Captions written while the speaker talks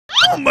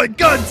Oh my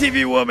god,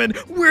 TV woman!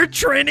 We're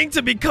training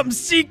to become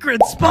secret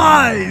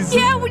spies!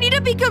 Yeah, we need to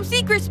become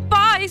secret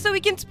spies so we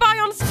can spy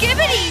on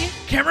Skibidi!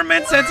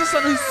 Cameraman sent us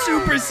on a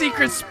super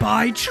secret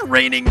spy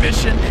training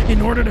mission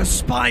in order to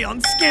spy on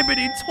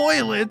Skibidi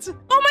Toilet.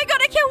 Oh my god,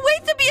 I can't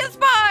wait to be a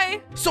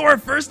spy! So our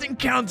first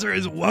encounter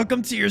is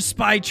welcome to your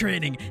spy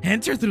training.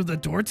 Enter through the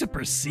door to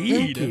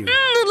proceed.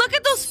 Look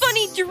at those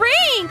funny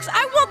drinks!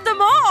 I want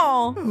them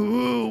all!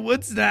 Ooh,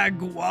 what's that?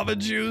 Guava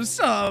juice?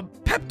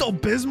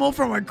 Pepto-Bismol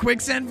from our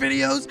quicksand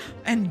videos?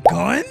 And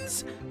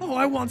guns? Oh,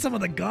 I want some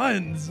of the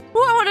guns.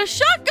 Oh, I want a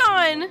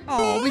shotgun!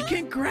 Oh, we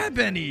can't grab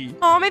any.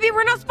 Oh, maybe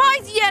we're not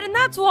spies yet, and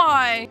that's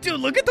why. Dude,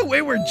 look at the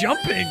way we're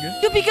jumping.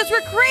 Dude, because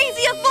we're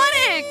crazy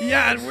athletic!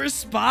 Yeah, and we're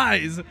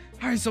spies.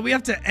 All right, so we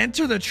have to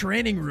enter the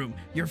training room.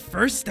 Your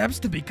first steps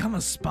to become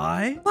a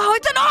spy? Wow,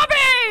 it's an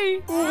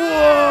obby!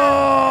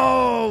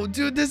 Whoa!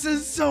 Dude, this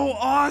is so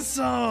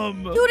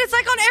awesome! Dude, it's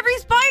like on every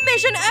spy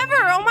mission ever!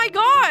 Oh my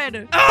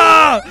god!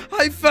 Ah!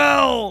 I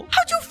fell!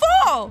 How'd you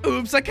fall?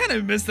 Oops, I kind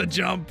of missed the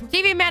jump.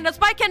 TV man, the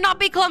spy cannot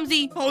be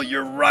clumsy! Oh,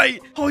 you're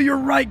right! Oh, you're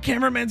right!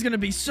 Cameraman's gonna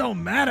be so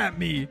mad at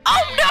me!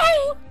 Oh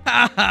no!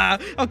 Haha!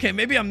 Okay,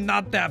 maybe I'm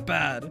not that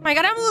bad. Oh my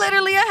god, I'm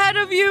literally ahead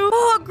of you!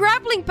 Oh, a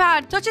grappling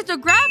pad! Touch it to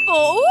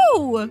grapple!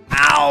 Ooh!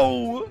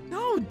 Ow!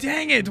 No,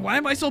 dang it! Why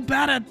am I so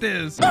bad at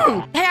this? Hey,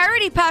 I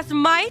already passed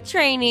my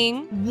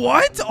training.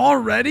 What?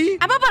 Already?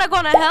 I'm about to go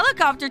on a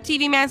helicopter,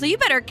 TV man, so you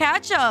better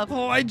catch up.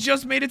 Oh, I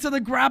just made it to the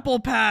grapple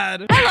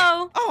pad.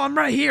 Hello. Oh, I'm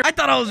right here. I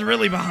thought I was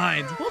really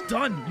behind. Well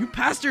done. You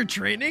passed your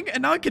training,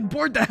 and now I can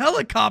board the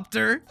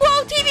helicopter.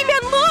 Whoa, TV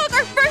man, look!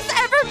 Our first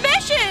ever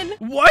mission!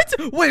 What?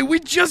 Wait, we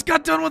just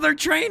got done with our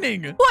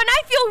training. Well, and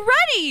I feel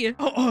ready!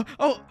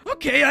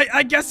 Okay.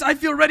 I guess I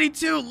feel ready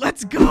too.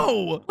 Let's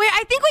go. Wait,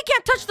 I think we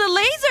can't touch the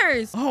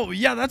lasers! Oh,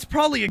 yeah, that's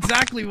probably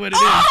exactly what it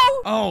is.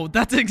 Oh! Oh,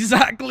 that's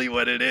exactly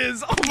what it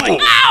is. Oh my,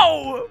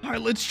 ow! All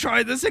right, let's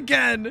try this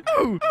again.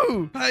 Ooh,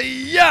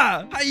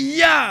 hi-ya,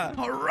 hi-ya.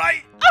 All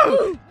right.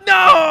 Oh,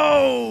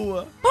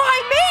 no! Oh,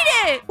 I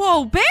made it!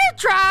 Whoa, bear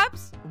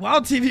traps? Wow,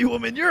 TV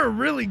woman, you're a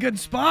really good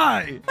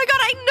spy. Oh my god,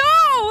 I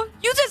know!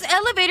 Use this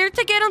elevator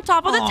to get on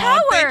top of the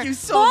tower. Thank you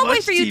so I'll much,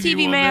 wait for you,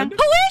 TV man. woman.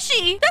 Who is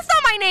she? That's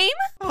not my name.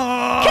 Oh,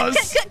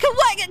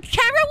 What?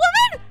 Camera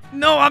woman?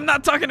 no, I'm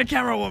not talking to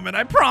camera woman.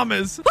 I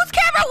promise. Who's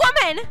camera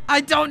woman?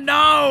 I don't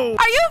know.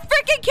 Are you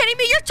freaking kidding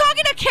me? You're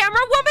talking to camera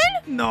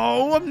woman?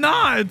 No, I'm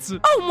not.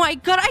 Oh my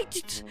god,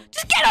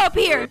 just get up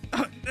here.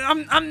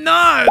 I'm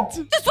not.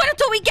 Just wait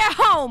until we get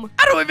home.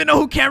 I don't even know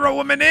who camera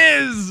woman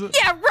is.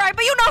 Yeah, right,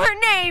 but you know her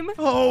name.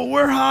 Oh,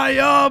 we're high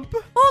up.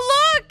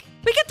 Oh, look.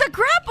 We get to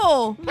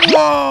grapple.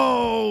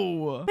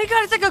 Whoa. My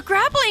god, it's like a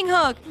grappling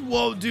hook.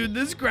 Whoa, dude,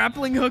 this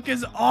grappling hook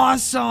is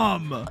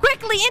awesome.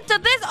 Quickly into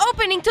this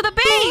opening to the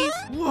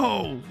base.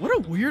 Whoa, what a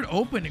weird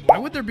opening. Why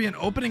would there be an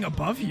opening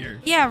above here?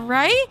 Yeah,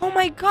 right? Oh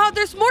my god,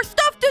 there's more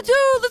stuff to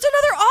do. There's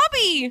another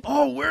obby.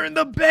 Oh, we're in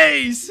the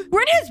base.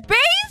 We're in his base?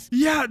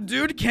 Yeah,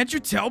 dude, can't you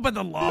tell by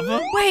the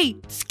lava?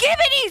 Wait,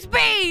 Skibidi's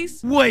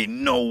base. Wait,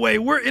 no way.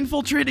 We're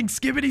infiltrating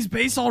Skibidi's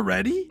base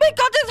already? My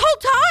god, this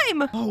whole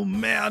time. Oh,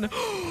 man.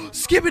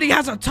 Skibidi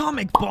has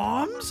atomic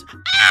bombs?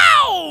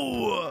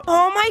 Ow!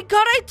 Oh my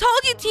god, I told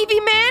you,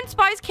 TV man.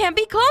 Spies can't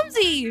be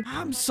clumsy.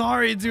 I'm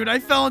sorry, dude. I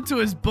fell into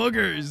his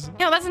boogers.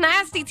 Yo, that's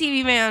nasty,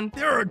 TV man.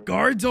 There are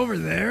guards over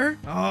there?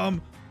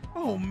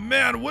 Oh,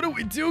 man. What do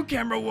we do,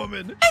 camera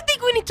woman? I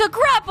think we need to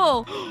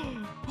grapple.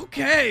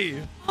 Okay.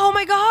 Oh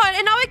my god,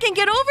 and now I can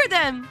get over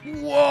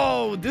them.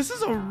 Whoa, this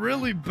is a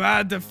really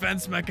bad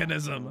defense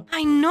mechanism.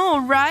 I know,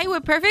 right?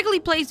 With perfectly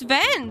placed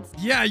vents.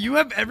 Yeah, you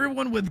have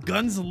everyone with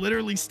guns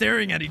literally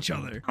staring at each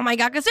other. Oh my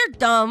god, because they're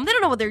dumb. They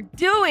don't know what they're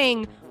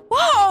doing.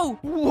 Whoa!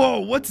 Whoa,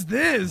 what's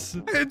this?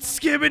 It's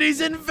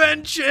Skibidi's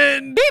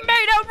invention! He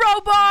made a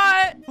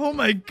robot! Oh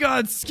my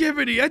god,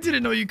 Skibidi, I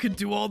didn't know you could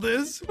do all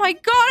this. Oh my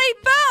god, I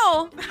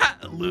fell! Ha,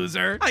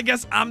 loser. I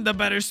guess I'm the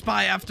better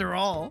spy after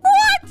all.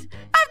 What?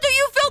 After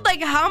you failed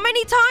like how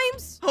many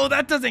times? Oh,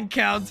 that doesn't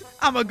count.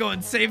 I'm gonna go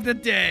and save the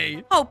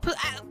day. Oh,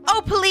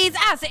 please,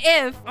 as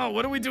if. Oh,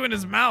 what do we do in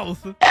his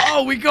mouth?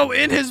 Oh, we go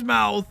in his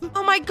mouth.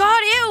 Oh my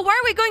god, ew, why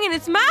are we going in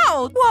his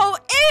mouth? Whoa,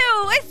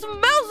 ew, it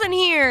smells in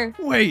here.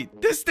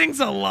 Wait, this thing's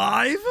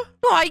alive?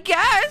 Well, I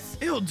guess.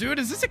 Ew, dude,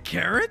 is this a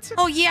carrot?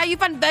 Oh yeah, you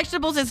find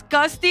vegetables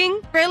disgusting?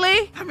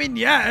 Really? I mean,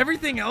 yeah,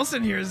 everything else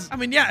in here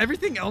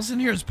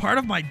is part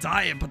of my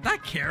diet, but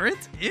that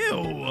carrot? Ew.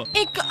 Oh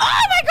my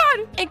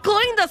god!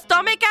 Including the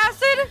stomach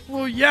acid?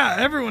 Well, yeah,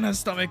 everyone has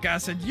stomach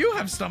acid. You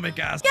have stomach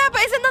acid. Yeah,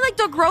 but isn't that like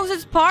the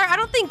grossest part? I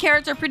don't think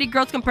carrots are pretty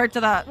gross compared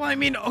to that. Well, I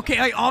mean, okay,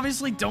 I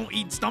obviously don't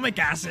eat stomach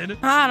acid.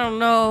 I don't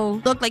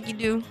know. Look like you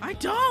do. I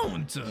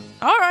don't.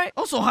 All right.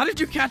 Also, how did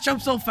you catch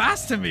up so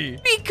fast to me?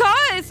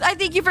 Because I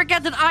think you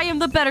forget that I am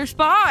the better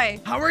spy.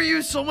 How are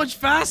you so much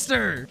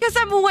faster? Because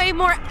I'm way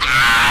more...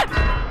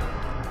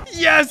 Ah!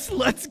 Yes,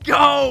 let's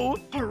go.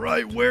 All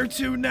right, where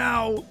to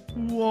now?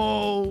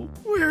 Whoa,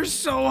 we're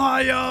so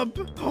high up.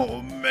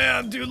 Oh,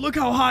 man, dude, look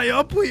how high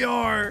up we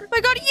are. Oh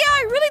my god, yeah,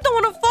 I really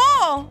don't want to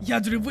fall. Yeah,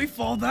 dude, if we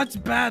fall, that's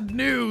bad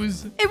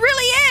news. It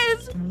really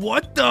is.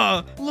 What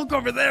the? Look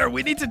over there.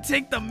 We need to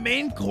take the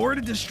main core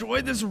to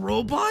destroy this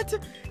robot.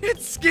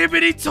 It's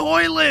Skibbity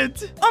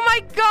Toilet. Oh my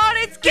god,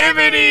 it's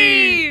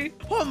Skibbity.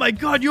 Oh my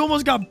god, you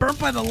almost got burnt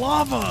by the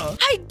lava.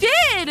 I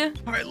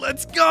did. All right,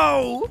 let's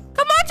go.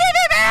 Come on,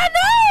 TV man, no.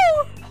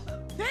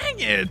 Dang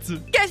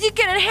it. Guess you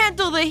couldn't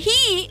handle the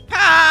heat.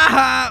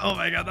 Oh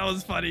my god, that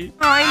was funny.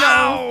 I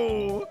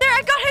know. Ow. There,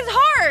 I got his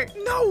heart.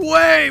 No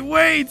way.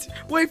 Wait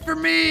for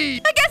me.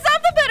 I guess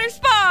I'm the better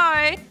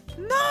spy.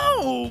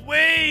 No,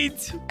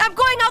 wait. I'm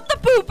going out the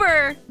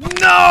pooper.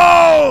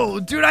 No!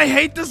 Dude, I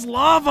hate this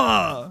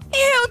lava.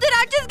 Ew, did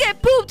I just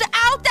get pooped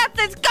out? That's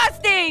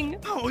disgusting.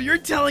 Oh, you're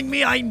telling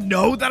me I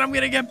know that I'm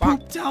gonna get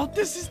pooped out?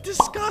 This is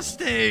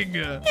disgusting.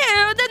 Ew,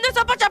 then there's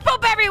a bunch of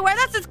poop everywhere.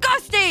 That's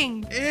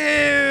disgusting.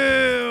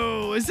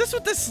 Ew. Is this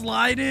what this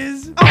slide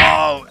is?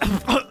 Oh,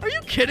 are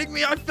you kidding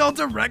me? I fell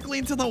directly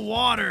into the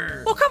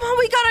water. Well, come on,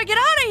 we gotta get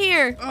out of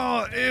here.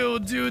 Oh, ew,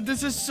 dude,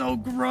 this is so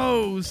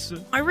gross.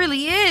 It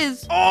really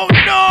is. Oh,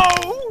 no!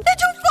 Did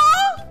you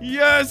fall?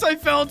 Yes, I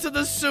fell into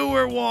the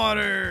sewer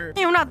water.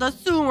 Ew, not the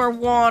sewer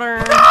water.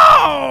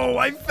 No!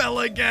 I fell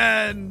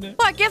again.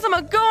 Well, I guess I'm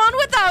gonna go on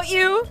without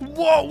you.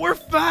 Whoa, we're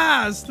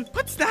fast.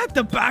 What's that,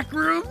 the back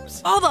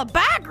rooms? Oh, the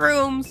back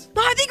rooms.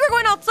 No, I think we're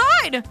going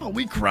outside. Oh,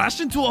 we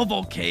crashed into a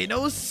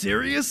volcano?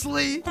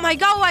 Seriously? Oh my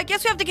god, well, I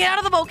guess we have to get out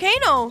of the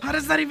volcano. How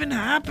does that even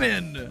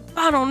happen?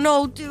 I don't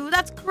know, dude.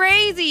 That's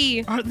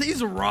crazy. Are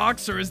these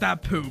rocks or is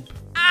that poop?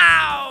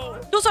 Ow!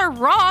 Those are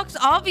rocks,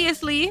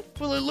 obviously.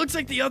 Well, it looks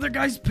like the other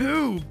guy's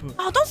poop.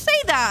 Oh, don't say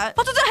that.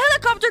 Oh, there's a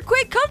helicopter.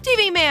 Quick, come,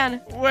 TV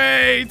man.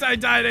 Wait, I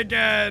died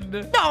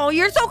again. No,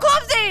 you're so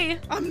clumsy.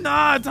 I'm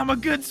not. I'm a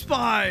good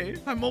spy.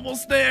 I'm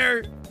almost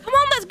there. Come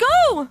on, let's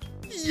go.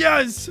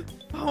 Yes.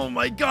 Oh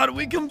my god,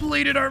 we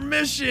completed our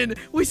mission.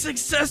 We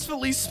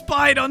successfully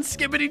spied on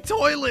Skibbity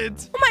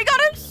Toilet. Oh my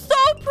god, I'm so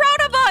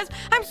proud of us.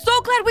 I'm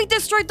so glad we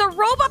destroyed the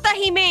robot that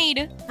he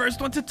made.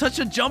 First one to touch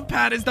a jump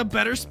pad is the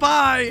better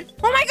spy.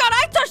 Oh my god,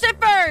 I touched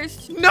it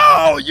first.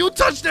 No, you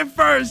touched it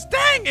first.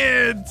 Dang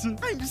it.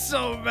 I'm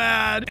so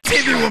mad.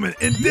 TV woman,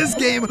 in this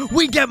game,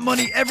 we get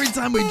money every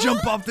time we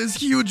jump off this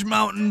huge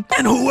mountain.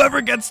 And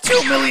whoever gets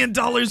 $2 million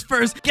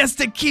first gets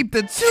to keep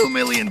the $2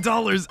 million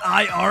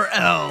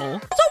IRL. So what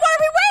are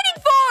we waiting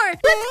for?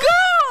 Let's go!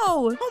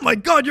 Oh my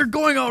god, you're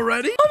going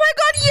already? Oh my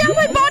god, yeah,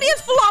 my body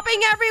is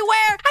flopping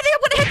everywhere. I think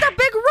I'm gonna hit that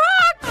big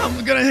rock.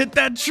 I'm gonna hit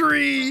that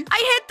tree. I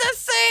hit the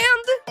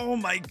sand. Oh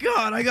my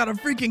god, I got a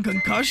freaking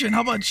concussion.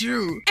 How about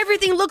you?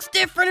 Everything looks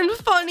different and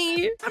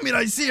funny. I mean,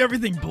 I see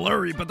everything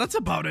blurry, but that's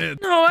about it.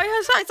 No,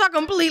 I saw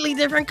completely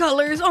different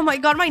colors. Oh my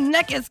god, my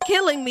neck is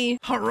killing me.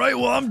 All right,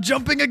 well, I'm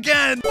jumping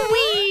again.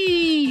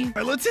 Whee! All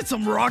right, let's hit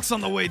some rocks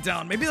on the way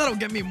down. Maybe that'll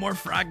get me more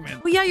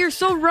fragments. Oh yeah, you're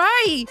so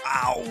right.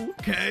 Ow.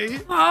 Okay.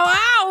 Oh,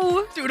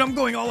 ow. Dude, I'm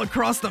going all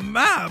across the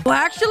map. Well,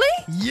 actually?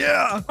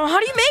 Yeah. Oh, how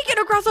do you make it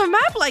across a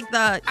map like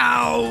that?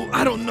 Ow.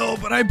 I don't know,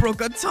 but I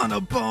broke a ton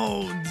of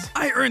bones.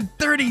 I earned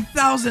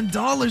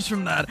 $30,000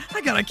 from that.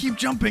 I gotta keep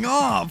jumping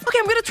off. Okay,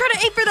 I'm gonna try to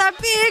aim for that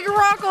big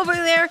rock over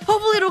there.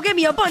 Hopefully it'll give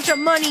me a bunch of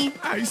money.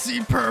 I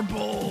see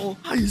purple.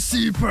 I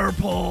see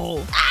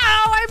purple.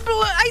 Ow,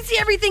 I see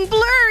everything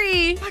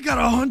blurry. I got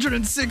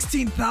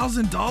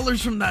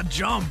 $116,000 from that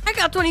jump. I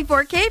got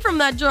 24K from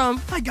that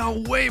jump. I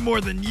got way more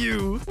than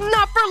you.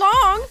 Not for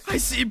long. I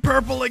see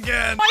purple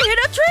again. I hit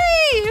a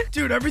tree.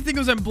 Dude, everything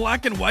was in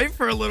black and white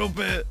for a little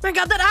bit. My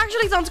god, that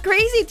actually sounds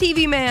crazy,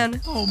 TV man.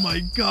 Oh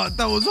my god,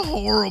 that was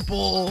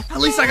horrible. At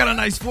least I got a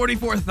nice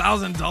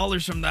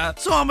 $44,000 from that.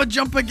 So I'ma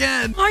jump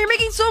again. Oh, you're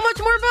making so much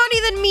more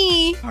money than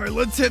me. All right,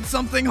 let's hit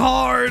something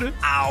hard.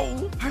 Ow.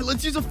 All right,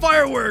 let's use a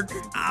firework.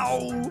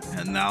 Ow.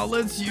 And now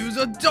let's use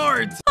a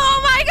dart.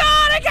 Oh my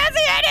god, I can't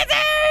see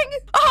anything.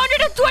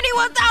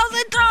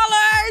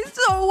 $121,000.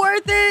 So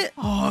worth it.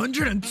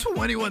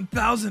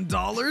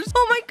 $121,000?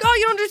 Oh my god,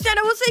 you don't understand.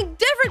 I was seeing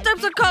different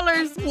types of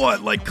colors.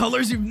 What, like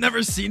colors you've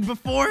never seen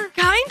before?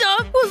 Kinda.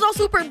 It was all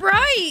super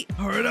bright.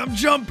 All right, I'm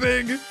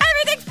jumping.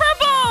 Everything's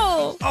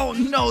purple. Oh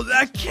no,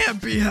 that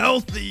can't be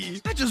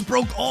healthy. I just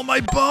broke all my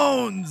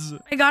bones.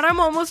 My god, I'm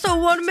almost to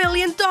 $1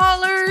 million.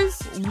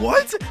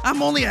 What?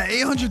 I'm only at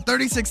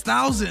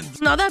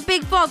 836,000. Now that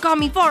big fall got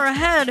me far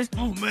ahead.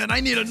 Oh man, I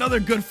need another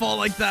good fall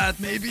like that.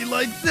 Maybe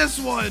like this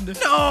one.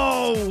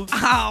 No.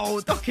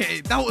 Ow.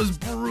 Okay, that was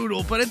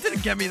brutal, but it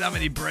didn't get me that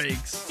many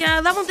breaks.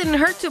 Yeah, that one didn't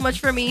hurt too much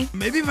for me.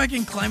 Maybe if I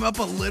can climb up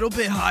a little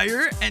bit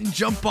higher and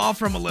jump off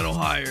from a little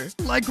higher.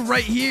 Like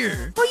right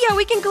here. Oh yeah,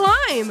 we can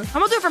climb. I'm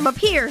gonna do it from up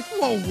here.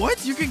 Whoa,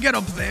 what? You can get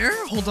up there?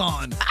 Hold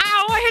on.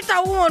 Ow, I hit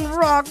that one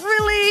rock.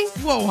 Really?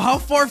 Whoa, how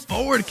far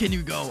forward can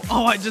you go?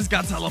 Oh, I just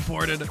got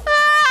teleported.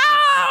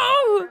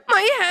 Ow!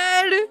 My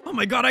head. Oh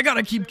my god, I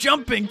gotta keep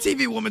jumping.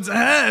 TV woman's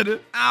ahead.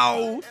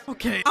 Ow.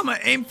 Okay, I'm gonna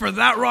aim for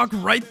that rock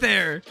right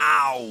there.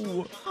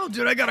 Ow. Oh,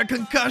 dude, I got a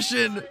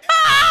concussion. Ow!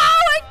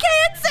 I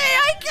can't see!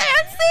 I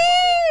can't see!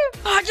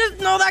 I just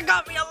know that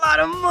got me a lot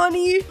of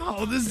money.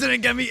 Oh, this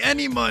didn't get me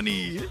any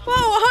money.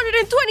 Whoa,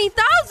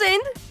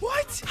 120,000?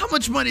 What? How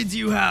much money do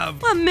you have?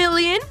 $1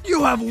 million.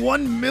 You have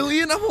 1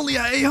 million? I'm only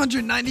at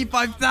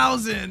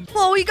 895,000.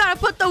 Well, we gotta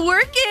put the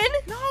work in.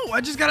 No,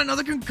 I just got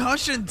another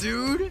concussion,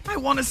 dude. I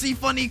want to see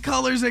funny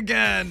colors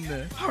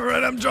again. All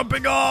right, I'm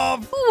jumping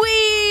off.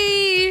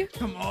 Wee!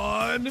 Come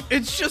on.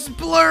 It's just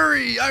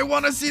blurry. I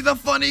want to see the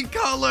funny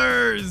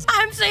colors.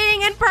 I'm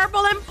seeing in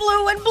purple and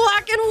blue and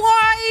black and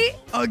white.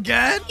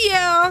 Again?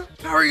 Yeah.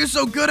 How are you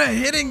so good at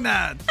hitting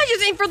that? I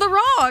just aim for the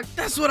rock.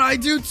 That's what I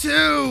do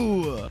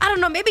too. I don't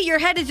know, maybe your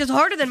head is just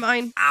harder than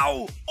mine.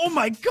 Ow. Oh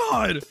my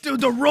god.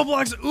 Dude, the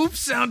Roblox oof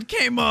sound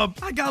came up.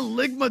 I got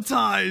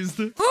ligmatized.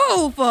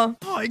 Oof. Oh,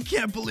 I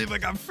can't believe I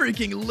got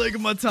freaking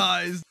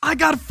ligmatized. I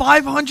got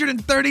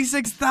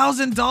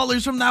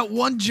 $536,000 from that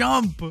one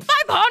jump.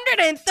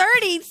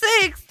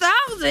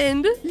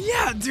 536,000?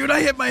 Yeah, dude,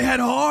 I hit my head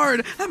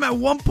hard. I'm at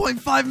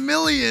 1.5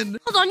 million.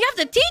 Hold on, you have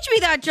to teach me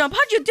that jump.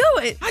 How'd you do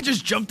it? I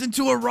just jumped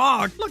into a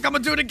rock. Look, I'm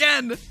gonna do it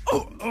again.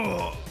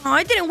 Oh,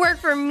 it didn't work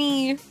for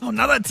me. Oh,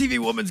 now that TV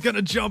woman's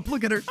gonna jump.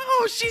 Look at her.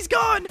 Oh, she's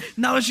gone.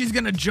 Now that she's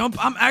gonna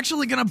jump, I'm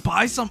actually gonna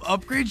buy some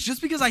upgrades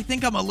just because I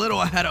think I'm a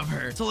little ahead of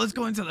her. So let's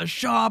go into the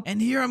shop.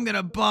 And here I'm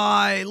gonna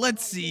buy,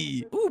 let's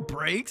see. Ooh,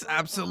 brakes.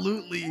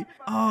 Absolutely.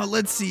 Oh,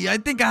 let's see. I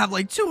think I have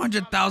like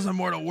 200,000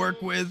 more to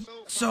work with.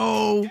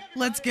 So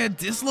let's get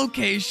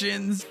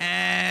dislocations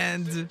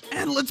and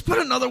let's put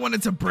another one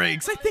into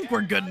brakes. I think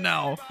we're good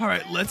now. All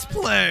right, let's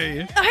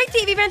play. Hi,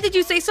 TV man. Did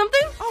you say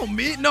something? Oh,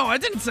 me? No, I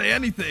didn't say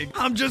anything.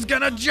 I'm just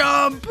gonna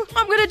jump.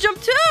 I'm gonna jump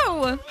too.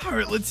 All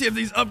right, let's see if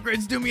these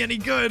upgrades do me any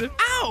good.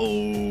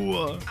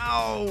 Ow.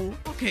 Ow.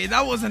 Okay,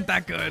 that wasn't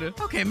that good.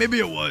 Okay, maybe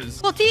it was.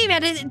 Well, TV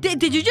man,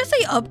 did you just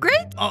say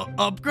upgrade?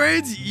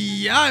 Upgrades?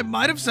 Yeah, I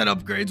might have said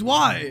upgrades.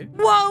 Why?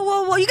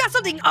 Whoa. You got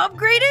something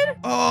upgraded?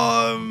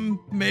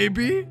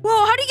 Maybe.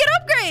 Whoa, how do you get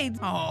upgrades?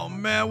 Oh,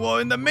 man. Well,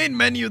 in the main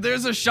menu,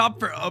 there's a shop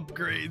for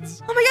upgrades.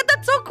 Oh my god,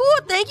 that's so cool.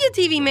 Thank you,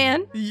 TV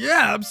man.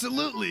 Yeah,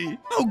 absolutely.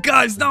 Oh,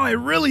 guys, now I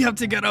really have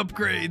to get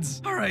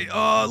upgrades. All right,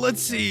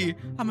 let's see.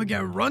 I'm gonna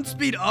get run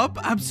speed up,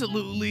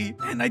 absolutely.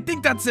 And I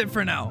think that's it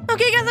for now.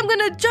 Okay, guys, I'm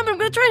gonna jump. I'm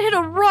gonna try and hit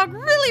a rock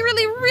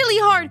really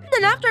hard.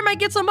 Then after, I might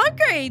get some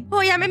upgrade.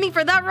 Oh, yeah, I'm aiming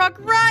for that rock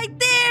right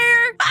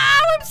there.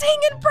 Ow, I'm seeing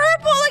in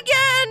purple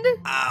again.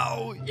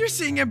 Ow, you're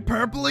seeing in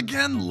purple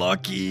again?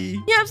 Lucky.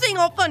 Yeah, I'm seeing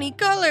all funny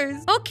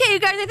colors. Okay,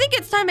 guys, I think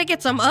it's time I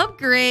get some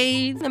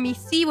upgrades. Let me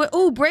see what...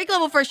 Oh, brake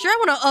level for sure. I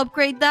want to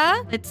upgrade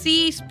that. Let's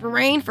see.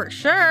 Sprain for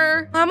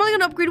sure. I'm only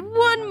going to upgrade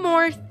one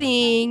more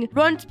thing.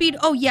 Run speed.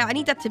 Oh, yeah, I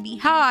need that to be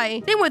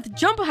high. Same with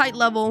jump height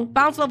level.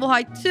 Bounce level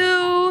high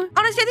too.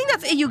 Honestly, I think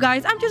that's it, you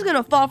guys. I'm just going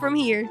to fall from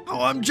here.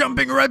 Oh, I'm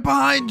jumping right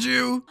behind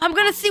you. I'm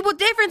going to see what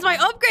difference my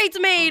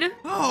upgrades made.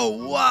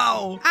 Oh,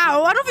 wow.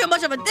 Ow, I don't feel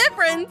much of a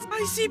difference.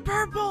 I see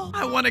purple.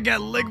 I want to get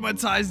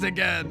ligmatized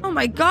again. Oh,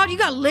 my God. You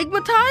got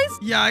ligmatized?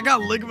 Yeah, I got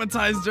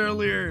ligmatized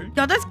earlier.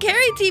 Yo, that's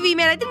scary, TV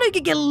man. I didn't know you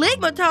could get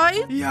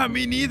ligmatized. Yeah,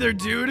 me neither,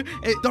 dude.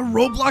 The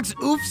Roblox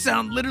oof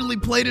sound literally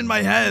played in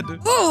my head.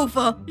 Oof.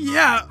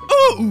 Yeah,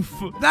 oof.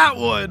 That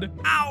one.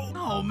 Ow.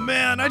 Oh,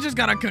 man, I just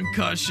got a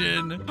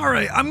concussion. All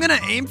right, I'm gonna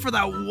aim for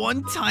that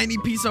one tiny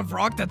piece of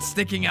rock that's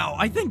sticking out.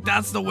 I think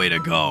that's the way to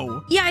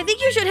go. Yeah, I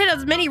think you should hit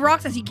as many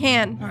rocks as you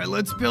can. All right,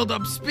 let's build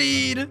up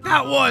speed.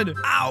 That one.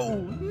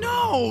 Ow.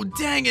 No,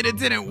 dang it, it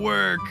didn't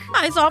work.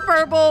 I saw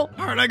purple.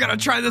 All right, I gotta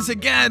try this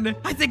again.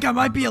 I think I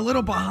might be a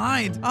little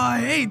behind.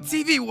 Hey,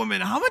 TV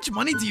woman, how much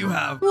money do you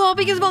have? Well,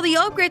 because of all the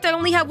upgrades, I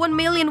only have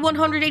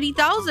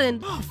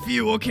 1,180,000. Oh,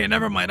 phew. Okay,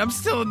 never mind. I'm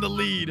still in the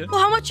lead.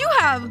 Well, how much you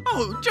have?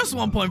 Oh, just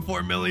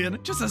 1.4 million.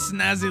 Just a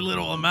snazzy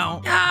little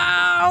amount.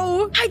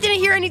 Ow! I didn't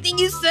hear anything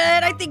you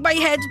said. I think my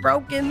head's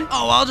broken.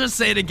 Oh, I'll just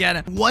say it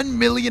again.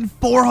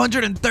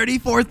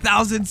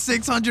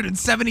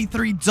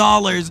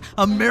 $1,434,673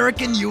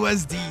 American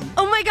USD.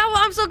 Oh my god,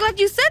 well, I'm so glad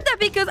you said that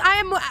because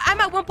I'm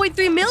at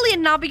 1.3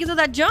 million now because of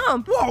that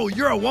jump. Whoa,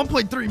 you're at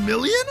 1.3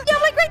 million? Yeah,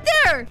 I'm like right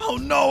there. Oh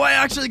no, I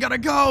actually gotta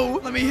go.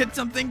 Let me hit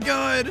something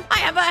good. I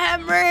have a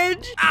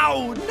hemorrhage.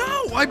 Ow,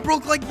 no, I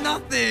broke like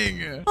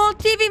nothing. Oh,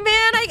 TV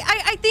man,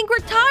 I think we're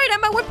tied.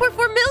 I'm at 1.4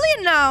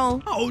 million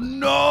now. Oh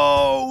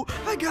no,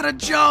 I gotta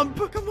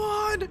jump. Come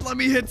on, let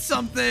me hit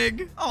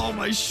something. Oh,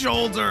 my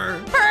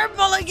shoulder.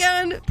 Purple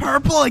again.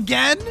 Purple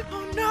again?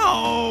 Oh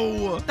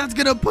no, that's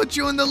gonna put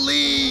you in the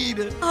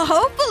lead.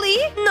 Hopefully.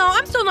 No,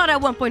 I'm still not at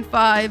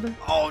 1.5.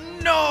 Oh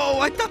no,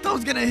 I thought that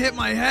was gonna hit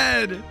my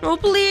head. Oh,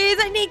 please,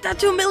 I need that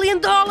 $2 million.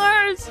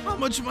 How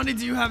much money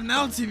do you have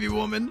now, TV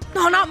woman?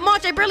 No, not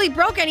much. I barely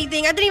broke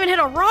anything. I didn't even hit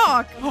a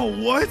rock. Oh,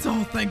 what?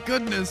 Oh, thank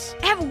goodness.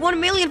 I have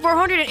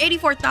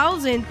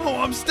 1,484,000. Oh,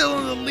 I'm still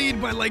in the lead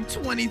by like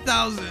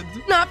 20,000.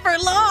 Not for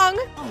long.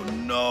 Oh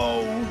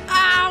no.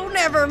 Ow,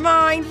 never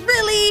mind.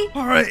 Really?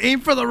 All right,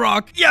 aim for the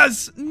rock.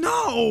 Yes.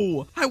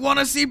 No. I want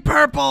to see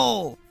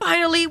purple.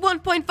 Finally,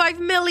 1.5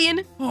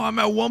 million. Oh, I'm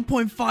at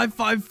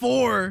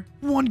 1.554.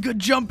 One good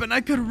jump and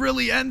I could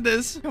really end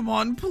this. Come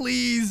on,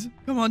 please.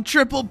 Come on,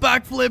 triple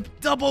backflip,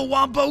 double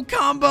wombo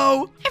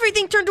combo.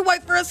 Everything turned to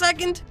white for a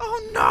second.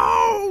 Oh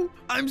no!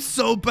 I'm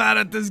so bad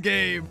at this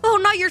game. Oh,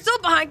 now you're so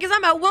behind because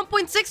I'm at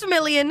 1.6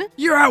 million.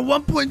 You're at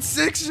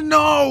 1.6?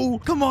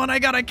 No! Come on, I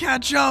gotta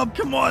catch up.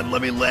 Come on,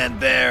 let me land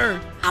there.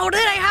 How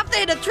did I have to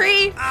hit a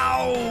tree?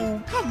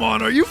 Ow! Come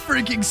on, are you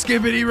freaking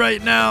skibbity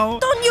right now?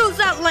 Don't use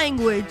that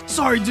language.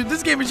 Sorry, dude,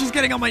 this game is just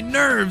getting on my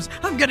nerves.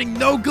 I'm getting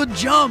no good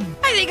jump.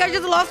 I think I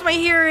just lost my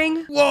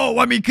hearing. Whoa,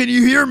 I mean, can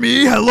you hear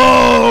me?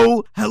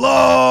 Hello?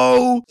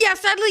 Hello? Yeah,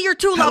 sadly, you're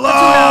too loud.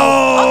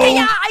 Hello? Okay,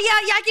 yeah,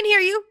 I can hear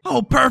you.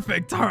 Oh,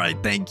 perfect. All right,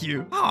 thank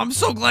you. Oh, I'm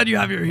so glad you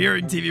have your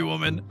hearing, TV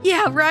woman.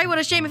 Yeah, right? What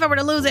a shame if I were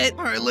to lose it.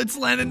 All right, let's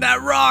land in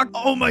that rock.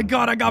 Oh my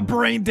god, I got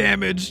brain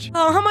damaged.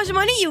 Oh, how much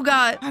money you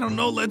got? I don't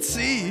know, let's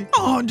see.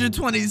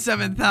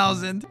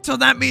 127,000. So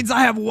that means I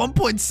have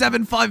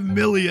 1.75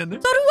 million. So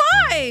do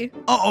I.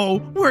 Uh-oh,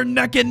 we're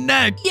neck and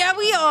neck. Yeah,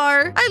 we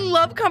are. I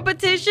love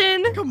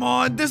competition. Come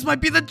on, this might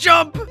be the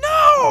jump.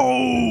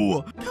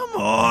 No! Come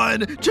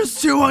on,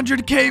 just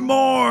 200k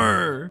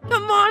more.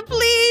 Come on,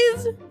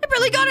 please. I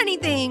barely got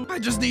anything. I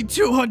just need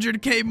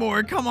 200k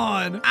more, come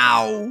on.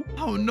 Ow.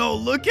 Oh no,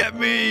 look at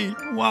me.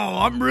 Wow,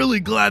 I'm really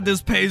glad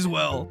this pays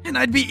well. And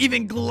I'd be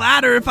even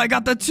gladder if I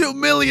got the $2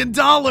 million.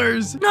 No,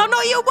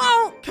 you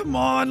won't. Come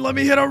on, let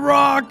me hit a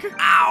rock.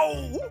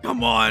 Ow.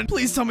 Come on,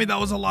 please tell me that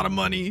was a lot of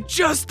money.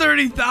 Just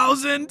 30,000?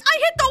 I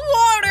hit the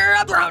water.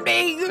 I'm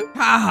drowning.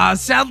 Haha,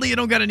 sadly you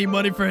don't get any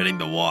money for hitting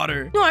the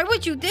water. No, I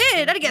wish you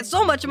did. I'd get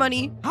so much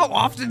money. How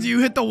often do you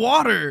hit the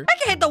water? I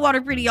can hit the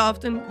water pretty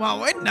often.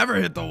 Wow, I never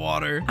hit the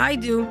water. I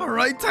do. All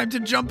right, time to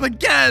jump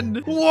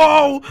again.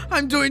 Whoa,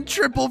 I'm doing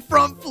triple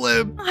front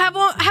flip. I have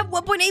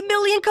 1.8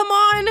 million. Come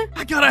on.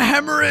 I got a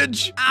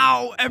hemorrhage.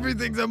 Ow,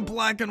 everything's in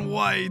black and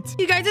white.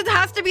 You guys, it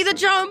has to be the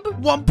jump.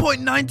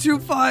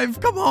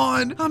 1.925. Come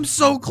on, I'm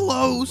so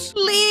close.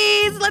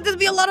 Please, let this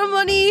be a lot of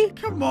money.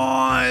 Come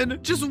on,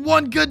 just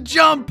one good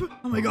jump.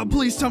 Oh my god,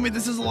 please tell me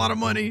this is a lot of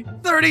money.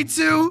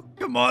 32.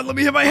 Come on, let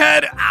me hit my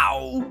head.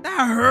 Ow,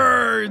 that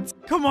hurts.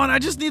 Come on, I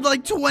just need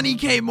like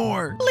 20k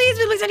more.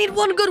 Please, I need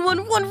one good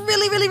one. One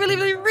really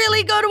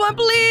good one,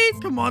 please.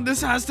 Come on,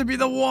 this has to be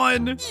the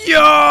one.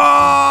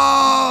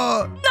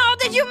 Yeah! No,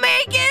 did you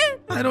make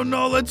it? I don't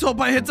know. Let's hope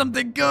I hit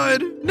something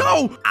good.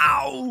 No!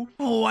 Ow!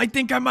 Oh, I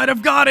think I might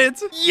have got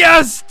it.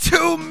 Yes!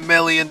 2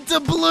 million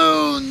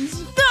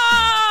doubloons! No!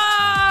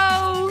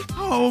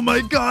 Oh my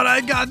god,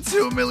 I got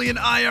 2 million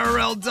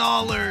IRL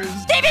dollars.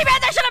 TV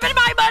man, that should have been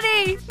my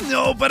money!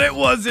 No, but it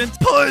wasn't.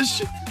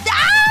 Push!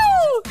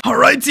 Ow!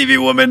 Alright, TV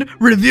woman,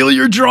 reveal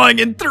your drawing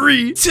in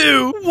 3,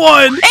 2,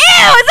 1. Ew, is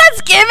that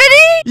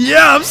Skibbity?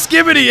 Yeah, I'm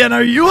Skibbity, and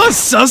are you a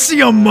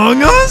sussy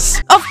Among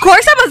Us? Of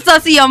course I'm a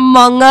sussy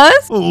Among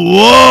Us.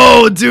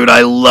 Whoa, dude,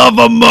 I love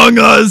Among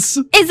Us.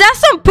 Is that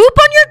some poop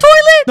on your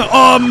toilet?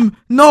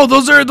 No,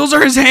 those are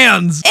his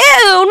hands. Ew,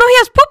 no, he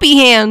has poopy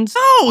hands.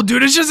 No,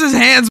 dude, it's just his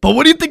hands. But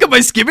what do you think of my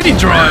Skibbity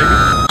drawing?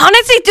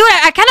 Honestly, dude,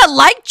 I kind of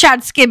like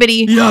Chad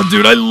Skibbity. Yeah,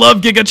 dude, I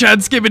love Giga Chad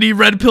Skibbity,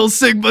 Red Pill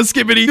Sigma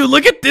Skibbity. Dude,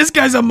 look at this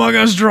guy's Among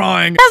Us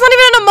drawing. That's not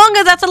even an Among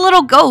Us, that's a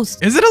little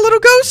ghost. Is it a little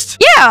ghost?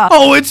 Yeah.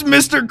 Oh, it's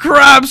Mr.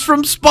 Krabs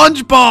from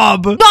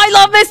SpongeBob. No, I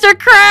love Mr.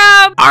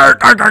 Krab.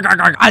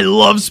 I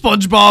love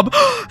SpongeBob.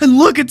 And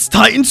look, it's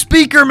Titan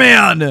Speaker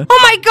Man. Oh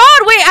my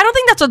god, wait, I don't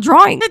think that's a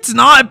drawing. It's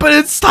not, but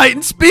it's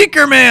Titan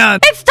Speaker Man.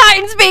 It's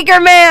Titan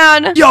Speaker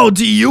Man. Yo,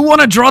 do you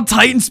want to draw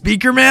Titan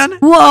Speaker Man?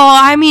 Whoa,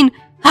 I mean,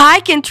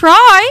 I can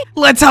try.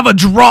 Let's have a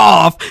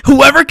draw-off.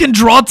 Whoever can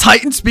draw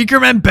Titan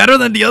Speaker Man better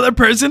than the other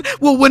person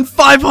will win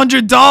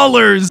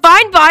 $500.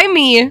 Fine by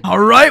me. All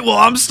right, well,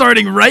 I'm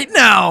starting right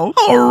now.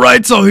 All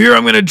right, so here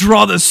I'm going to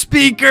draw the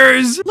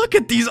speakers. Look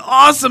at these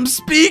awesome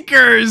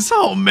speakers.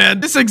 Oh,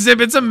 man, this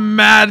exhibits a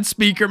mad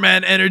Speaker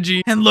Man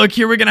energy. And look,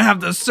 here we're going to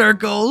have the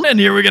circle. And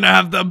here we're going to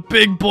have the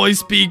big boy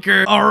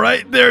speaker. All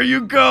right, there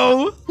you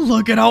go.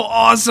 Look at how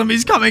awesome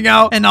he's coming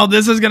out. And now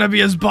this is going to be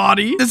his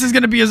body. This is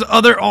going to be his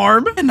other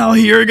arm. And now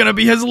here are gonna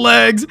be his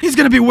legs. He's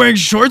gonna be wearing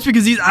shorts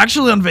because he's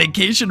actually on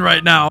vacation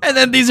right now. And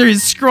then these are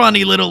his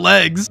scrawny little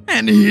legs.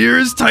 And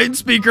here's Titan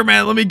Speaker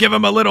Man. Let me give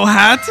him a little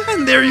hat.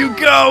 And there you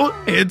go.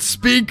 It's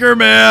Speaker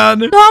Man.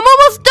 No, I'm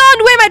almost done.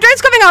 Wait, my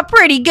drawing's coming out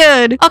pretty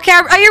good. Okay,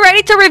 are you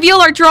ready to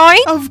reveal our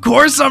drawing? Of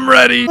course I'm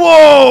ready.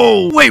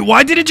 Whoa. Wait,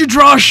 why didn't you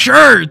draw a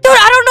shirt? Dude,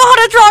 I don't know how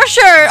to draw a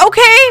shirt,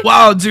 okay?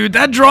 Wow, dude,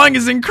 that drawing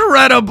is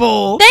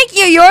incredible. Thank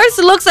you. Yours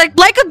looks like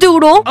a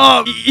doodle.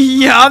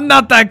 Yeah, I'm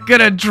not that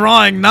good at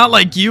drawing. Not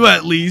like you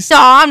at least. No,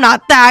 I'm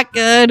not that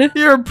good.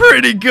 You're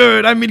pretty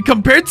good. I mean,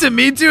 compared to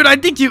me, dude, I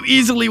think you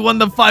easily won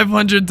the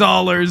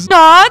 $500.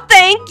 Aw,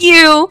 thank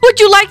you. Would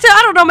you like to,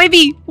 I don't know,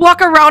 maybe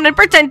walk around and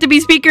pretend to be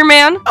Speaker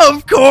Man?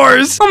 Of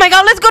course. Oh my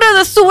god, let's go to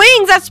the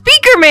swings at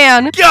Speaker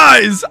Man.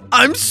 Guys,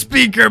 I'm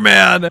Speaker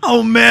Man.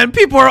 Oh man,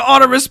 people are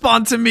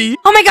auto-respond to me.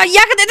 Oh my god,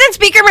 yeah, isn't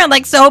Speaker Man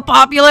like so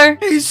popular?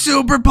 He's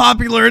super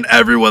popular and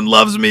everyone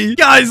loves me.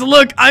 Guys, Guys,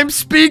 look, I'm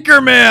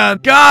Speaker Man.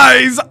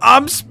 Guys,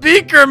 I'm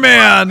Speaker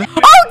Man.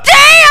 Oh,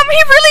 damn!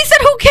 He really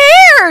said who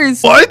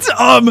cares? What?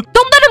 Don't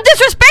let him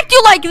disrespect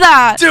you like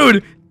that.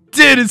 Dude,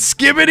 did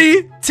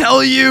Skibbity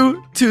tell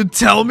you to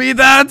tell me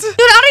that? Dude,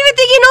 I don't even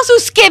think he knows who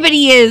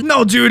Skibbity is.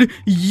 No, dude,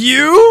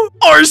 you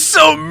are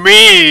so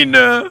mean.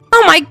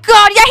 Oh my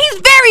god, yeah,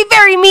 he's very,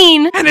 very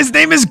mean. And his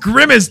name is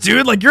Grimace,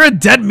 dude. Like, you're a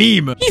dead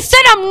meme. He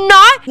said I'm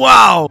not?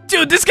 Wow.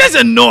 Dude, this guy's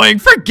annoying.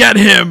 Forget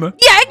him.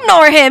 Yeah,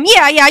 ignore him.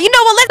 Yeah. You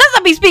know what? Let's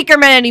not be Speaker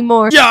Man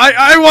anymore. Yeah,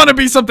 I want to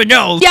be something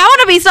else. Yeah, I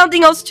want to be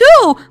something else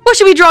too. What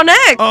should we draw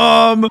next?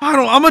 I'm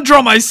gonna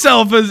draw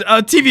myself as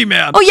a TV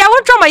man. Oh, yeah, I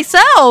want to draw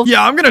myself.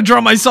 Yeah, I'm gonna draw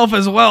myself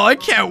as well. I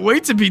can't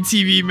wait to be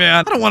TV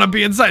man. I don't want to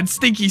be inside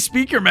Stinky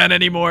Speaker Man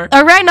anymore.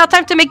 All right, now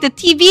time to make the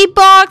TV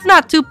box.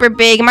 Not super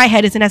big. My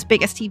head isn't as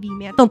big as TV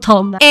Man. Don't tell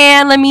him that.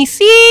 And let me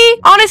see.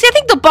 Honestly, I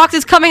think the box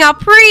is coming out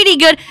pretty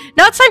good.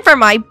 Now it's time for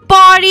my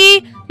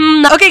body.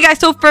 Okay, guys,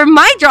 so for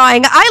my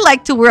drawing, I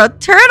like to wear a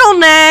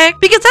turtleneck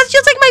because that's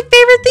just like my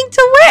favorite thing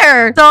to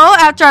wear. So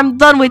after I'm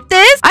done with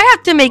this, I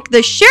have to make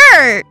the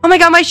shirt. Oh my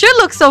god, my shirt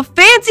looks so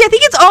fancy. I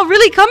think it's all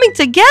really coming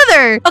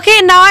together. Okay,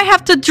 and now I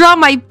have to draw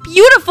my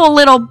beautiful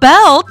little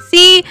belt.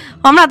 See,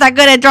 I'm not that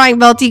good at drawing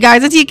belts, you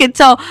guys, as you can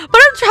tell, but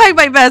I'm trying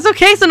my best.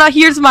 Okay, so now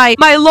here's my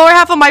lower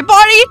half of my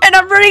body, and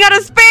I'm running out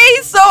of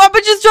space, so I'm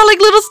gonna just draw like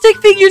little stick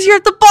figures here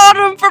at the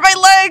bottom for my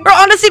leg. Or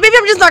honestly, maybe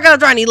I'm just not gonna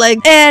draw any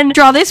legs. And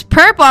draw this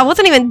purple. I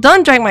wasn't even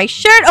done drawing my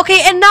shirt. Okay,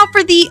 and now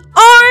for the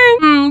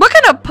arm. What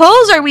kind of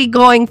pose are we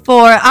going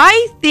for?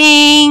 I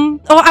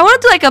think... Oh, I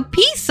want to do like a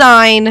peace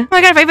sign. Oh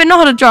my god, if I even know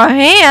how to draw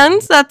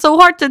hands, that's so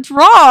hard to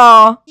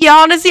draw. Yeah,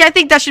 honestly, I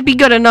think that should be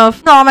good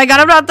enough. Oh my god,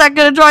 I'm not that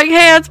good at drawing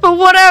hands, but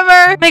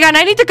whatever. Oh my god,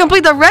 I need to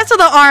complete the rest of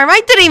the arm.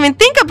 I didn't even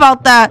think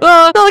about that.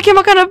 No, it came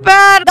out kind of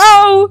bad.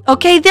 No.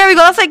 Okay, there we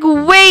go. That's like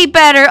way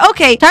better.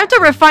 Okay, time to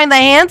refine the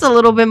hands a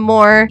little bit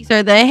more. These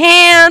are the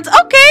hands.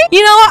 Okay,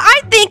 you know what?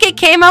 I think it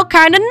came out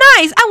kind of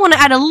nice. I want to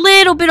add a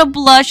little bit of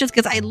blush just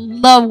because I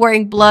love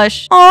wearing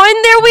blush. Oh,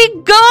 and there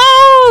we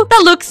go.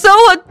 That looks so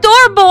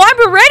adorable.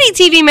 I'm ready,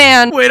 TV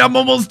man. Wait, I'm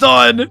almost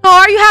done. Oh,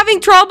 are you having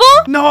trouble?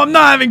 No, I'm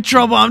not having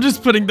trouble. I'm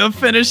just putting the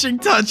finishing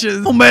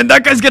touches. Oh man,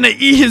 that guy's gonna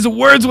eat his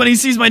words when he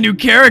sees my new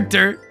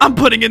character. I'm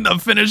putting in the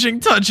finishing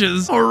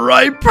touches. All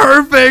right,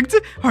 perfect.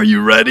 Are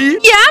you ready?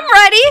 Yeah, I'm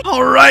ready.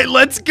 All right,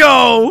 let's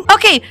go.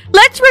 Okay,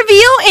 let's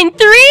reveal in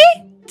 3,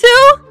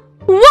 2,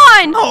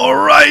 1. All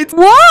right.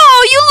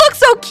 Whoa, you look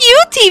so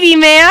cute, TV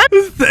man.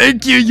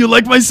 Thank you. You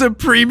like my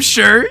Supreme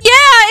shirt?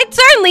 Yeah, it's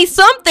certainly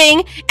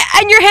something.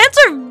 And your hands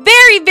are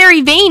very,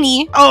 very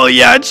veiny. Oh,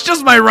 yeah, it's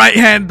just my right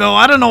hand, though.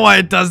 I don't know why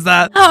it does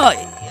that. Oh,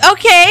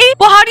 okay.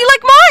 Well, how do you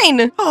like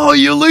mine? Oh,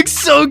 you look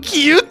so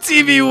cute,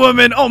 TV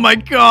woman. Oh, my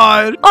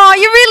God. Oh,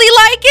 you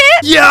really like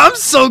it? Yeah, I'm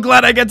so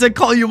glad I get to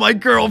call you my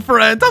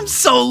girlfriend. I'm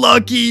so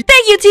lucky.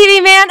 Thank you,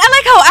 TV man. I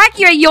like how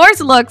accurate yours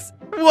looks.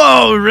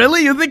 Whoa,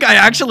 really? You think I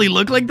actually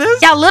look like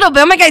this? Yeah, a little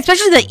bit. Oh my god,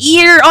 especially the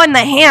ear on the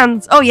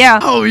hands. Oh yeah.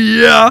 Oh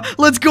yeah.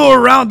 Let's go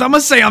around. I'm gonna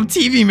say I'm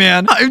TV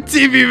man. I'm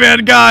TV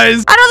man,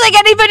 guys. I don't think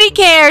anybody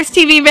cares,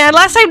 TV man.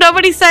 Last time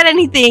nobody said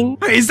anything.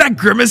 Hey, is that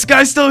Grimace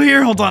guy still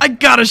here? Hold on. I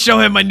gotta show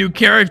him my new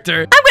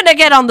character. I'm gonna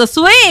get on the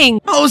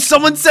swing. Oh,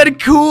 someone said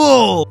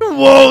cool.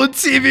 Whoa,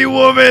 TV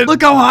woman.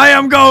 Look how high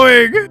I'm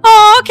going.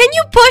 Oh, can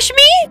you push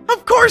me?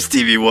 Of course,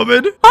 TV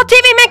woman. Oh,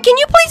 TV man, can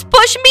you please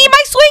push me?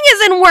 My swing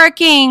isn't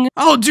working.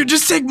 Oh, dude,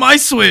 just take my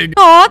swing.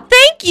 Oh,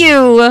 thank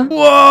you.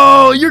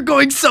 Whoa, you're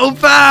going so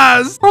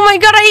fast. Oh my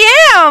god,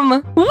 I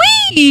am.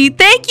 Whee,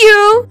 thank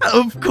you.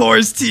 Of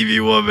course,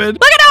 TV woman.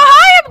 Look at how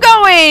high I'm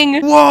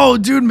going. Whoa,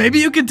 dude, maybe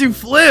you can do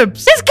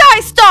flips. This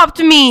guy stopped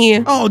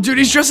me. Oh, dude,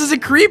 he's dressed as a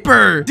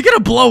creeper. Is he gonna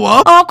blow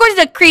up? Oh, of course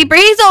he's a creeper.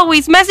 He's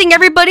always messing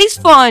everybody's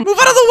fun. Move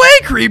out of the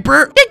way,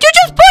 creeper. Did you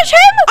just push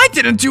him? I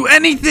didn't do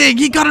anything.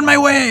 He got in my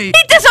way.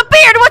 He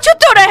disappeared. What you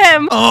do to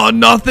him? Oh,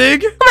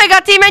 nothing. Oh my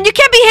god, T-Man, you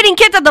can't be hitting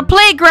kids at the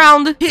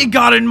playground. He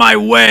got in my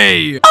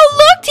way. Oh,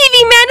 look,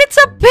 TV man, it's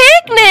a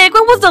picnic.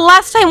 When was the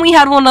last time we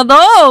had one of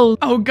those?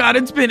 Oh god,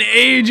 it's been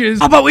ages.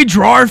 How about we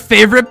draw our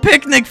favorite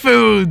picnic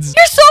foods?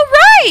 You're so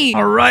right.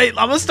 All right,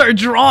 I'm gonna start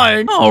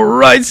drawing. All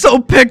right, so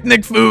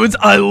picnic foods.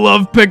 I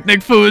love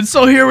picnic foods.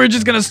 So here we're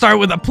just gonna start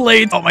with a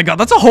plate. Oh my god,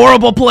 that's a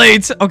horrible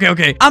plate.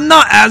 Okay. I'm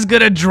not as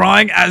good at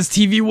drawing as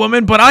TV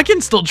woman, but I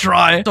can still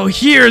try. So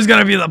here's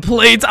gonna be the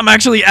plate. I'm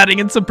actually adding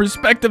in some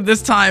perspective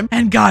this time.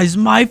 And guys,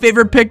 my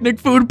favorite picnic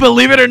food,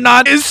 believe it or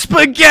not, is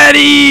spaghetti.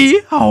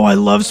 Oh, I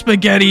love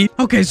spaghetti.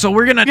 Okay, so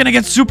we're gonna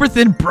get super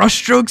thin brush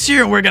strokes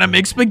here, and we're gonna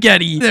make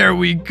spaghetti. There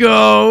we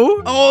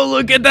go. Oh,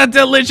 look at that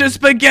delicious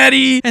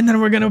spaghetti. And then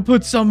we're gonna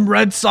put some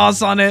red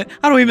sauce on it.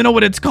 I don't even know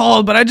what it's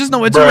called, but I just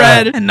know it's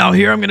red. And now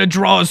here I'm gonna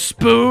draw a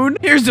spoon.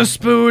 Here's the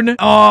spoon.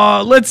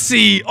 Let's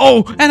see.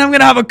 Oh, and I'm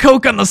gonna have a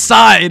Coke on the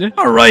side.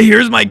 All right,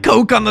 here's my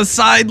Coke on the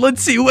side.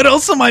 Let's see, what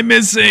else am I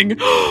missing?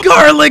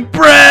 Garlic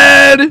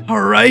bread.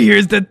 All right,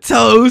 here's the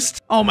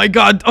toast. Oh my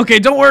god. Okay,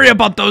 don't worry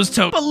about those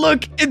toast. But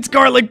look, it's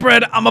garlic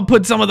bread. I'm gonna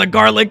put some of the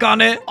garlic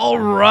on it. All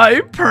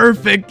right,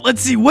 perfect.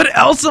 Let's see, what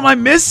else am I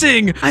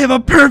missing? I have a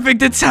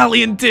perfect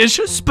Italian dish.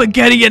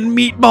 Spaghetti and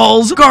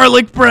meatballs,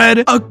 garlic bread,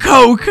 bread, a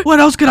Coke. What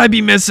else could I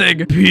be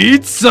missing?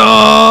 Pizza.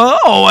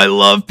 Oh, I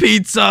love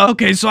pizza.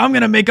 Okay, so I'm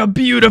gonna make a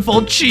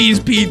beautiful cheese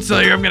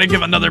pizza here. I'm gonna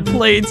give another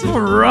plate. All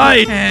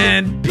right,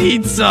 and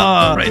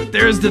pizza. Right,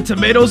 there's the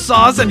tomato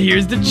sauce, and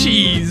here's the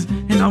cheese.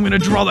 And I'm gonna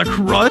draw the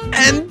crust,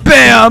 and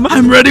bam!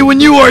 I'm ready when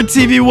you are,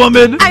 TV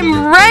woman.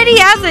 I'm ready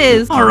as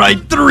is. All right,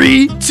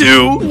 3,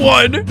 2,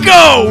 1,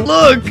 go!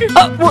 Look.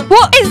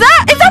 What is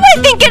that? Is that what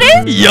I think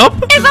it is? Yup.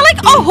 Is that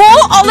like a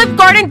whole Olive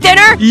Garden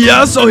dinner?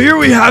 Yeah, so here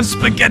we have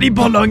spaghetti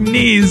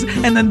bolognese,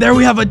 and then there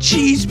we have a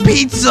cheese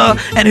pizza,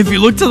 and if you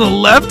look to the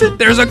left,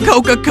 there's a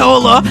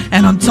Coca-Cola,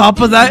 and on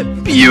top of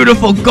that,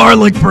 beautiful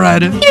garlic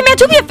bread. Hey man,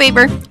 do me a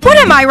favor. What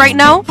am I right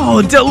now?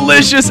 Oh,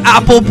 delicious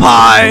apple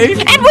pie.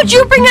 And would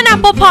you bring an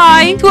apple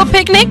pie to a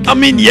picnic? I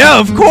mean, yeah,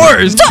 of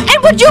course.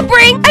 And would you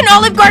bring an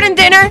Olive Garden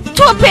dinner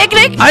to a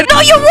picnic?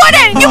 No, you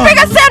wouldn't. You bring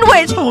a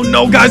sandwich. Oh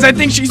no, guys, I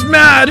think she's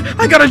mad.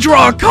 I gotta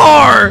draw a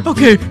car.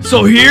 Okay,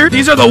 so here,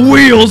 these are the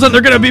wheels, and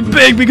they're gonna be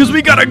big because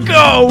we gotta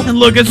go. And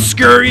look, it's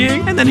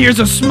scurrying. And then here's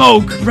a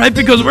smoke, right?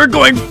 Because we're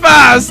going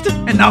fast.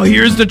 And now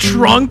here's the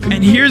trunk,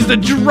 and here's the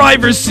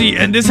driver's seat.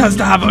 And this has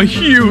to have a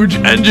huge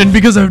engine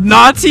because if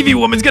not, TV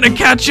woman's gonna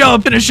catch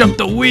up, finish up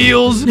the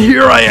wheels.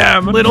 Here I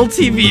am, little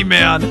TV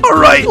man. All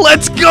right,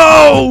 let's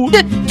go.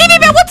 TV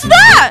man, what's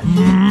that?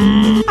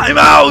 I'm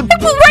out.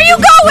 Where are you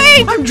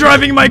going? I'm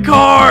driving my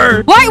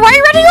car. Why are you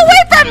running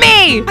away from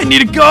me? I need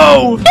to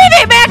go.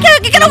 TV man,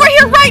 get over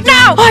here right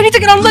now. Oh, I need to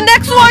get on the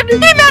next one.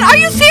 Hey man, are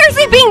you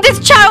seriously being this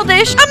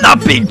childish? I'm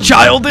not being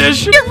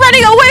childish. You're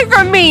running away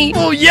from me.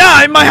 Oh yeah,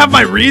 I might have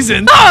my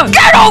reasons.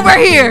 Get over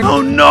here.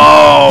 Oh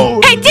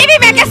no. Hey TV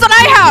man, guess what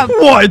I have?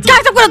 What?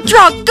 Guys, I'm gonna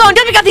draw a gun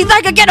just because he's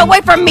like, get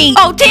away from me.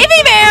 Oh,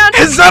 TV man.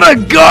 Is that a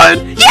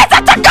gun? Yes,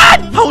 that's a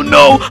gun. Oh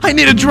no, I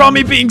need to draw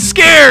me being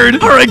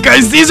scared. All right,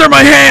 guys, these are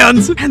my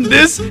hands. And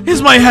this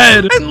is my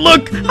head. And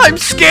look, I'm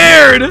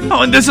scared.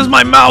 Oh, and this is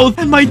my mouth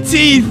and my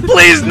teeth.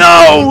 Please,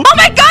 no. Oh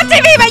my god,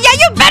 TV man. Yeah,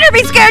 you better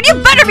be scared. You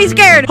better be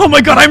scared. Oh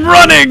my god, I'm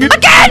running.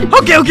 Again.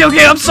 Okay.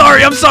 I'm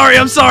sorry. You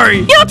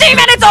know, TV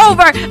man, it's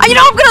over. You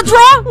know what I'm gonna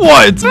draw?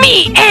 What?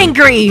 Me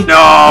angry.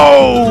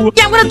 No.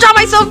 Yeah, I'm gonna draw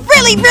myself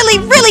really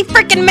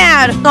freaking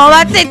mad. Oh,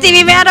 that's it,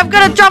 TV man. I'm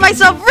gonna draw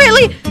myself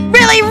really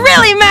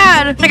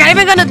mad. Like, I'm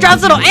even gonna draw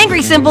this little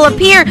angry symbol up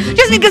here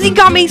just because he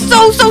got me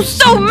so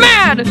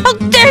mad. How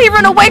dare he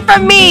run away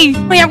from me?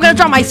 Oh, yeah, I'm gonna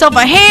draw myself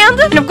a hand,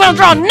 and I'm gonna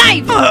draw a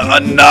knife. A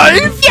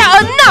knife? Yeah,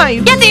 a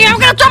knife. Yeah, TV, I'm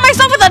gonna draw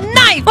myself with a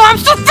knife. Oh, I'm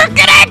so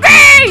freaking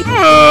angry.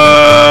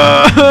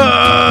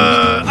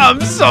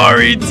 I'm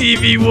sorry,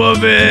 TV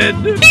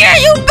woman. Yeah,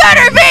 you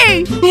better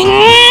be.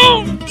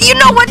 You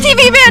know what,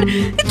 TV man?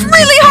 It's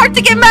really hard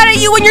to get mad at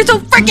you when you're so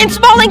freaking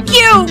small and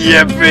cute.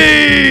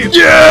 Yippee!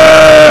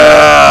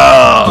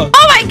 Yeah!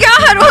 Oh my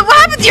god, what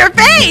happened to your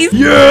face?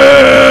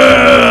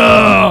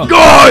 Yeah!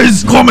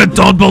 Guys, comment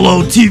down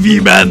below, TV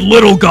man,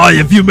 little guy,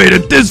 if you made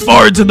it this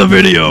far into the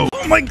video.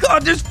 Oh my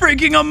god, there's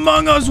freaking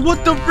Among Us.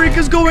 What the freak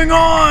is going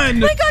on?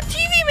 Oh my god,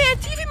 TV man,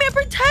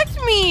 protect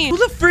me. Who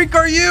the freak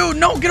are you?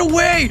 No, get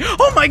away.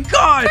 Oh my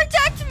god.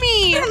 Protect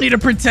me. I don't need to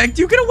protect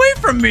you. Get away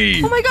from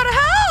me. Oh my god,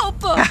 help.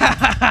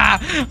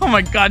 Oh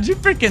my god, you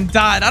freaking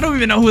died. I don't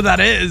even know who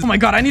that is. Oh my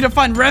god, I need to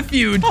find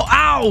refuge. Oh,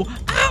 ow.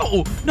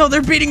 No,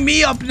 they're beating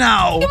me up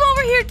now. Come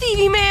over here,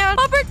 TV man.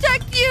 I'll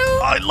protect you.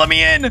 Let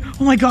me in.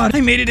 Oh my god,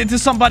 I made it into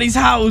somebody's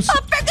house.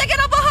 I'm picking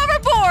up a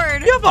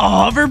hoverboard. You have a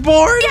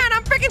hoverboard? Yeah, and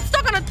I'm freaking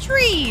stuck on a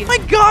tree. Oh my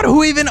god,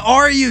 who even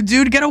are you,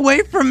 dude? Get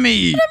away from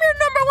me. I'm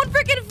your #1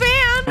 freaking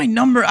fan. My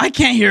number? I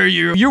can't hear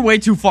you. You're way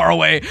too far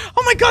away.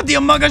 Oh my god, the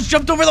Among Us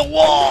jumped over the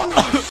wall.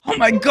 Oh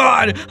my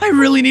god, I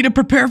really need to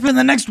prepare for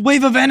the next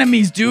wave of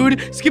enemies, dude.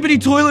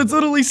 Skibbity Toilet's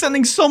literally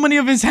sending so many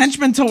of his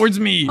henchmen towards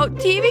me. Oh,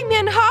 TV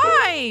man,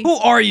 hi. Who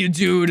are you,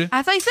 dude?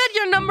 As I said,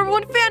 you're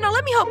 #1 fan. Now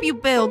let me help you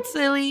build,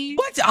 silly.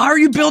 What? How are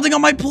you building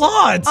on my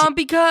plot?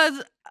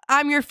 Because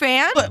I'm your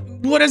fan. But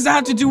what does that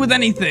have to do with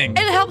anything?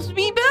 It helps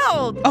me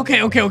build.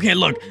 Okay,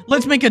 look.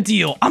 Let's make a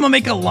deal. I'm gonna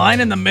make a line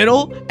in the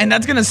middle, and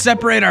that's gonna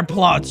separate our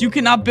plots. You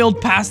cannot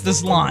build past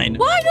this line.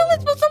 Why? No,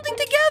 let's build something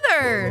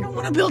together. I don't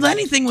want to build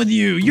anything with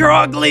you. You're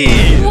ugly.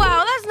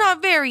 Wow, that's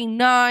not very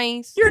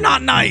nice. You're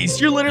not nice.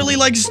 You're literally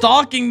like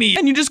stalking me,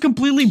 and you just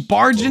completely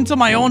barged into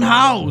my own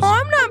house. Oh,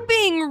 I'm not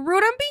being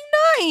rude. I'm being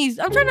nice.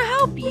 I'm trying to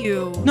help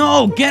you.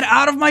 No, get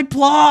out of my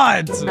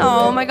plot.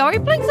 Oh my god, why are you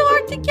playing so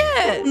hard to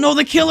get? No,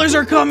 the killers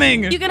are coming.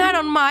 You can hide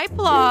on my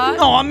plot.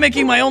 No, I'm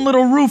making my own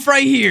little roof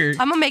right here.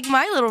 I'm gonna make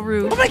my little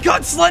roof. Oh my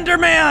god, Slender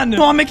Man.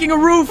 No, I'm making a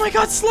roof. Oh my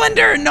god,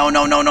 Slender. No.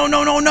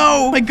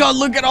 Oh my god,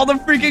 look at all the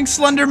freaking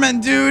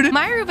Slendermen, dude.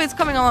 My roof is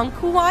coming along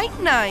quite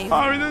nice.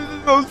 Oh, this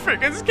is so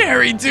freaking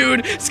scary,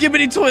 dude.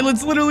 Skibbity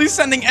Toilet's literally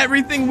sending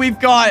everything we've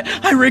got.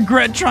 I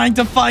regret trying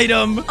to fight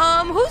him.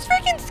 Who's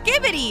freaking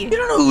Skibbity? You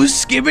don't know who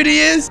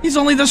Skibbity is? He's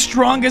only the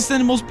strongest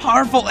and most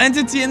powerful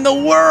entity in the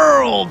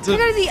world.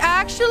 Is he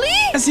actually?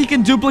 Yes, he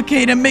can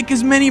duplicate and make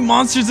as many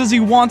monsters as he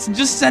wants and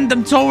just send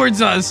them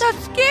towards us.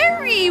 That's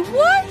scary.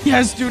 What?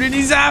 Yes, dude, and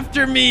he's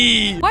after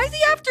me. Why is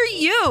he after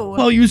you?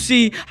 Well, you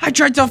see, I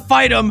tried to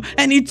fight him,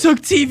 and he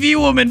took TV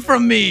Woman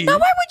from me. Now, why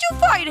would you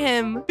fight fight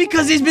him?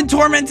 Because he's been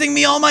tormenting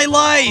me all my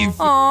life.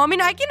 Oh, I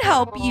mean, I can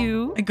help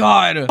you. My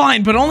God.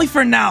 Fine, but only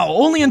for now.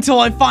 Only until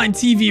I find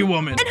TV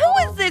Woman. And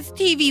who is this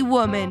TV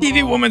woman?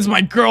 TV Woman's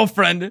my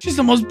girlfriend. She's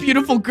the most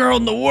beautiful girl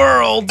in the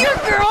world. Your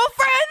girlfriend?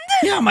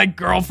 Yeah, my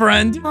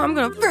girlfriend. Oh, I'm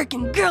gonna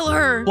freaking kill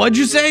her. What'd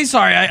you say?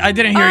 Sorry, I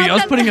didn't hear you. I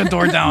was putting a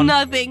door down.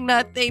 Nothing.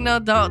 No,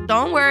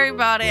 don't worry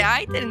about it.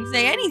 I didn't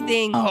say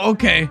anything. Oh,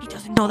 okay. He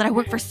doesn't know that I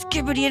work for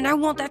Skibbity and I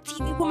want that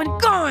TV woman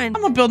gone.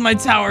 I'm gonna build my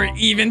tower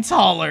even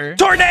taller.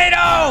 Tornado!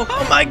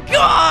 Oh my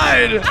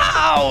God!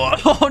 Ow!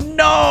 Oh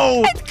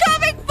no! It's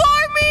coming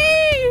for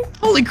me!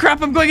 Holy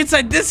crap, I'm going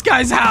inside this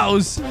guy's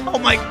house. Oh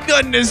my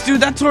goodness,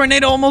 dude, that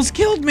tornado almost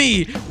killed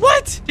me.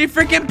 What? They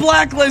freaking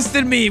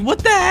blacklisted me. What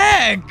the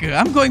heck?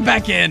 I'm going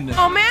back in.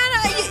 Oh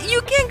man,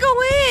 you can't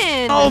go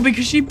in. Oh,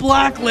 because she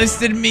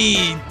blacklisted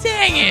me.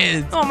 Dang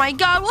it. Oh my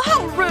God, well,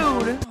 how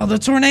rude. Oh, the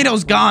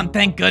tornado's gone,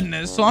 thank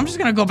goodness. So I'm just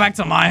gonna go back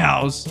to my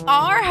house.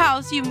 Our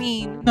house, you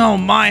mean? No,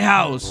 my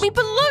house. I mean,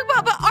 but look,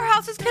 but our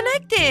house is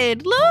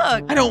connected.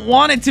 Look. I don't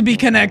want it to be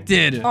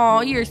connected.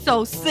 Oh, you're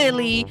so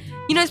silly.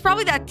 You know, it's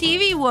probably that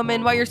TV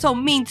woman why you're so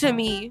mean to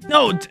me.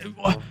 No,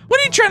 what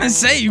are you trying to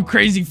say, you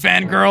crazy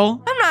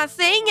fangirl? I'm not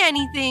saying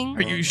anything.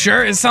 Are you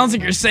sure? It sounds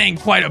like you're saying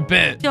quite a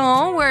bit.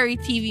 Don't worry,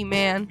 TV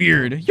man.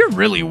 Weird. You're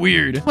really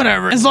weird.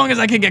 Whatever. As long as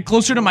I can get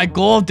closer to my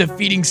goal of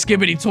defeating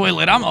Skibbity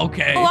Toilet, I'm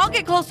okay. Oh, I'll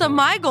get close to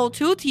my goal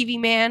too, TV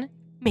man.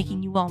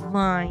 Making you all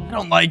mine. I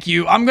don't like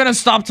you. I'm gonna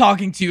stop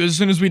talking to you as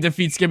soon as we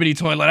defeat Skibbity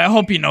Toilet. I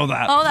hope you know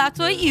that. Oh, that's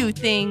what you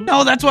think.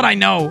 No, that's what I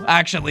know,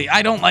 actually.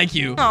 I don't like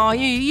you. Oh,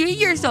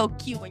 you're so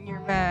cute when you're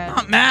mad. I'm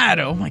not mad.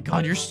 Oh my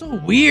God, you're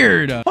so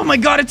weird. Oh my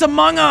God, it's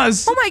Among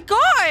Us. Oh my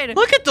God.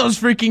 Look at those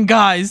freaking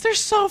guys. They're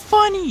so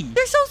funny.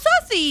 They're so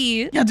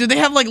sussy. Yeah, dude, they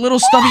have like little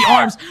stubby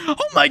arms. Oh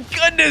my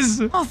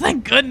goodness. Oh,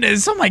 thank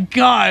goodness. Oh my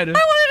God. I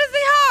wanted to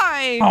say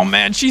hi. Oh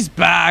man, she's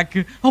back.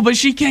 Oh, but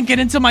she can't get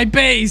into my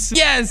base.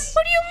 Yes.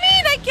 What do you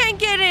mean I can't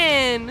get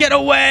in? Get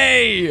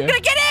away. I'm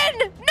gonna get in.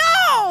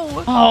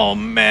 No. Oh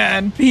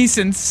man, peace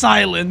and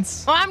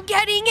silence. Oh, I'm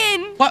getting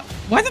in. What?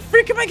 Why the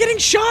freak am I getting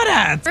shot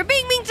at? For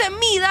being mean to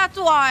me, that's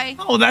why.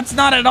 Oh, that's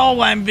not at all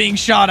why I'm being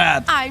shot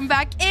at. I'm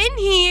back in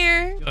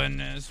here.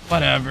 Goodness,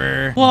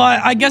 whatever. Well,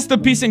 I guess the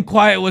peace and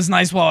quiet was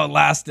nice while it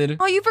lasted.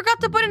 Oh, you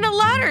forgot to put in a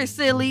ladder,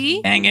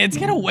 silly. Dang it,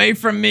 get away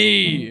from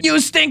me. You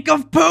stink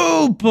of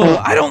poop.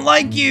 I don't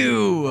like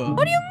you.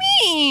 What do you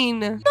mean?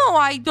 No,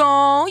 I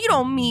don't. You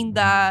don't mean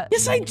that.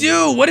 Yes, I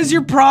do. What is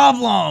your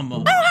problem? I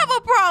don't have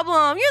a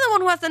problem. You're the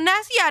one who has a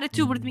nasty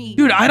attitude with me.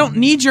 Dude, I don't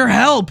need your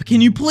help.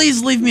 Can you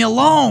please leave me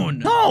alone?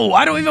 No,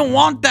 I don't even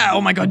want that.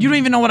 Oh my God, you don't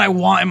even know what I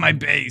want in my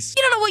base.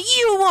 You don't know what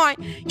you want.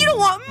 You don't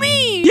want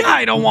me. Yeah,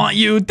 I don't want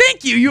you.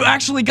 Thank you. You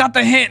actually got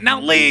the hint.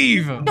 Now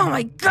leave. Oh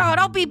my God,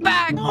 I'll be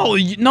back. No,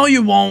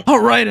 you won't. All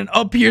right, and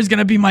up here is going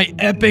to be my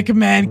epic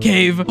man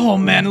cave. Oh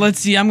man, let's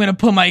see. I'm going to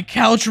put my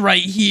couch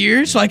right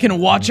here so I can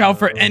watch out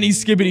for any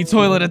Skibbity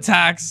Toilet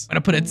attacks. I'm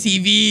going to put a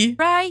TV.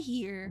 Right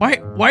here.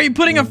 Why are you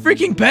putting a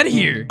freaking bed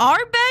here?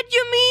 Our bed,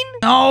 you mean?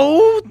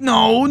 No.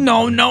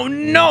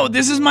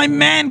 This is my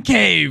man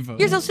cave.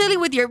 You're so silly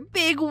with your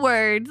big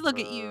words. Look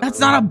at you. That's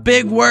not a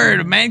big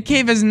word. Man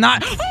cave is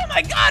not. Oh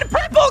my God,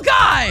 purple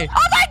guy.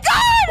 Oh my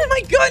God. Oh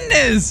my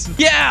goodness.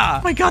 Yeah.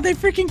 Oh my God, they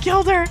freaking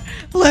killed her.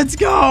 Let's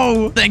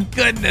go. Thank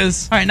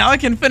goodness. All right, now I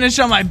can finish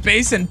on my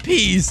base in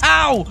peace.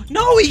 Ow.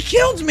 No, he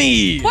killed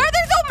me. Why are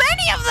there so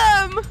many of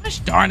them? Gosh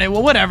darn it.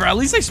 Well, whatever. At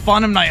least I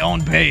spawned in my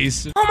own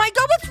base. Oh my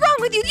God, what's wrong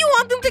with you? Do you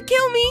want them to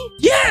kill me?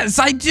 Yes,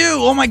 I do.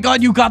 Oh my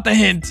God, you got the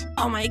hint.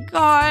 Oh my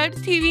God,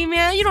 TV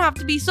man, you don't have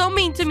to be so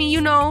mean to me,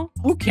 you know.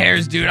 Who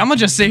cares, dude? I'm gonna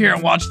just sit here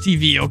and watch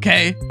TV,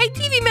 okay? Hey,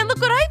 TV man, look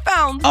what I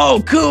found.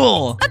 Oh,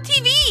 cool. A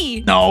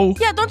TV. No.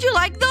 Yeah, don't you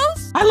like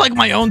those? I like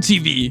my own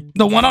TV.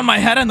 The one on my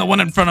head and the one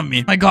in front of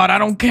me. My God, I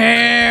don't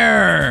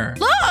care.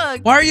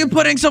 Look. Why are you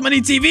putting so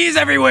many TVs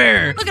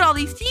everywhere? Look at all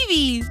these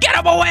TVs. Get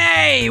them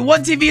away.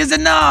 One TV is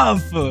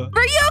enough. For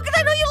you, because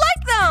I know you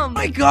like them.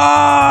 My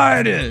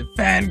God.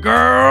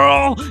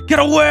 Fangirl. Get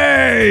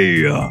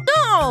away.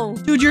 No.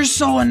 Dude, you're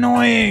so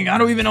annoying. I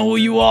don't even know who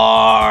you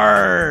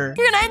are.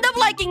 You're gonna end up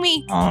liking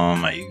me. Oh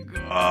my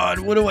God.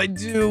 What do I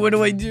do? What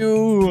do I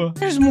do?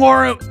 There's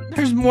more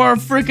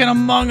freaking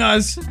Among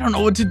Us. I don't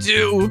know what to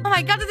do. Oh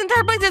my God, this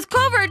entire place is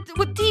covered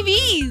with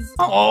TVs.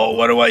 Oh,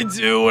 what do I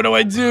do? What do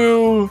I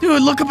do?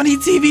 Dude, look how many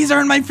TVs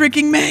are in my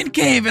freaking man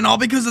cave, and all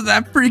because of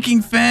that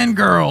freaking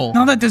fangirl.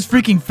 Now that this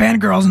freaking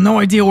fangirl has no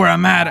idea where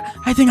I'm at,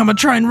 I think I'm gonna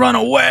try and run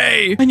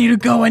away. I need to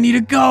go.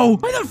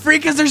 Why the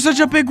freak is there such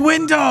a big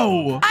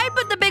window? I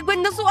put the big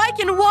window so I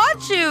can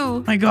watch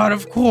you. My God,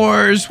 of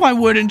course. Why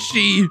wouldn't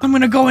she? I'm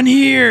gonna go in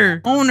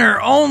here. Owner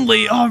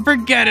only. Oh,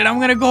 forget it. I'm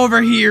gonna go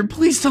over here.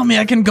 Please tell me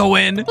I can go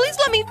in. Please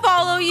let me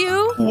follow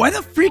you. Why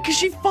the freak is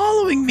she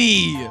following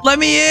me? Let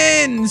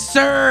me in,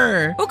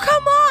 sir. Oh,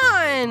 come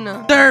on.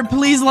 on? Sir,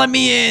 please let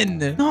me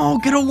in. No,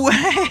 get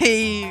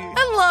away.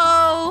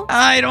 Hello.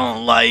 I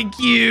don't like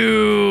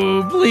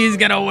you. Please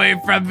get away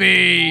from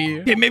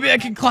me. Okay, maybe I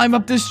can climb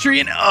up this tree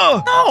and...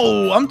 Oh,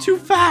 no, I'm too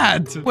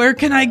fat. Where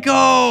can I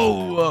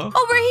go?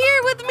 Over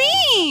here with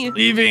me.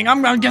 Leaving.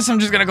 I guess I'm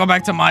just gonna go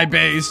back to my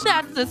base.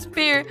 That's the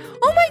spirit.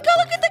 Oh my god,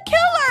 look at the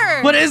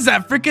killer. What is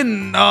that?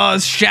 Freaking,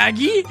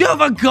 Shaggy? You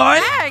have a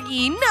gun?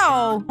 Aggie,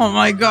 no. Oh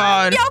my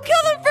god. Yeah, I'll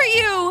kill them for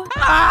you.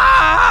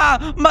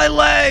 Ah! My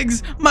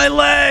legs! My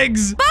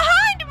legs!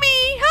 Behind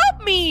me.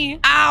 Help me.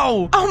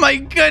 Ow! Oh my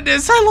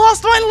goodness, I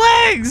lost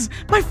my legs!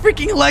 My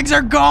freaking legs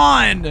are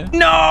gone!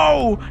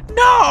 No!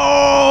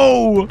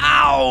 No!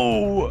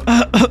 Ow!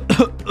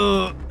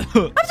 I'm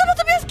supposed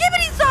to be a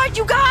skibbity side,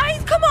 you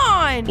guys. Come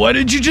on. What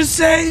did you just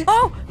say?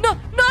 Oh, no,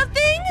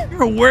 nothing?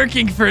 You're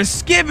working for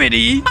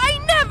Skibbity? I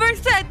never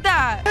said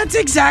that. That's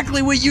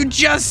exactly what you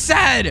just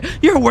said!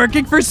 You're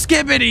working for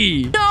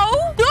Skibbity!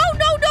 No,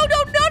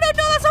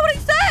 that's not what I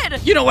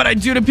said. You know what I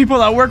do to people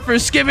that work for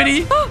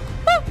Skibbity? No,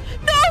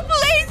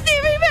 please,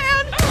 TV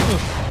man.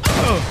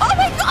 Oh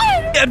my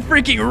god. Get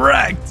freaking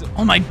wrecked!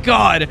 Oh my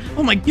god!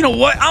 Oh my... You know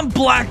what? I'm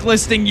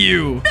blacklisting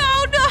you!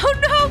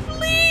 No,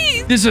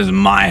 please. This is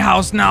my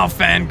house now,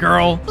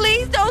 fangirl.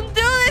 Please don't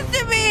do this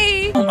to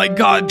me. Oh my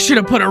god, should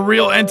have put a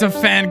real end to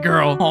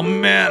fangirl. Oh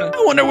man,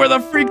 I wonder where the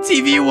freak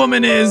TV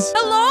woman is.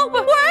 Hello?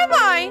 Where am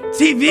I?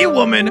 TV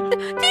woman?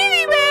 TV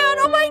man,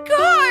 oh my god.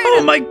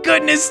 Oh my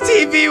goodness,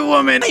 TV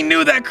woman! I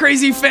knew that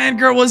crazy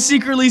fangirl was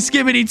secretly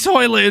Skibbity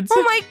Toilets.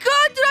 Oh my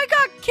god, dude, I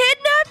got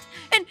kidnapped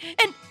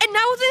and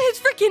I was in his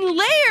freaking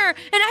lair and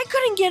I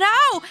couldn't get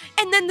out.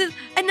 And then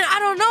I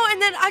don't know,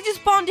 and then I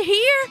just spawned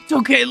here. It's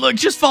okay, look,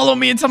 just follow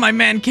me into my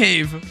man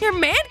cave. Your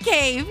man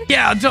cave?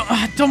 Yeah,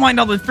 don't mind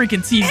all the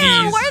freaking TVs.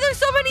 Ew, why are there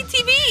so many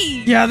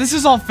TVs? Yeah, this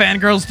is all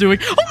fangirls doing.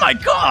 Oh my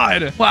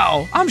god!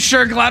 Wow, I'm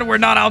sure glad we're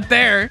not out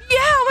there. Yeah,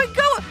 oh my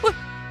god.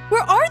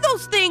 Where are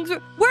those things?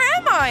 Where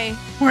am I?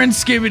 We're in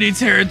Skibbity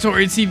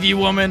territory, TV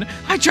woman.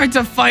 I tried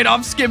to fight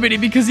off Skibbity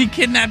because he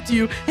kidnapped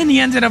you, and he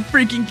ended up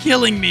freaking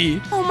killing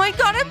me. Oh my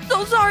god, I'm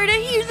so sorry to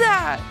hear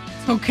that.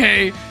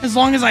 Okay, as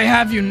long as I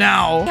have you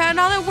now. Yeah,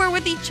 now that we're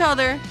with each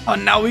other. Oh,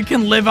 now we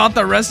can live out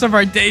the rest of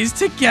our days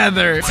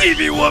together.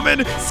 TV woman,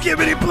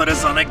 Skibbity put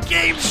us on a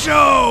game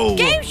show.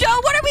 Game show?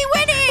 What are we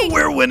winning?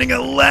 We're winning a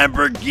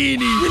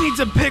Lamborghini. We need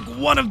to pick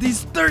one of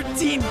these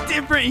 13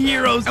 different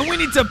heroes, and we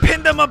need to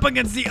pin them up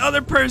against the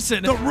other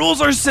person. The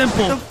rules are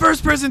simple. The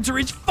first person to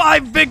reach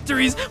 5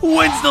 victories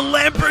wins the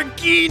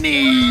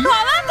Lamborghini. Oh,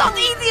 that sounds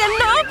easy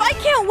enough. I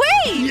can't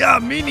wait. Yeah,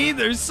 me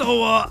neither.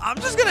 So, I'm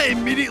just gonna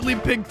immediately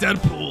pick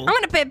Deadpool. I'm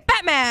gonna pick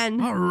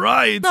Batman. All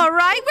right. All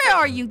right, where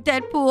are you,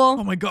 Deadpool?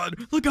 Oh my god,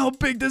 look how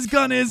big this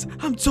gun is.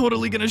 I'm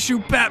totally gonna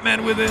shoot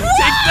Batman with it. Take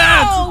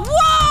that!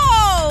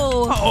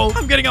 Whoa! Uh-oh,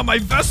 I'm getting out my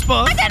Vespa.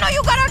 I didn't know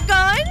you got a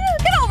gun.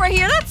 Get over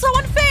here, that's so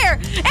unfair.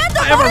 And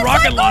I have a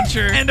rocket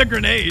launcher and a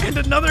grenade and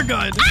another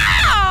gun.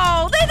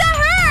 Ow! That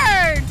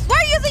hurts! Why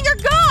are you using your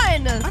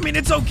gun? I mean,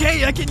 it's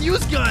okay, I can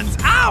use guns.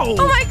 Ow!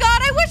 Oh my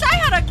god, I wish I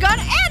had a gun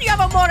and you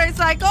have a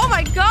motorcycle. Oh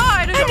my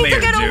god, I need to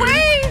get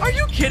away. Are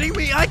you kidding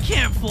me? I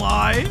can't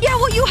fly. Yeah,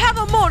 well, you have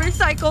a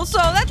motorcycle, so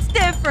that's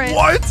different.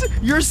 What?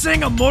 You're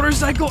saying a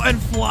motorcycle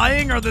and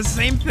flying are the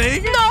same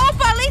thing? No,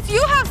 but at least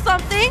you have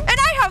something, and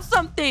I have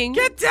something.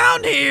 Get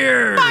down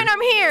here. Fine,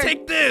 I'm here.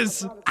 Take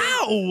this.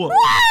 Ow.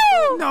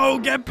 Woo! No,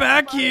 get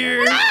back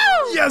here. No.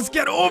 Yes,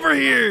 get over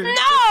here.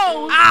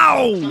 No.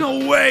 Ow.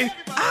 No way.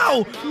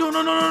 Ow. No.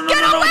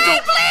 Get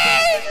away, don't.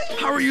 please.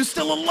 How are you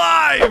still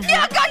alive?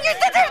 Yeah, God,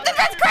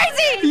 that's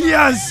crazy.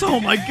 Yes. Oh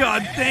my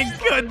god. Thank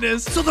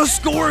goodness. So the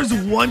score is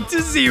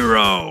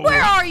 1-0.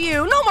 Where are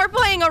you? No more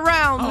playing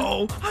around.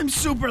 Oh, I'm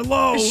super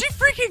low. Is she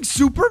freaking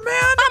Superman?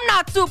 I'm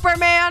not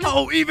Superman.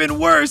 Oh, even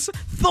worse.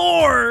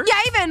 Thor. Yeah,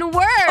 even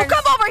worse. Oh,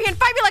 come over here and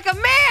fight me like a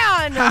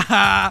man.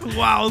 Haha.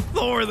 Wow,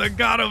 Thor, the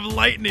god of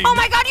lightning. Oh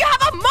my god, you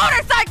have a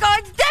motorcycle.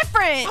 It's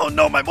different. Oh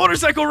no, my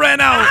motorcycle ran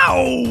out.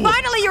 Ow.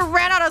 Finally, you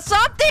ran out of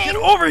something. Get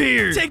over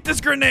here. Take this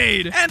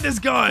grenade and this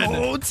gun.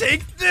 Oh,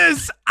 take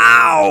this.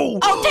 Ow.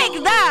 Oh,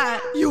 take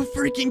that. You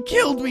freaking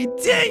killed me.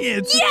 Dang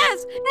it.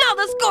 Yes. Now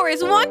the score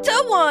is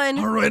 1-1.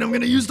 All right, I'm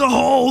going to use the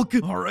Hulk.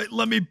 All right,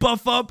 let me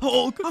buff up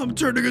Hulk. I'm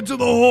turning into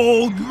the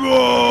Hulk.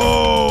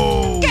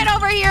 Go. Get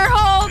over here,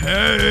 Hulk.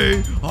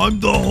 Hey, I'm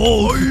the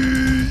Hulk.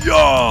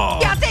 Yeah.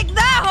 Yeah, take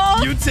that,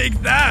 Hulk. You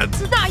take that.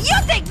 Nah, you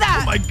take that.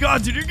 Oh my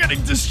god, dude, you're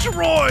getting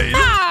destroyed.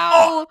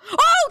 Ow.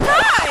 Oh,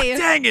 die.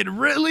 Dang it,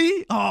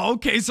 really? Oh,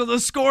 okay, so the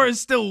score is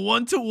still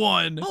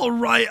 1-1. All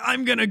right,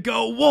 I'm gonna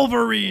go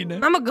Wolverine. I'm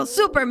gonna go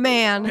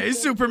Superman. Hey,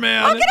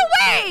 Superman. Oh, get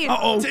away.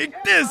 Uh-oh, take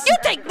this. You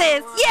take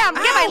this. Yeah,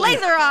 get my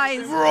laser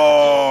eyes.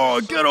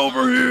 Bro, get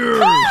over here.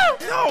 No.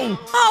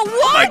 Oh, what?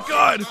 Oh my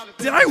god,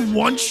 did I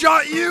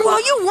one-shot you? Well,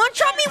 you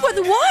one-shot me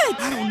with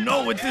what? I don't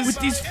know, with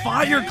these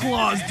fire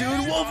claws,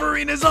 dude.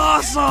 Wolverine is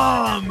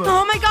awesome.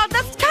 Oh my god,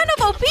 that's kind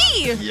of OP.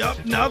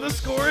 Yep, now the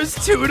score is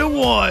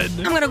 2-1.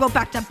 I'm gonna go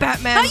back to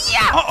Batman.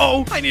 Yeah.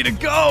 Uh-oh, I need to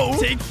go.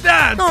 Take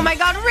that. Oh my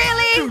god,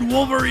 really? Dude,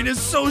 Wolverine is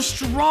so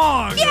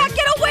strong. Yeah,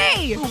 get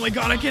away. Oh my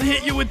god, I can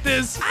hit you with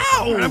this.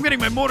 Ow. I'm getting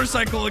my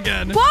motorcycle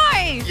again.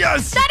 Why?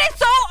 Yes. That is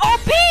so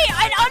OP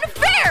and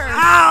unfair.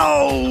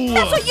 Ow.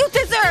 That's what you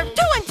deserve.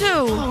 2 and 2.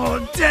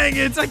 Oh, dang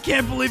it. I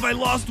can't believe I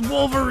lost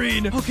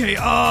Wolverine. Okay,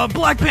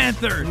 Black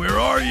Panther. Where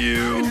are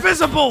you?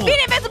 Invisible. Being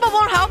invisible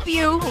won't help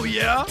you. Oh,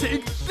 yeah?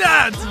 Take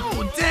that.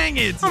 Oh, dang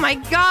it. Oh my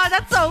god,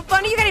 that's so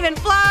funny. You can't even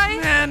fly.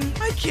 Man,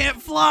 I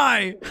can't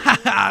fly.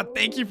 Haha,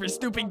 thank you for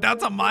stooping down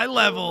to my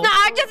level. Nah,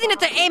 I just needed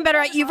to aim better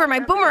at you for my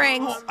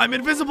boomerangs. Oh, I'm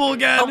invisible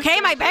again. Okay,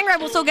 my bang ride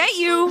will still get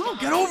you. Oh,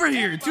 get over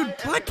here. Dude,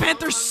 Black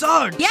Panther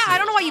sucks. Yeah, I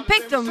don't know why you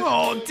picked him.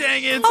 Oh,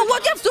 dang it. Oh,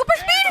 what? You have super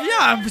speed? Yeah,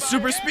 I have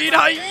super speed.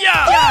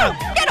 Yeah.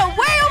 Whoa, get away.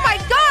 Oh my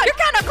god, you're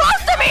kind of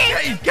close to me.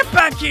 Hey, get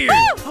back here.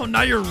 Woo. Oh,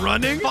 now you're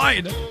running?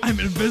 Fine, I'm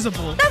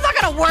invisible. That's not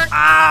gonna work.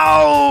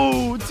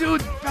 Ow!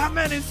 Dude,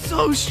 Batman is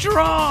so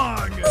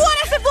strong. What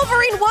if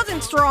Wolverine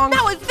wasn't strong?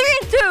 That was 3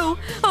 and 2.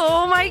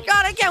 Oh my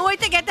god, I can't wait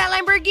to get that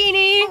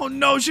Lamborghini. Oh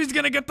no, she's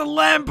gonna get the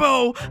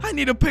Lambo. I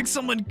need to pick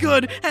someone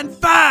good and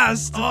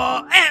fast.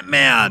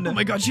 Ant-Man. Oh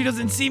my god, she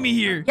doesn't see me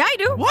here. Yeah, I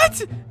do.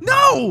 What?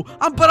 No,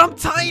 but I'm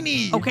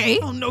tiny. Okay.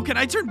 Oh no, can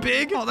I turn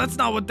big? Oh, that's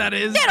not what that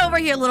is. Get over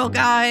here, little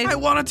guy. I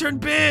want to turn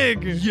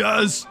big.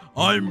 Yes,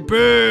 I'm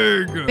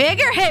big.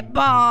 Bigger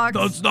hitbox.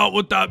 That's not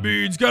what that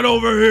means. Get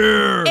over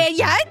here.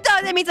 Yeah, it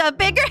does. It means a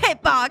bigger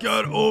hitbox.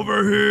 Get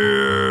over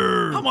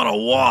here. I'm on a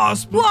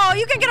wasp. Whoa,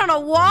 you can get on a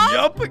wall?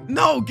 Yup.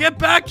 No, get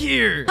back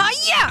here.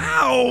 Yeah.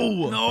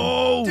 Ow.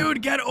 No.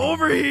 Dude, get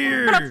over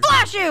here. I'm gonna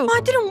flash you. Oh,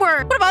 it didn't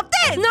work. What about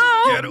this?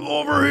 No. Get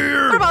over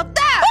here. What about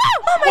that?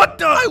 Oh my. What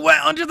the? I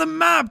went under the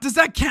map. Does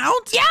that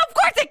count? Yeah, of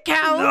course it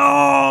counts.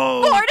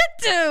 No.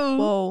 4-2.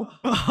 Whoa.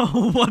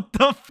 Oh, what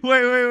the?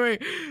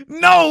 Wait.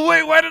 No,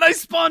 wait. Why did I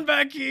spawn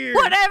back here?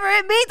 Whatever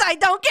it means, I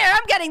don't care.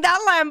 I'm getting that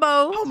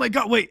Lambo. Oh my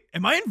god. Wait.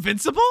 Am I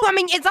invincible? I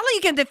mean, it's not like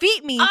you can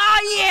defeat me.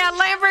 Yeah,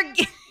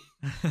 Lamborghini.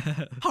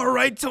 All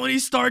right, Tony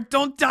Stark.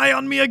 Don't die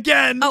on me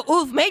again.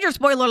 Oh, oof. Major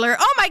spoiler alert.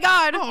 Oh my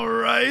god. All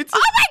right.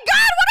 Oh my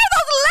god. What are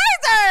those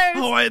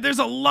lasers? Oh, there's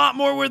a lot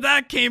more where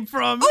that came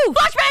from. Ooh,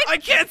 flashbang. I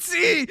can't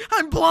see.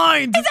 I'm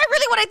blind. Is that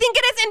really what I think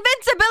it is?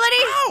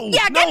 Invincibility? Ow,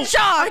 Yeah, no, get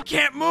shot. I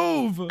can't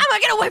move. I'm gonna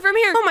get away from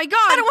here. Oh my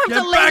god. I don't want him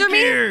Get to laser back me.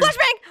 here.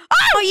 Flashbang.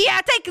 Oh yeah,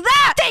 take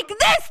that. Take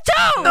this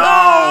too. No.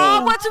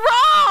 Oh, what's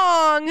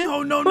wrong? No,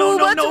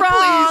 What's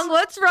wrong? please.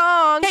 What's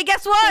wrong? Hey,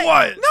 guess what?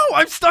 What? No,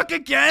 I'm stuck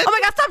again. Oh my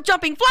god, stop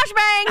jumping. Flashbang.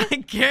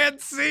 I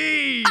can't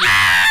see.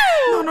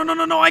 Ow!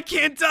 No, I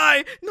can't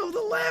die. No, the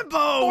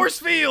Lambo. Force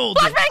field.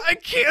 Flashbang. I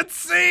can't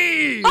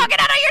see. Oh, get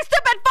out of your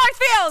stupid force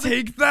field.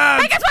 Take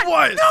that. Hey, guess what?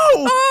 What?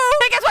 No.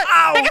 Hey, guess what?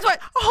 Ow. Hey, guess what?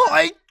 Oh,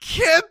 I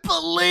can't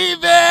believe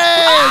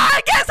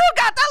it. Guess who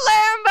got the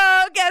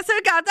Lambo? Guess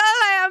who got the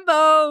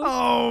Lambo?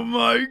 Oh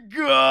my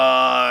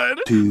god.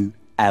 2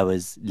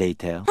 hours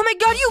later. Oh my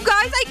god, you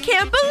guys, I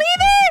can't believe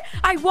it!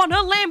 I won a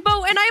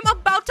Lambo and I'm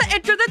about to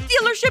enter the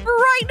dealership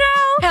right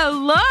now.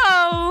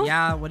 Hello?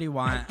 Yeah, what do you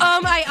want?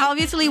 I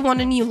obviously won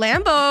a new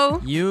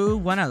Lambo. You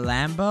want a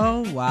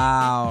Lambo?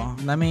 Wow.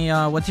 Let me,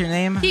 what's your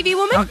name? TV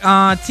woman?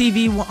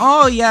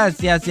 Oh, yes.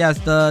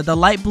 The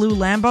light blue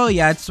Lambo?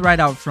 Yeah, it's right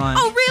out front.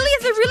 Oh, really?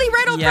 Is it really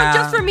right out front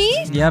just for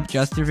me? Yep,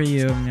 just for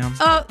you. Yeah.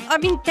 I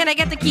mean, can I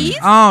get the keys?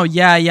 Oh,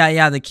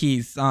 yeah, the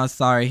keys.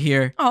 Sorry,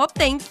 here. Oh,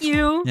 thank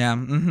you. Yeah,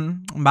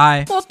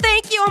 bye. Well,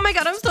 thank you. Oh my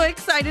god, I'm so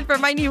excited for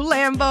my new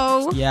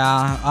Lambo.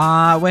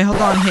 Yeah, wait,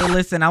 hold on. Hey,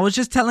 listen, I was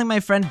just telling my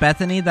friend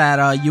Bethany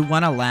that, you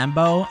won a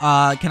Lambo.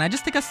 Can I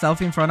just take a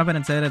selfie in front of it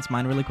and say that it's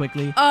mine really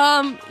quickly?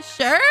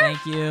 Sure.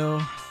 Thank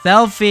you.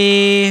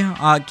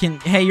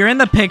 Selfie. Hey, you're in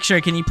the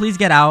picture. Can you please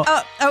get out?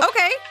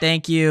 Okay.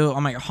 Thank you.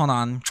 Oh my god, hold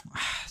on.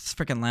 This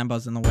freaking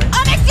Lambo's in the way.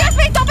 Excuse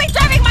me, don't be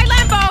driving my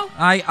Lambo.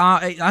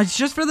 It's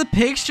just for the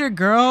picture,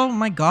 girl. Oh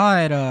my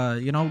god.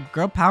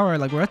 Girl power.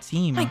 Like, we're a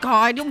team. Oh my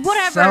god,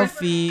 whatever.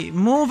 Selfie.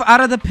 Move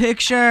out of the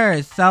picture.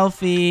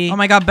 Selfie. Oh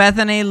my god,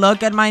 Bethany,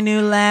 look at my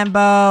new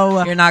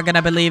Lambo. You're not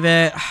gonna believe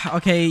it.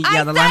 Okay,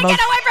 yeah, the Lambo's... get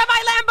away from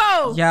my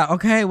Lambo. Yeah,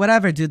 okay,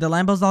 whatever, dude. The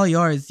Lambo's all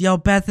yours. Yo,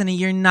 Bethany,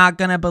 you're not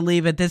gonna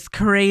believe it. This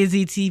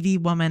crazy TV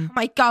woman. Oh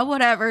my god,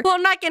 whatever.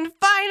 Well, I can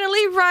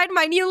finally ride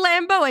my new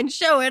Lambo and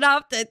show it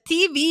off to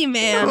TV,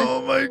 man.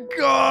 Oh my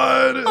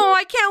god. Oh,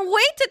 I can't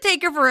wait to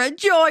take her for a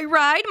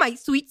joyride, my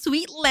sweet,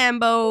 sweet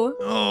Lambo.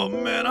 Oh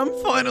man, I'm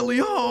finally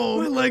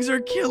home. My legs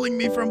are killing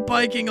me from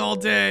biking all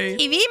day.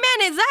 TV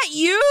man, is that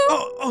you?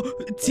 Oh,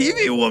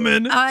 TV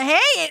woman. Hey,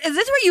 is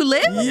this where you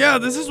live? Yeah,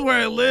 this is where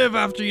I live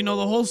after, the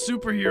whole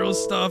superhero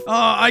stuff.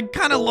 I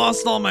kind of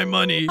lost all my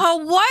money. Oh,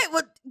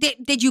 what?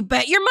 Did you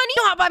bet your money?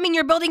 No, I mean,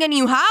 you're building a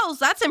new house.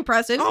 That's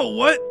impressive. Oh,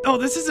 what? Oh,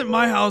 this isn't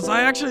my house.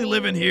 I actually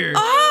live in here.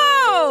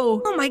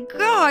 Oh my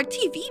god,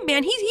 TV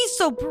man, he's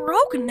so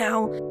broken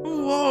now.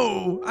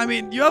 Whoa. I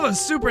mean, you have a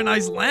super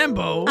nice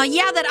Lambo.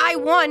 Yeah, that I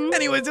won.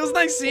 Anyways, it was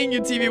nice seeing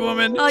you, TV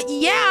woman.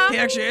 Yeah. Hey,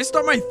 actually, I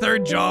start my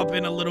third job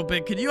in a little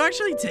bit. Could you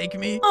actually take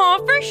me?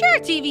 Oh, for sure,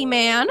 TV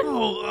man.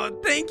 Oh,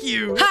 thank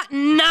you. Ha,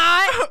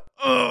 not.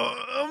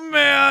 Oh,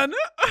 man.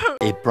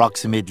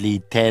 Approximately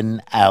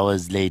 10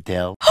 hours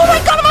later. Oh my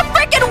god, I'm a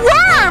freaking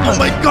worm! Oh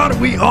my god,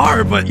 we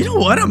are, but you know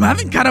what? I'm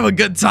having kind of a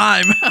good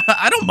time.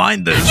 I don't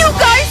mind this. You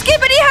guys,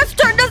 Skibbity has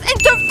turned us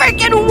into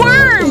freaking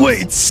worms!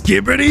 Wait,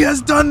 Skibbity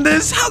has done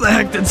this? How the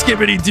heck did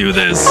Skibbity do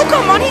this? Oh,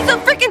 come on, he's a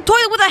freaking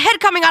toilet with a head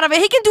coming out of it.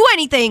 He can do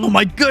anything. Oh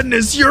my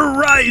goodness, you're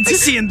right. I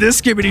see in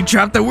this Skibbity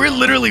trap that we're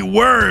literally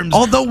worms.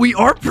 Although we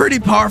are pretty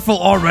powerful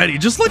already.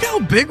 Just look how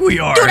big we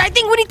are. Dude, I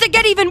think we need to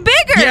get even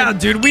bigger. Yeah,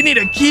 dude, we need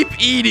to keep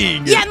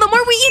eating. Yeah, and the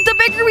more we eat, the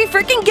bigger we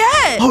freaking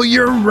get. Oh,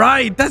 you're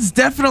right. That's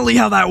definitely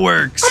how that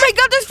works. Oh my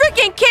god, there's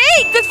freaking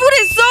cake. This food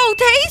is so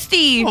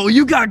tasty. Oh,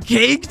 you got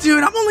cake?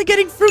 Dude, I'm only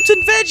getting fruits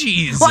and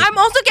veggies. Well, I'm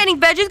also getting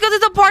veggies because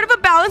it's a part of a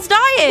balanced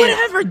diet.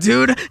 Whatever,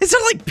 dude. Is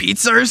there like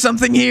pizza or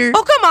something here?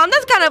 Oh, come on.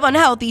 That's kind of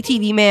unhealthy,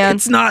 TV man.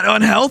 It's not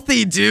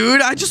unhealthy,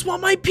 dude. I just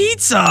want my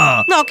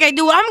pizza. Okay,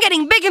 dude, I'm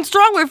getting big and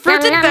strong with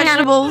fruits and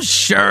vegetables.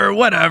 Sure,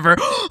 whatever.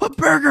 A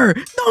burger.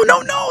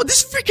 No.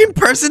 This freaking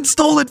person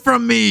stole it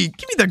from me.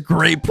 Give me the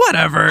grape,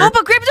 whatever. Oh,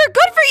 but grapes are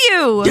good for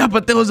you. Yeah,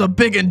 but there was a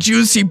big and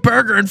juicy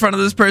burger in front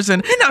of this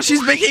person, and now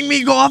she's making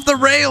me go off the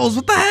rails.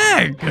 What the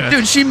heck?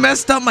 Dude, she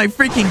messed up my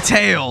freaking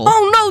tail.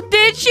 Oh, no,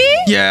 did she?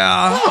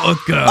 Yeah.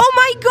 Okay. Oh,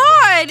 my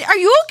God. Are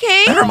you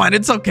okay? Never mind,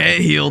 it's okay,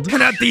 it healed.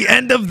 And at the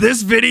end of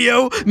this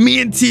video,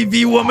 me and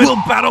TV Woman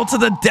will battle to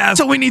the death,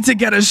 so we need to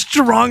get as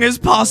strong as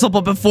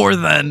possible before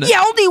then.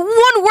 Yeah, only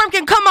one worm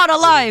can come out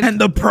alive. And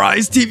the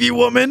prize, TV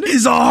Woman,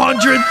 is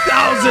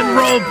 100,000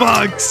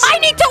 Robux. I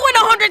need to win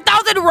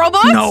 100,000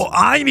 Robux? No,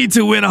 I need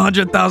to win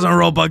 100,000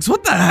 Robux.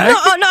 What the heck?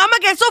 No, I'm gonna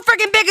get so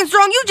freaking big and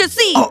strong, you just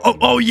see.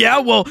 Oh, yeah?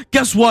 Well,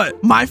 guess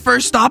what? My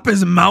first stop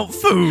is Mount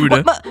Food.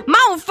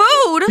 Mount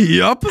Food?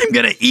 Yup. I'm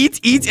gonna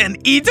eat and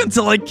eat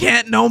until I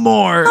can't no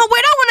more. Oh,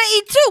 wait, I wanna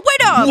eat too.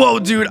 Wait up. Whoa,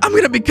 dude. I'm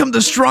gonna become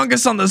the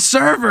strongest on the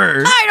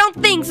server. I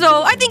don't think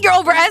so. I think you're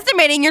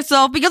overestimating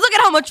yourself because look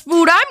at how much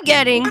food I'm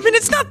getting. I mean,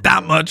 it's not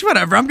that much.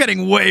 Whatever. I'm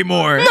getting way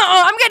more. No,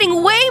 I'm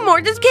getting way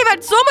more. This cave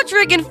had so much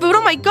freaking food.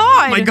 Oh my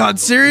god. Oh my god,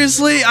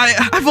 seriously?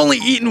 I've only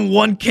eaten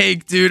one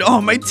cake, dude.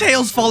 Oh, my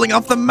tail's falling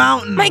off the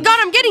mountain. My god,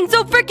 I'm getting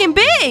so freaking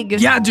big.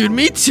 Yeah, dude,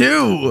 me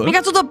too. My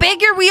god, so the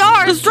bigger we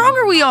are, the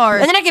stronger we are.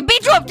 And then I can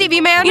beat you up,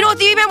 TV man. You know what,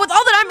 TV man? With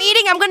all that I'm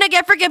eating, I'm gonna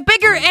get freaking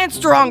bigger and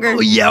stronger.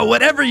 Oh, yeah,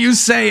 whatever you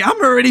say. I'm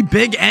already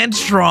big and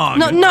strong.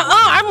 No,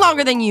 I'm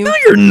longer than you. No,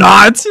 you're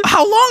not.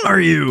 How long are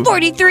you?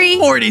 43.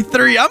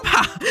 43. I'm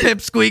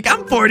Pipsqueak.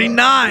 I'm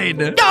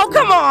 49. Oh,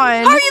 come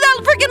on. How are you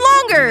that freaking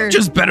longer?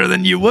 Just better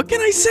than you. What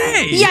can I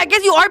say? Yeah, I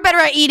guess you are better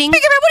at eating.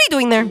 Bigger man, what are you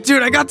doing there?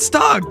 Dude, I got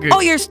stuck. Oh,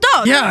 you're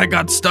stuck? Yeah, I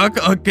got stuck.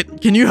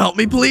 Can you help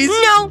me, please?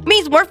 No,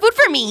 means more food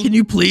for me. Can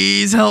you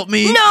please help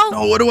me? No.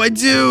 Oh, what do I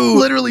do?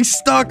 Literally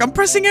stuck. I'm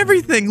pressing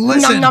everything.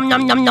 Listen. Nom,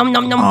 nom, nom, nom,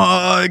 nom,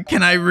 nom.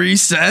 Can I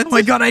reset? Oh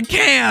my god, I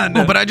can.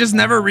 Oh, but I just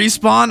never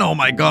respawn. Oh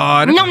my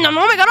god. Nom, nom,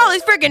 oh my god, all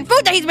this freaking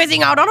food that he's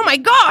missing out on. Oh my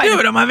god.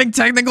 Dude, I'm having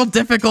technical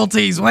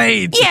difficulties.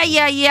 Wait.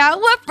 Yeah.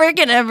 What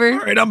freaking ever. All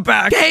right, I'm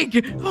back.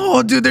 Cake.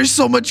 Oh, dude, there's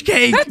so much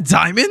cake.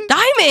 Diamond?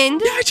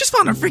 Diamond? Yeah, I just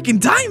found a freaking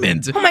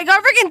diamond. Oh my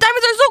god, freaking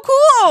diamonds are so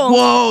cool.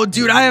 Whoa,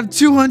 dude, I have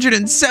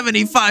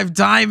 275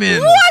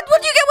 diamonds. What?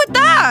 What'd you get with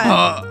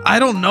that? I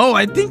don't know.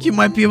 I think you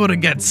might be able to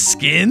get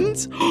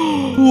skins.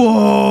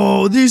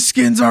 Whoa, these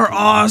skins are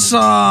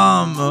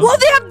awesome. Well,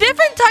 they have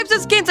different types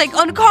of skins, like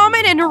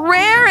uncommon and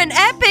rare and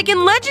epic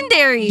and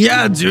legendary.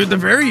 Yeah, dude, the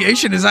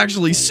variation is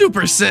actually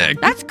super sick.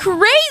 That's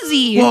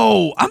crazy.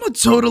 Whoa, I'm gonna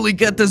totally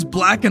get this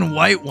black and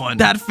white one.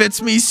 That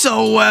fits me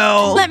so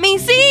well. Let me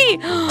see.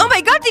 Oh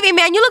my god, TV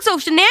man, you look so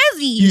snazzy.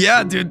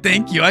 Yeah, dude,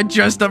 thank you. I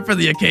dressed up for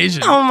the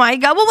occasion. Oh my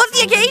god, well, what's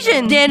the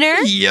occasion? Dinner?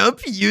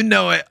 Yup, you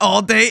know it.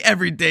 All day,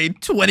 every day,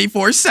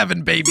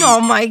 24/7, baby. Oh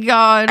my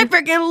god. I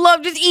freaking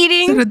love just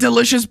eating. And a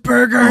delicious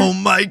burger. Oh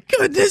my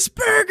goodness,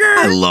 burger.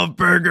 I love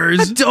burgers.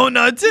 A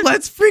donut.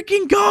 Let's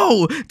freaking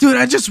go. Dude,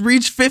 I just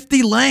reached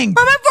 50 length.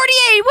 I'm at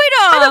 48. Wait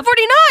up. I'm at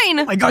 49.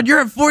 Oh my god, you're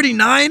at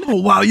 49?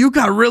 Oh wow, you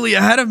got really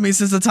ahead of me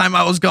since the time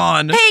I was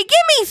gone. Hey,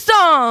 give me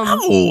some.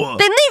 Oh.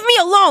 Then leave me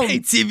alone. Hey,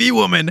 TV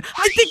woman,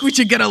 I think we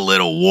should get a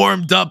little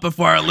warmed up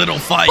before our little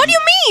fight. What do you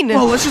mean?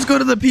 Well, let's just go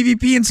to the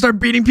PvP and start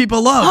beating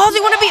people up. Oh, so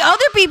you want to beat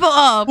other people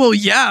up? Well,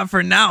 yeah,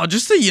 for now,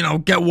 just to,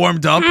 get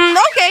warmed up.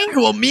 Okay.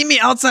 Well, meet me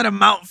outside of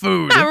Mount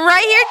Food. I'm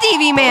right here,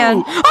 TV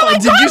man. Oh my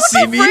did god, you what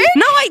see the me? frick?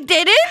 No, I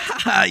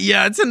didn't.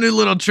 Yeah, it's a new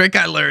little trick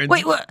I learned.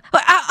 Wait,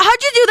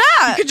 how'd you do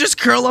that? You could just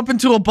curl up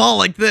into a ball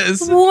like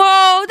this.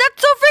 Whoa,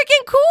 that's so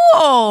freaking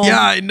cool.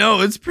 Yeah, I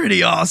know. It's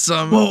pretty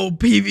awesome. Whoa,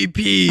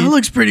 PvP. That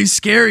looks pretty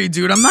scary,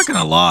 dude. I'm not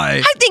gonna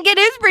lie. I think it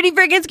is pretty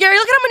freaking scary.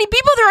 Look at how many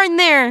people there are in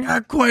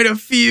there. Quite a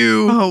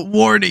few.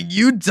 Warning,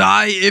 you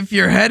die if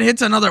your head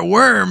hits another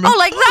worm. Oh,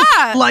 like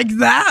that? Like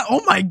that? Oh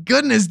Oh my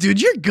goodness, dude,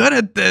 you're good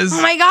at this.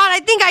 Oh my god, I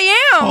think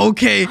I am.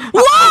 Okay.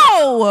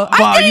 Whoa! Wow,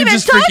 I didn't you even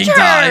just touch freaking her.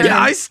 died. Yeah,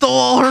 I stole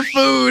all her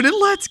food.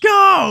 Let's go.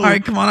 All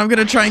right, come on. I'm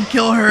gonna try and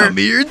kill her. Come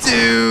here,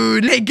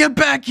 dude. Hey, get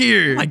back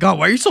here. Oh my god,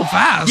 why are you so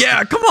fast?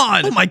 Yeah, come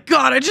on. Oh my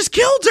god, I just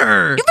killed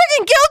her. You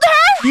freaking killed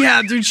her?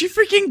 Yeah, dude, she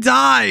freaking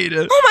died.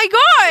 Oh my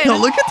god.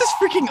 Yo, look at this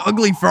freaking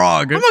ugly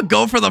frog. I'm gonna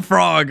go for the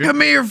frog.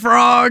 Come here,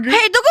 frog. Hey,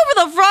 don't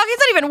go for the frog. It's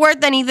not even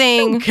worth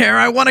anything. Don't care.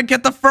 I want to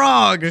get the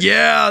frog.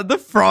 Yeah, the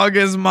frog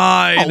is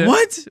mine. Oh,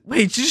 what?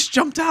 Wait, she just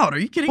jumped out. Are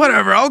you kidding?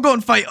 Whatever. I'll go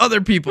and fight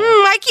other people.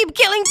 I keep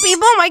killing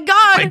people. Oh my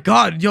god. My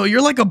god, yo,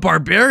 you're like a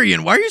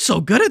barbarian. Why are you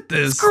so good at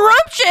this?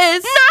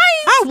 Scrumptious.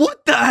 Nice. Ah,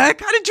 what the heck?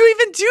 How did you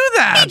even do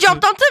that? He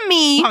jumped onto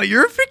me. Oh,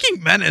 you're a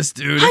freaking menace,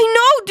 dude. I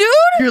know, dude.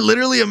 You're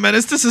literally a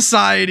menace to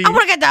society. I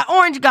want to get that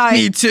orange guy.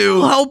 Me too.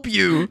 I'll help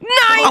you.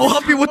 Nice. I'll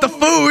help you with the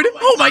food.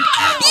 Oh my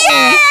god.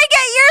 Yay, I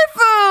get your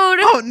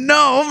food. Oh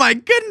no, oh my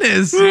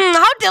goodness.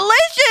 How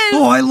delicious.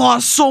 Oh, I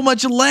lost so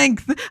much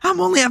length. I'm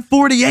only at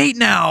 48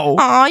 now.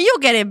 Aw, you'll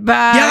get it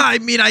back. Yeah, I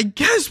mean, I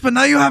guess, but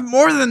now you have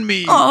more than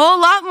me. A whole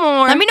lot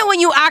more. Let me know when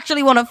you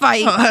actually want to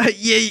fight.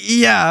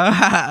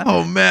 Yeah.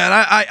 Oh man,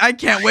 I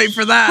can't wait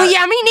for that. Well,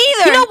 yeah, me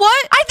neither. You know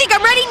what? I think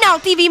I'm ready now,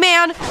 TV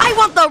man. I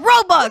want the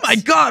Robux. Oh my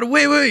god,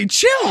 wait,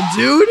 chill,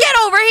 dude. Get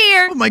over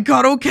here. Oh my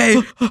god,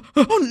 okay.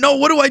 Oh no,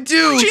 what do I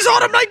do? She's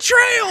on my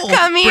trail.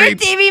 Come here, Great.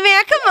 TV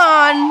man. Come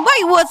on.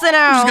 Wait, what's it I'm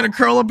out? just gonna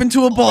curl up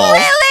into a ball.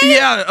 Really?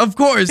 Yeah, of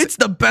course. It's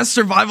the best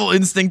survival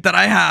instinct that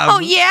I have. Oh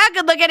yeah,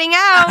 good luck getting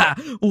out.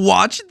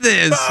 Watch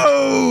this.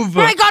 Move.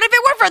 Oh my god, if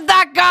it weren't for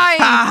that guy.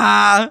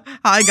 Haha,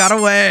 I got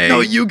away.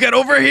 No, you get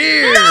over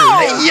here.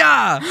 No.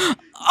 Yeah.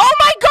 Oh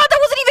my god, that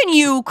wasn't even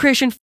you,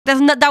 Christian.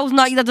 That was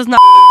not you. That does not.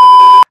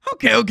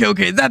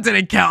 Okay. That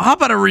didn't count. How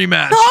about a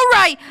rematch? All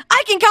right,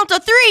 I can count to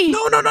 3.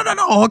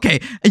 No. Okay,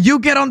 you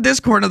get on this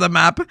corner of the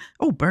map.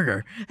 Oh,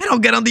 burger. And I'll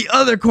get on the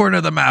other corner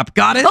of the map.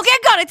 Got it? Okay, I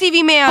got it,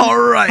 TV man. All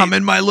right. I'm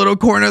in my little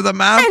corner of the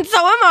map. And so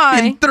am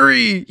I. In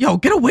 3. Yo,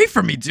 get away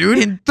from me, dude.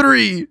 In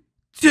 3,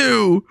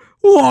 2,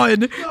 1.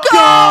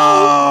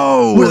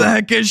 Go! Where the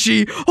heck is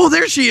she? Oh,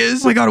 there she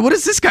is. Oh my god, what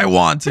does this guy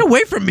want? Get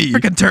away from me,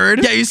 freaking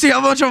turd. Yeah, you see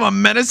how much of a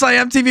menace I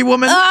am, TV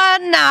woman?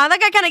 Nah, that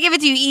guy kind of gave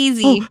it to you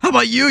easy. Oh, how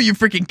about you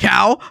freaking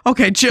cow?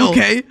 Okay, chill.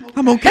 Okay,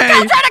 I'm okay. The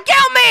cow tried to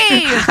kill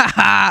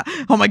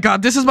me! Oh my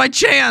god, this is my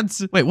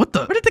chance. Wait, what the?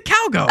 Where did the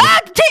cow go?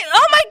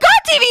 Oh my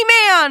god, TV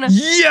man!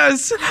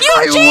 Yes!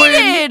 You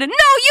cheated!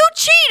 No, you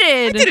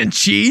cheated! I didn't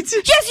cheat.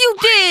 Yes, you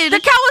did! The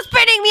cow was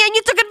spitting me and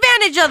you took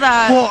advantage of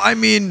that! Well, I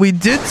mean, we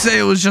did say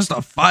it was just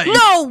a fight.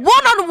 No,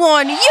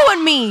 one-on-one, you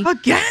and me!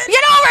 Again?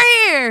 Get over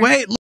here!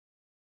 Wait,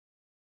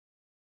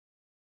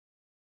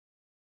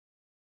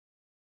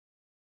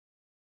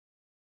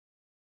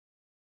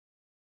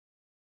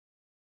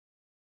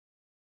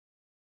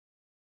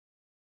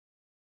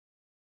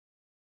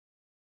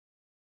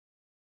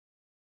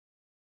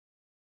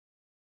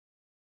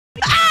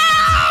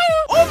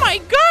 Oh my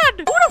god!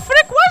 Who the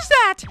frick was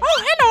that? Oh,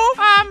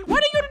 hello.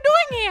 What are you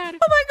doing here?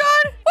 Oh my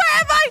god! Where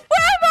am I?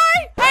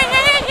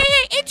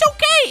 Hey, it's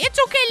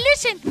okay.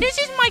 Listen, this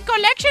is my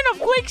collection of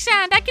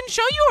quicksand. I can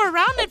show you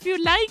around if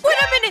you like. Wait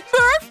a minute,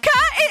 Smurf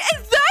Cat?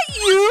 Is that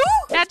you?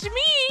 That's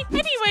me.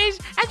 Anyways,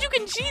 as you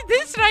can see,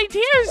 this right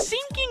here is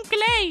sinking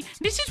clay.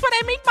 This is what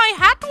I make my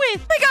hat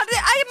with. Oh my god,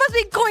 I must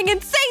be going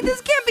insane.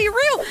 This can't be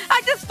real.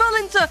 I just fell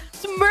into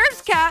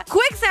Smurf's Cat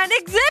quicksand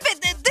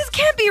exhibit. This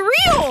can't be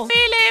real.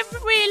 We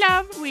live, we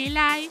love, we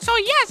lie. So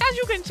yes, as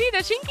you can see,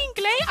 the sinking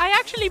clay I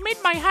actually made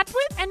my hat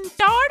with, and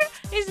tar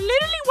is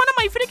literally one of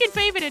my freaking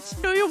favorites.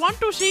 Do you want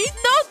to see?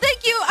 No,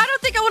 thank you. I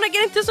don't think I want to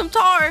get into some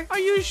tar. Are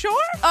you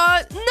sure?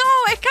 No,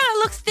 it kind of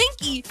looks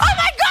stinky. Oh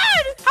my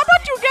god! How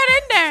about you get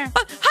in there?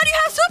 How do you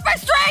have super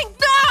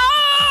strength?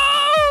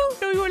 No!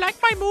 Do you like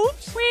my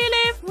moves? We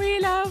live, we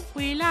love,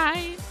 we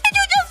lie. Did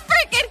you just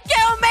freaking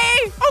kill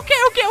me? Okay.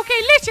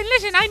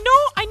 Listen. I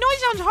know it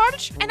sounds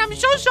harsh, and I'm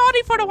so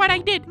sorry for what I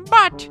did,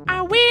 but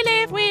we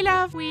live, we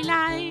love, we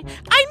lie.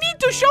 I need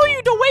to show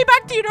you the way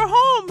back to your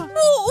home.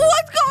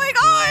 What's going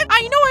on?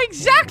 I know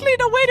exactly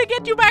the way to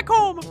get you back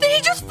home. Did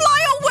he just fly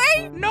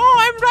away? No,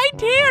 I'm right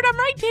here.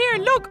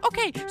 Look,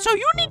 okay, so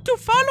you need to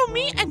follow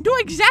me and do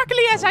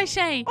exactly as I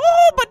say.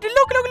 Oh, but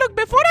look,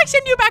 before I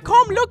send you back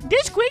home, look,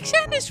 this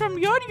quicksand is from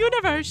your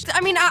universe.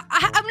 I mean,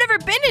 I've never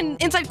been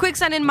inside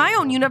quicksand in my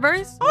own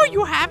universe. Oh,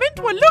 you haven't?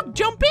 Well, look,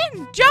 jump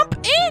in.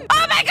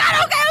 Oh my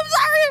god, okay, I'm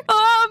sorry.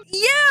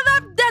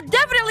 Yeah, that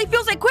definitely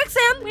feels like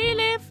quicksand. We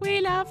live,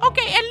 we love.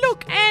 Okay, and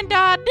look, and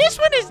this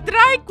one is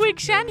dry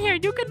quicksand. Here,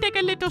 you can take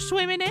a little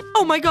swim in it.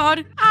 Oh my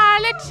god.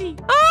 Let's see.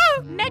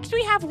 Next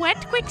we have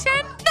wet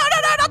quicksand. No,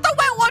 not the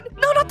wet one.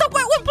 No, not the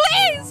wet one,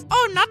 please.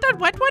 Oh, not that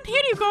wet one?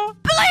 Here you go.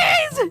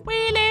 Please.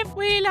 We live,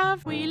 we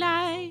love, we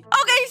lie.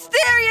 Okay,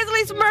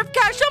 seriously, Smurf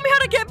Cat, show me how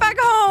to get back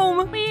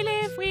home. We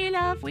live, we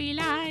love, we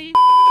lie.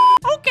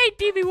 Okay,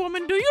 TV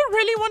woman, do you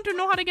really want to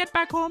know how to get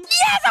back home?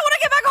 Yes, I want to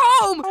get back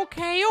home.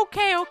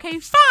 Okay.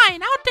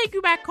 Fine, I'll take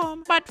you back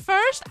home. But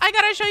first, I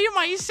gotta show you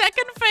my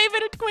second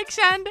favorite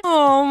quicksand.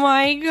 Oh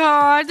my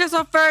god, that's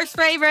our first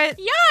favorite.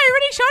 Yeah, I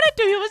already showed it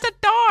to you. It was the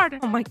tart.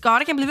 Oh my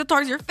god, I can't believe the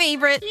tart's your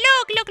favorite.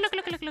 Look.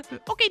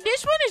 Okay,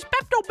 this one is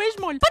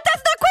Pepto-Bismol. But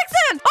that's not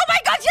quicksand. Oh my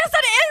god, yes,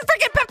 that is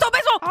freaking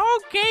Pepto-Bismol.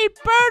 Okay,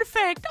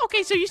 perfect.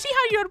 Okay, so you see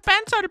how your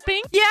pants are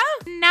pink? Yeah?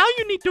 Now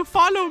you need to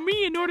follow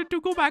me in order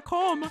to go back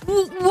home.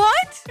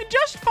 What?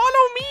 Just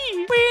follow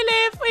me. We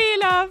live, we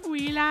love,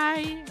 we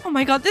lie. Oh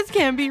my god, this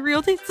can't be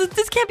real.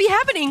 This can't be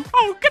happening.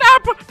 Oh,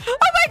 crap. Oh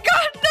my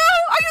god, no!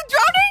 Are you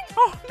drowning?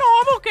 Oh, no,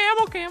 I'm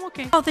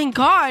okay. Oh, thank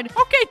god.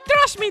 Okay,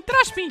 trust me.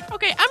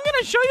 Okay, I'm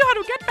gonna show you how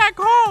to get back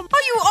home.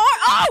 Oh, you are?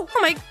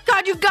 Oh my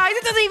god, you guys,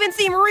 it doesn't even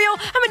seem real.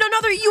 I'm in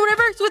another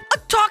universe with a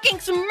talking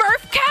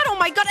Smurf cat. Oh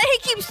my god, and he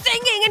keeps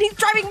singing and he's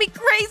driving me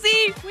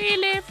crazy. We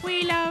live,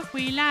 we love,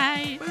 we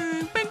lie.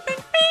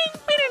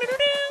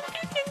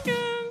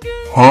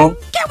 Huh?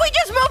 Can't we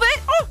just move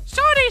it? Oh,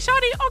 sorry.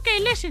 Okay,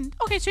 listen.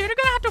 Okay, so you're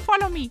gonna have to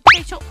follow me.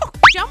 Okay, so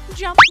jump,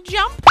 and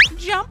jump.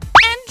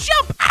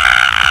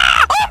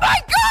 Ah! Oh my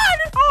god!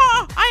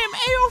 Oh, I am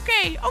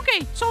A-okay.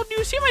 Okay, so do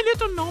you see my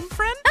little gnome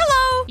friend?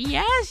 Hello.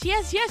 Yes.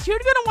 You're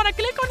gonna wanna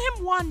click on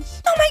him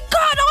once. Oh my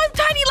god, oh, I'm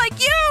tiny like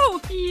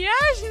you.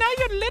 Yes, now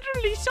you're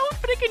literally so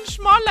freaking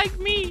small like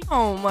me.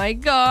 Oh my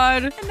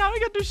god. And now I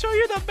got to show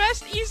you the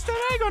best Easter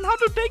egg on how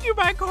to take you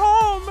back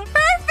home.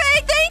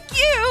 Perfect, thank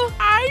you.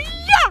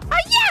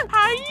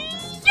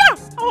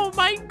 Oh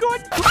my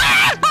god.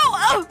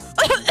 Oh.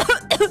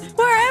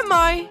 Where am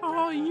I?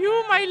 Oh,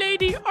 you, my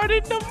lady, are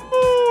in the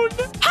moon.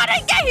 How did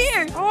I get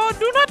here? Oh,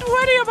 do not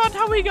worry about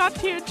how we got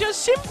here.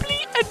 Just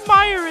simply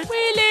admire it.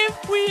 We live,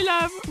 we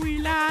love, we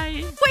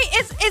lie. Wait,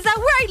 is that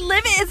where I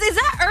live? Is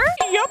that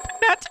Earth? Yup,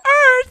 that's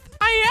Earth.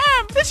 I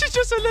am. This is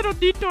just a little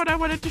detour I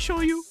wanted to show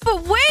you.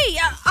 But wait,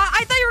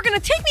 I thought you were gonna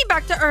take me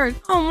back to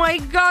Earth. Oh my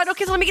god.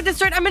 Okay, so let me get this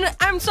straight.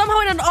 I'm somehow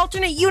in an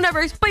alternate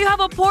universe, but you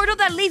have a portal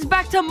that leads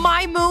back to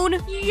my moon.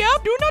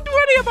 Yep. Do not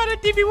worry about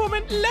it, TV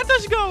woman. Let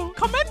us go.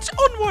 Commence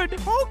onward.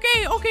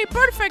 Okay,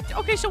 perfect.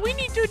 Okay, so we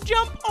need to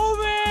jump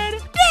over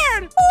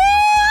there.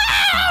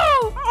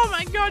 Wow! Oh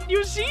my god,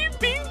 you see?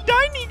 Being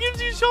tiny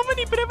gives you so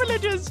many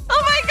privileges.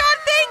 Oh my god,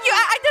 thank you.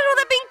 I didn't know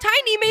that being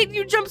tiny made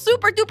you jump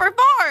super duper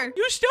far.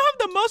 You still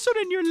have the muscle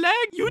in your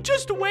leg. You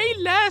just weigh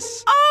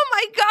less. Oh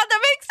my god,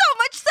 that makes so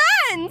much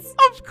sense.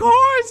 Of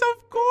course.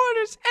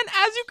 And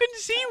as you can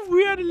see,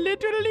 we are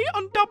literally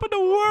on top of the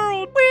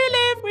world. We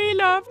live, we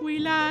love, we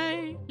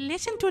lie.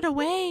 Listen to the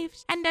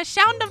waves and the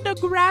sound of the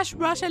grass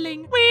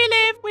rustling. We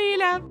live, we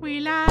love, we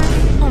lie.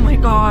 Oh my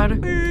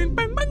god.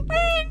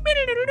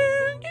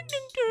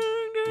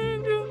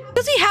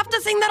 Does he have to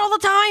sing that all the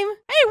time?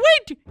 Hey,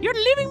 wait! You're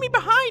leaving me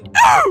behind.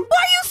 Why are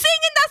you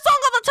singing that song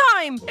all the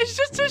time? It's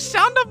just the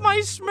sound of my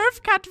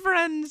Smurf cat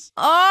friends.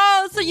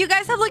 Oh, so you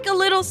guys have like a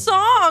little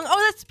song. Oh,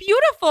 that's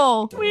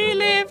beautiful. We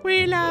live,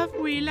 we love,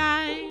 we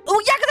lie.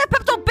 Oh, yeah, because I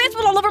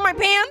Pepto-Bismol all over my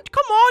pants.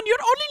 Come on, you're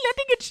only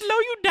letting it slow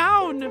you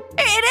down.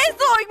 It is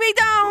slowing me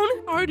down.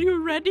 Are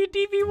you ready,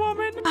 TV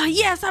woman?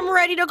 Yes, I'm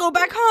ready to go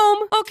back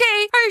home.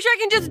 Okay, are you sure I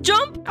can just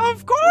jump?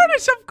 Of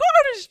course,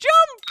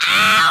 jump.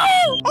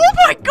 Ow! Oh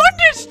my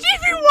goodness,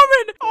 TV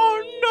woman.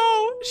 Oh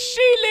no,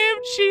 she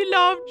lived, she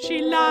loved,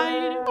 she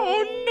lied.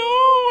 Oh no,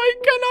 I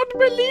cannot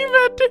believe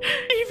it.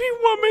 TV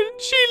woman,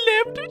 she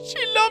lived,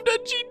 she loved,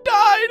 and she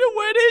died.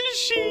 Where is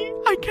she?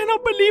 I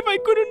cannot believe I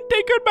couldn't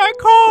take her back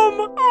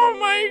home. Oh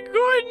my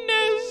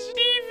goodness,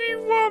 TV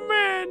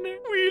woman.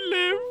 We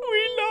live,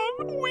 we love,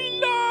 we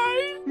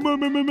lie.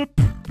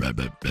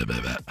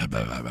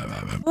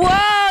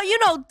 Whoa, you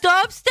know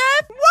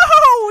dubstep?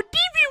 Whoa,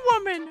 TV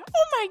woman.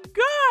 Oh my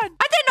god.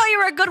 I didn't know you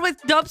were good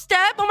with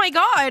dubstep. Oh my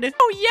god.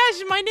 Oh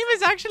yes, my name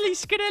is actually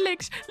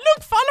Skrillex.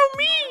 Look, follow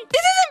me.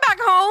 This isn't back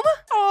home.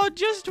 Oh,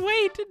 just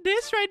wait.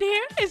 This right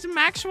here is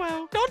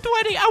Maxwell. Don't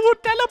worry, I will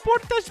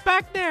teleport us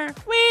back there.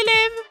 We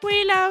live,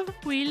 we love,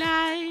 we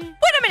lie.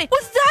 Wait a minute.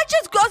 Was that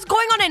just us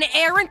going on an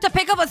errand to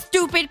pick up a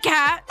stupid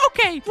cat?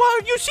 Okay,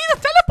 well, you see the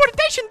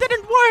teleportation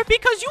didn't work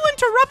because you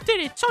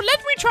interrupted it. So let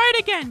me try it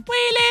again. We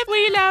live,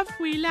 we love,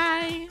 we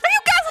lie. Are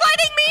you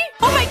gaslighting me?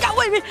 Oh my god,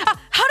 wait a minute.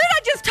 How did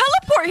I just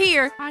teleport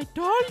here? I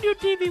told you,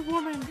 TV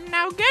woman.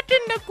 Now get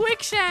in the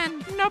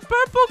quicksand. In the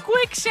purple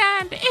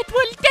quicksand. It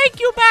will take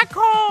you back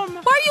home.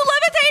 Why are you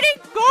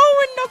levitating? Go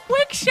in the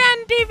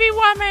quicksand, TV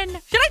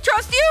woman. Should I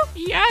trust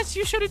you? Yes,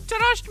 you should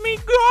trust me.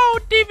 Go,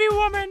 TV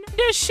woman.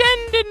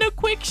 Descend in the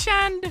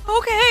quicksand.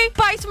 Okay.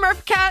 Bye,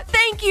 Smurf cat.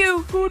 Thank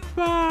you.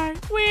 Goodbye.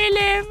 We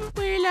live,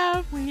 we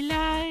love, we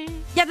lie.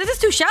 Yeah, this is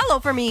too shallow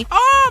for me.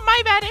 Oh,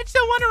 my bad. It's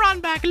the one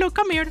around back. Look,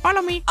 come here.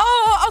 Follow me.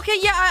 Oh, okay.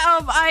 Yeah,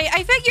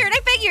 I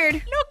figured.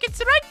 Look, it's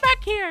right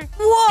back here.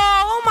 Whoa,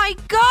 oh my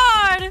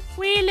god.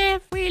 We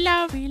live, we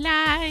love, we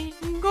lie.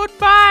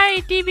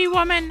 Goodbye, TV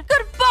woman.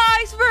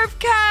 Goodbye, Smurf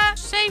cat.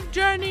 Safe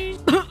journey.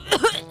 Oh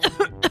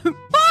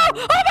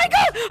my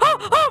god.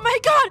 Oh my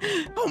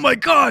god. Oh my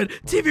god!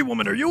 TV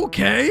woman, are you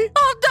okay?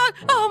 Oh,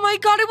 Oh my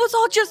god, it was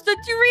all just a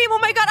dream. Oh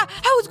my god,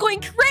 I was going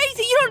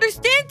crazy. You don't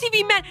understand,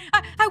 TV man.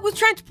 I was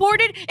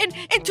transported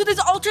into this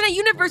alternate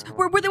universe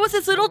where there was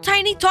this little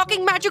tiny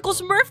talking magical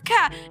Smurf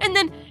cat. And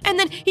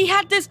then he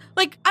had this,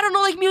 like, I don't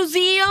know, like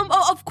museum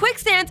of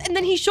quicksands. And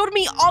then he showed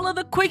me all of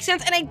the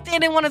quicksands and I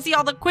didn't want to see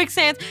all the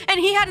quicksands. And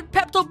he had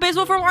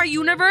Pepto-Bismol from our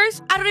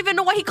universe. I don't even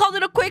know why he called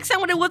it a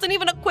quicksand when it wasn't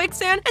even a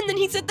quicksand. And then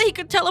he said that he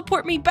could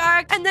teleport me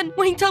back. And then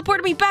when he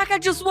teleported me back, I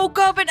just woke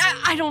up and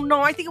I don't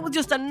know. I think it was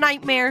just a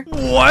nightmare.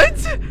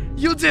 What?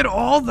 You did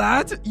all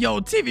that?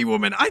 Yo, TV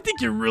woman, I think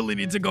you really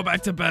need to go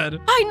back to bed.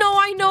 I know.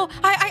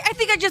 I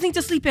think I just need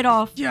to sleep it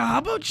off. Yeah, how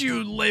about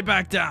you lay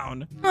back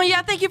down? Oh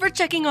yeah, thank you for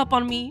checking up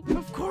on me.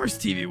 Of course,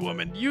 TV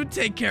woman. You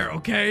take care,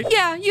 okay?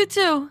 Yeah, you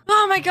too.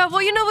 Oh my god,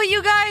 well, you know what,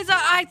 you guys?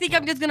 I think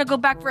I'm just gonna go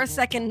back for a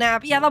second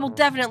nap. Yeah, that will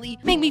definitely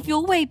make me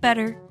feel way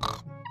better.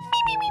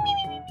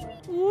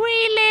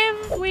 We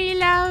live, we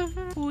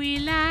love, we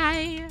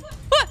lie.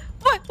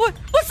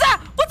 What's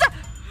that?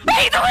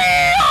 He's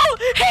real!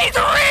 He's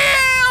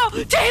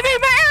real! TV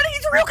man,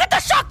 he's real! Get the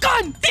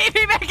shotgun!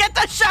 TV man, get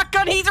the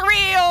shotgun! He's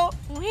real!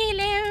 We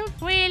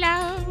live, we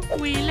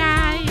love, we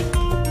lie.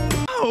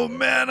 Oh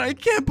man, I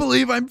can't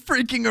believe I'm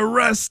freaking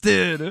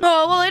arrested.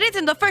 Oh, well, it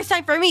isn't the first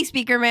time for me,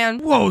 Speaker Man.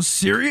 Whoa,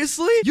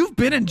 seriously? You've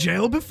been in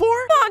jail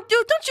before? Come on,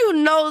 dude, don't you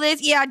know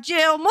this? Yeah,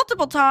 jail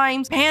multiple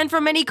times, banned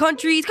from many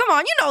countries. Come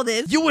on, you know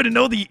this. You wouldn't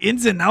know the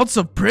ins and outs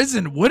of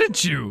prison,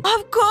 wouldn't you?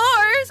 Of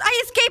course!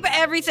 I escape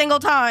every single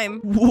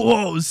time.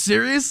 Whoa,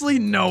 seriously?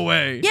 No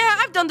way. Yeah,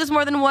 I've done this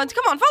more than once.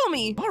 Come on, follow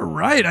me. All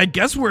right, I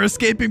guess we're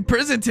escaping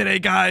prison today,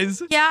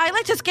 guys. Yeah, I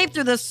like to escape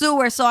through the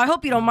sewer, so I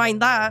hope you don't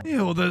mind that.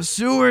 Ew, the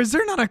sewers,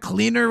 they're not a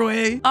cleaner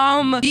way.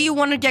 Do you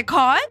want to get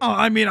caught? Oh,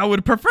 I mean, I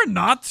would prefer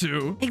not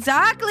to.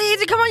 Exactly.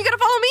 So come on, you gotta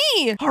follow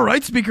me. All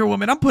right, Speaker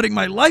Woman, I'm putting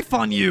my life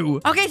on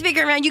you. Okay,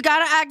 Speaker Man, you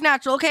gotta act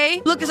natural,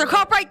 okay? Look, there's a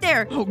cop right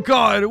there. Oh,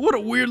 God, what a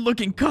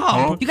weird-looking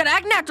cop. You gotta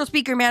act natural,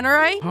 Speaker Man, all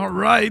right? All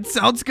right,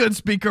 sounds good,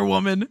 Speaker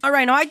Woman. All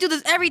right, now I do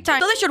this every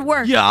time, so this should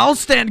work. Yeah, I'll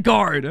stand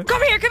guard.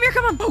 Come here,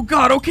 come on. Oh,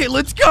 God, okay,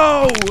 let's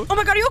go. Oh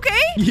my God, are you okay?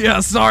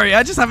 Yeah, sorry,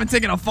 I just haven't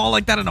taken a fall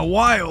like that in a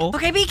while.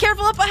 Okay, be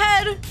careful up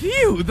ahead.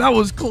 Phew, that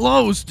was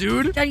close,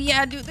 dude.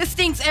 Yeah, dude, this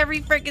stinks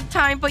every freaking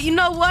time, but you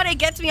know what? It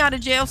gets me out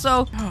of jail,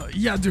 so...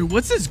 Yeah, dude,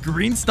 what's this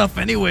green stuff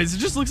anyways? It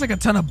just looks like a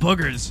ton of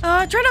boogers.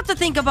 Try not to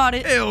think about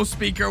it. Ew,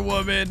 Speaker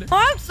Woman.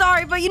 Oh, I'm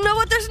sorry, but you know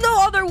what? There's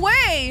no other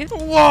way.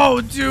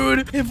 Whoa,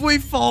 dude. If we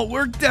fall,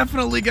 we're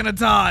definitely gonna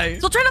die.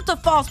 So try not to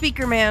fall,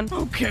 Speaker Man.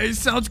 Okay,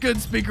 sounds good,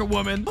 Speaker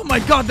Woman. Oh my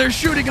God, they're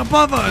shooting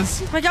above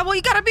us. Oh my God, well,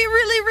 you gotta be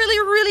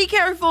really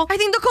careful. I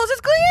think the coast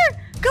is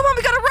clear. Come on,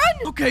 we gotta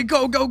run. Okay,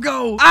 go.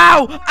 Ow,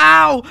 ow,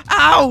 ow.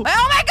 Oh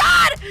my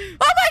God, we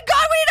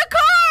need a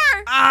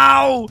car.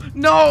 Ow.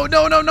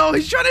 No.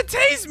 He's trying to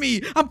tase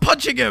me. I'm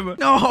punching him.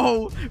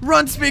 No.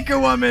 Run, Speaker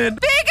Woman.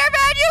 Speaker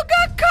Man, you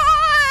got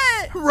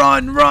caught.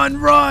 Run.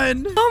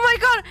 Oh my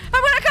God,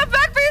 I'm gonna come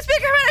back for you,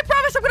 Speaker Man. I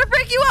promise I'm gonna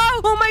break you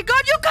out. Oh my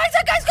God,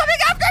 that guy's coming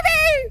after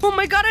me. Oh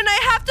my God, and I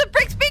have to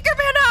break Speaker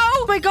Man out.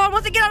 Oh my God,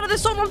 once I get out of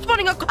this zone, I'm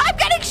spawning I'm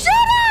getting shot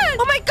at.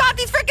 Oh my God,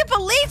 these freaking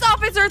police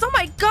officers. Oh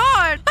my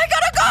God, I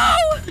gotta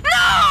go. No,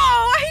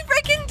 I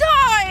freaking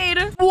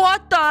died.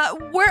 What the?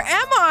 Where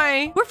am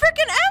I? Where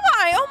freaking am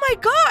I? Oh my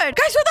God,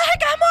 guys, where the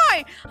heck am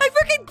I? I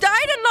freaking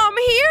died and I'm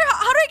here.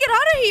 How do I get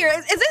out of here?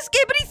 Is this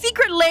Skibbity's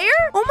secret lair?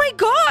 Oh my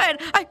God,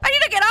 I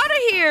need to get out of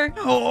here.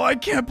 Oh, I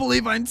can't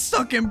believe I'm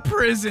stuck in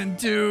prison,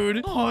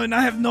 dude. Oh, and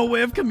I have no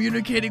way of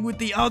communicating with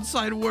the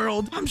outside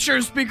world. I'm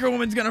sure Speaker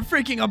Woman's gonna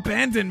freaking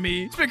abandon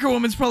me. Speaker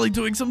Woman's probably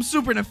doing some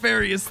super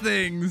nefarious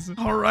things.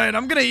 All right,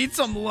 I'm gonna eat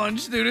some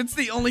lunch, dude. It's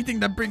the only thing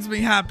that brings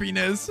me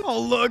happiness. Oh,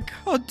 look,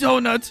 a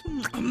donut.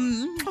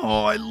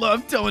 Oh, I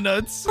love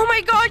donuts. Oh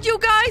my God, you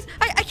guys,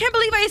 I can't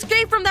believe I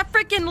escaped from that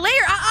freaking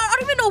lair. I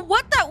don't even know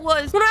what that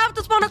was. When I have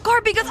to spawn a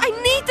car because I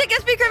need to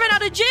get Speaker Man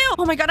out of jail.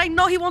 Oh my God, I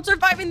know he won't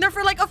survive in there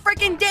for like a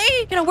freaking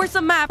day. You know, where's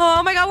the map?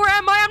 Oh my God, where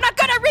am I? I'm not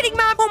good at reading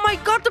map. Oh my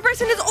God, the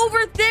person is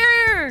over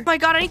there. Oh my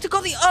God, I need to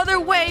go the other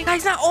way.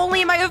 Guys, not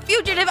only am I a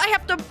fugitive, I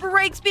have to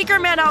break Speaker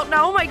Man out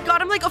now. Oh my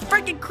God, I'm like a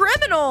freaking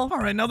criminal. All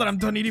right, now that I'm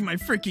done eating my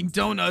freaking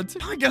donut,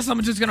 I guess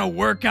I'm just gonna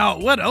work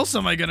out. What else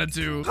am I gonna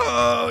do?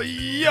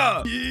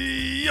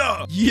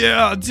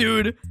 Yeah,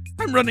 dude.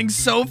 I'm running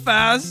so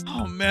fast.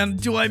 Oh man,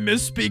 do I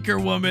miss Speaker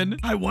Woman?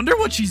 I wonder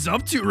what she's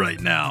up to right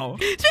now.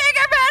 Speaker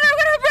Man, I'm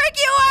gonna break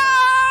you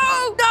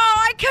out! No,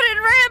 I couldn't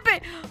ramp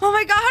it. Oh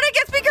my God, how did I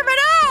get Speaker Man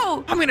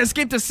out? I'm gonna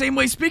escape the same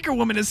way Speaker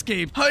Woman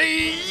escaped.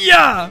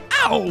 Hi-ya!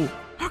 Ow!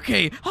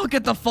 Okay, I'll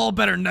get the fall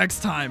better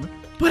next time.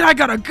 But I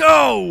gotta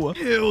go!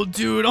 Ew,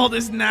 dude, all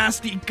this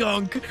nasty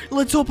gunk.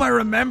 Let's hope I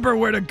remember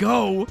where to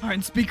go. All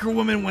right, Speaker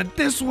Woman went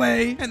this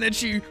way, and then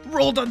she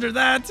rolled under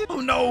that. Oh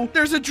no,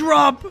 there's a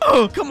drop.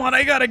 Oh, come on,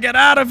 I gotta get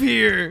out of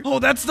here. Oh,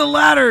 that's the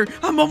ladder.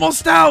 I'm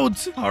almost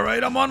out. All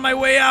right, I'm on my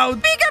way out.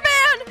 Speaker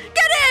Man,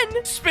 get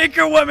in!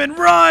 Speaker Woman,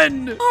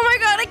 run! Oh my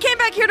God, I came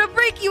back here to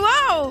break you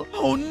out.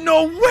 Oh,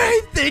 no way.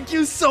 Thank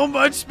you so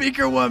much,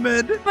 Speaker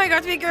Woman. Oh my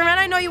God, Speaker Man,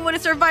 I know you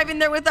wouldn't survive in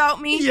there without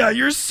me. Yeah,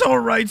 you're so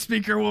right,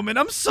 Speaker Woman.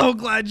 I'm so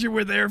glad you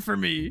were there for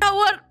me. You know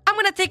what? I'm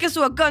gonna take us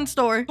to a gun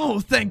store. Oh,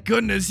 thank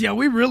goodness. Yeah,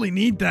 we really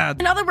need that.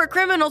 Now that we're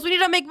criminals, we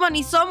need to make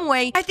money some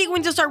way. I think we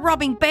need to start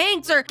robbing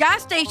banks or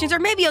gas stations or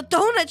maybe a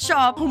donut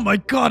shop. Oh my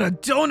god, a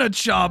donut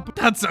shop.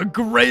 That's a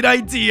great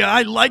idea.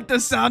 I like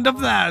the sound of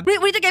that. We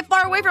need to get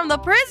far away from the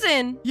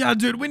prison. Yeah,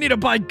 dude, we need to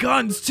buy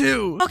guns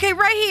too. Okay,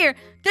 right here.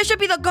 This should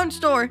be the gun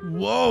store.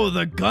 Whoa,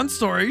 the gun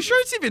store. Are you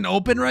sure it's even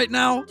open right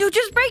now? Dude,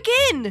 just break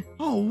in.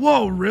 Oh,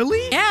 whoa,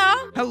 really? Yeah.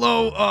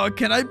 Hello,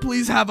 can I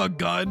please have a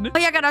gun? Oh,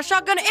 yeah, I got a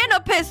shotgun and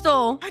a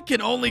pistol. I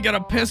can only get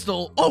a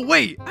pistol. Oh,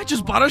 wait, I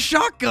just bought a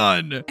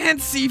shotgun. And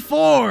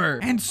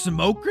C4. And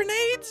smoke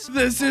grenades?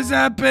 This is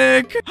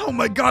epic. Oh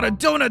my god, a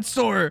donut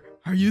store.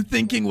 Are you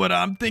thinking what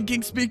I'm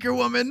thinking, Speaker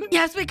Woman?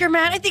 Yeah, Speaker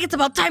Man, I think it's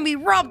about time we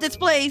rob this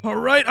place. All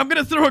right, I'm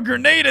gonna throw a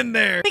grenade in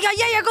there.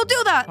 Yeah, go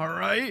do that. All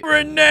right.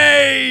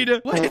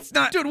 Grenade! What? It's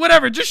not... Dude,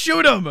 whatever, just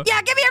shoot him.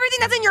 Yeah, give me everything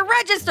that's in your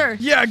register.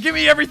 Yeah, give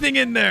me everything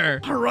in there.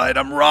 All right,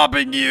 I'm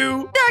robbing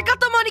you. There, I got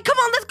the money. Come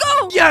on, let's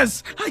go.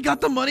 Yes, I got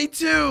the money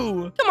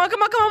too. Come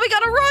on, we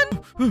gotta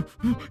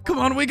run. Come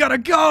on, we gotta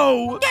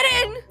go. Get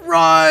in.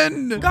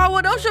 Run. God,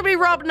 what else should we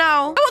rob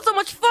now? That was so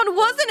much fun,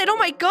 wasn't it? Oh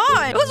my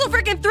god. It was so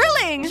freaking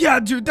thrilling. Yeah,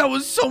 dude, that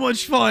was so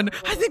much fun.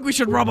 I think we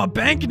should rob a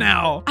bank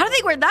now. I don't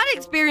think we're that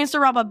experienced to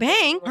rob a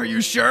bank. Are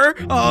you sure?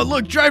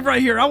 Look, drive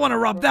right here. I want to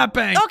rob that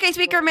bank. Okay,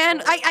 Speaker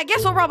Man. I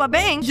guess we'll rob a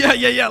bank.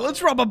 Yeah.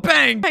 Let's rob a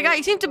bank. Oh my god,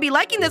 you seem to be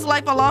liking this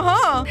life a lot,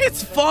 huh?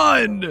 It's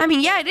fun. I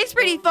mean, yeah, it is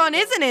pretty fun,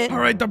 isn't it? All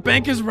right, the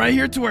bank is right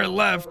here to our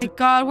left. My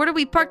god, where do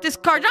we park this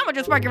car? I'm gonna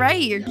just park it right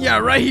here. Yeah,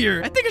 right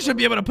here. I think I should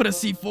be able to put a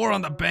C4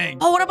 on the bank.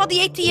 Oh, what about the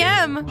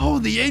ATM? Oh,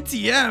 the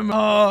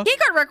ATM. Key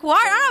card required?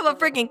 I don't have a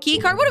freaking key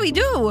card. What do we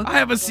do? I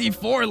have a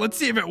C4. Let's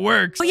see if it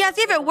works. Oh, yeah,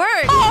 see if it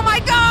works. Oh my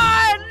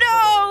god,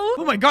 no!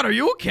 Oh my god, are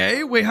you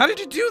okay? Wait, how did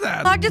you do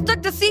that? I just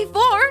took the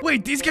C4.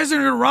 Wait, these guys are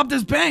gonna rob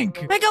this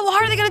bank. My god, well, how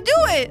are they gonna do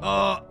it?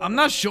 I'm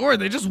not sure.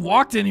 They just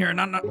walked in here and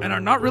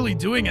are not really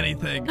doing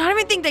anything. I don't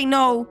even think they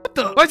know. What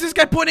the? Why is this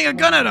guy pointing a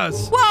gun at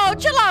us? Whoa,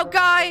 chill out,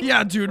 guy.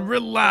 Yeah, dude,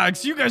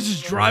 relax. You guys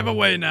just drive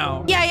away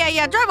now.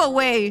 Yeah, drive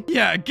away.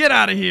 Yeah, get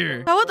out of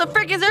here. Oh, what the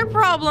frick is their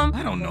problem?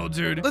 I don't know,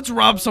 dude. Let's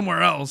rob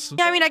somewhere else.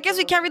 Yeah, I mean, I guess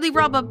we can't really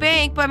rob a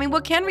bank, but I mean,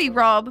 what can we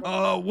rob?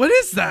 What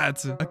is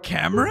that? A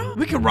camera?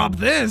 We can rob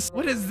this.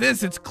 What is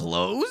this? It's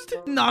closed?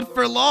 Not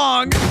for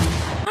long.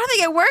 I don't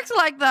think it works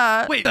like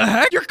that. Wait, the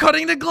heck? You're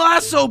cutting the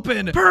glass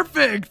open.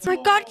 Perfect. Oh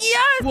my god,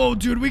 yes. Whoa,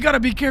 dude, we gotta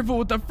be careful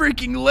with the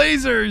freaking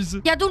lasers.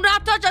 Yeah, do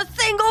not touch a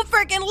single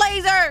freaking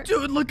laser.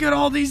 Dude, look at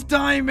all these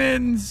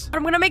diamonds.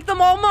 I'm gonna make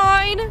them all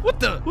mine. What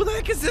the? Who the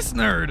heck is this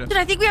nerd? Dude,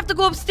 I think we have to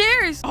go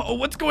upstairs. Oh,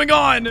 what's going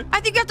on? I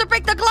think we have to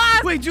break the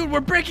glass. Wait, dude, we're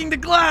breaking the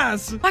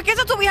glass. I guess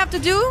that's what we have to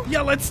do.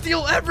 Yeah, let's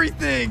steal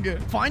everything.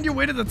 Find your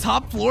way to the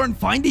top floor and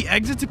find the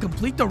exit to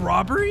complete the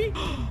robbery?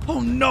 Oh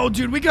no,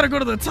 dude, we gotta go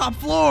to the top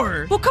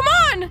floor. Well, come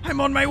on.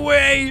 I'm on my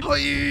way.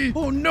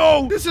 Oh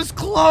no, this is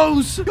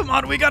close. Come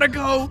on, we gotta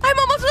go. I'm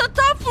almost to the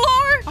top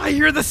floor. I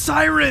hear the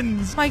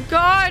sirens. My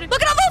god,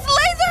 look at all those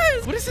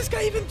lasers. What is this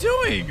guy even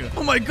doing?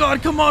 Oh my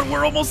god, come on,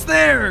 we're almost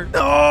there.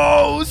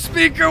 No,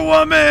 Speaker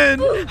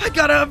Woman. I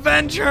gotta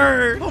avenge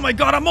her. Oh my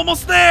god, I'm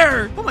almost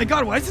there. Oh my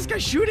god, why is this guy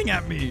shooting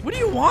at me? What do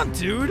you want,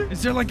 dude?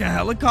 Is there like a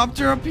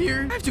helicopter up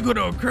here? I have to go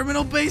to a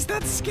criminal base?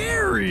 That's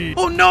scary.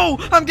 Oh no,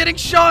 I'm getting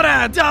shot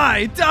at.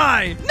 Die.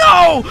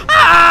 No!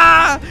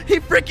 Ah! He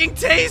freaking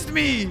tased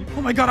me.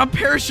 Oh my god, I'm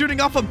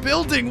parachuting off a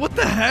building. What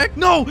the heck?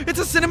 No, it's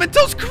a Cinnamon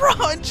Toast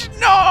Crunch.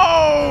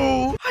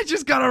 No! I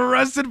just got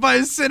arrested by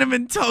a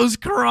Cinnamon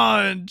Toast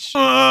Crunch.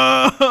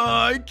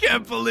 I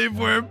can't believe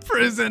we're in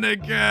prison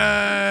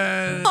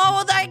again. Oh,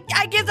 well,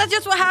 I guess that's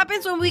just what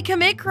happens when we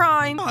commit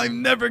crime.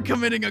 I'm never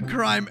committing a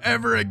crime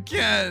ever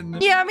again.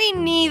 Yeah, me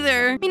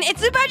neither. I mean,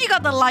 it's too bad you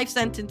got the life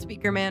sentence,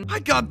 Speaker Man. I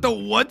got the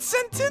what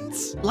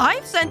sentence?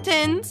 Life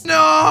sentence? No!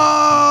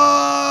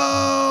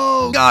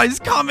 Guys,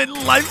 comment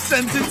life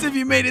sentence if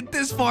you made it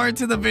this far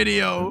into the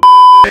video.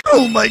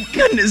 Oh my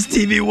goodness,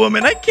 TV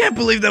Woman. I can't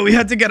believe that we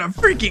had to get a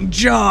freaking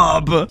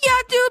job. Yeah,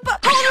 dude, but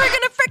how are we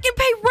gonna freaking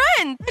pay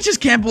rent? I just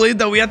can't believe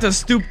that we had to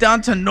stoop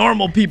down to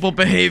normal people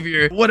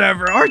behavior.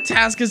 Whatever, our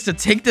task is to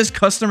take this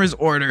customer's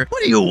order.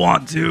 What do you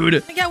want,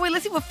 dude? Yeah, wait,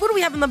 let's see what food we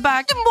have in the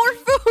back. More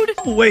food.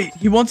 Oh, wait,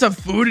 he wants a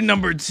food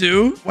number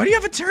 2? Why do you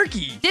have a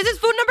turkey? This is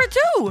food number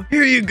 2.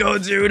 Here you go,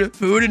 dude.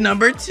 Food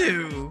number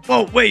 2.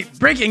 Whoa, wait,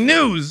 breaking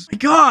news. My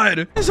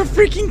God, there's a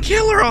freaking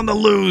killer on the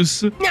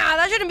loose. Nah,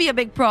 that shouldn't be a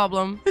big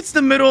problem. It's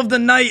the middle of the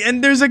night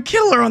and there's a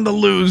killer on the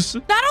loose. I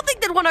don't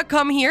think they'd want to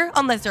come here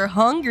unless they're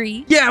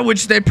hungry. Yeah,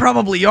 which they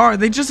probably are.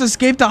 They just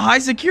escaped a high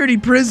security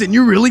prison.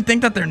 You really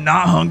think that they're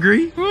not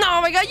hungry? No,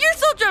 oh my God, you're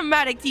so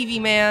dramatic, TV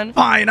man.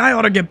 Fine, I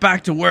ought to get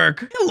back to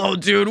work. Hello,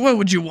 dude. What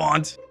would you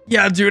want?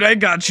 Yeah, dude, I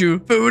got you.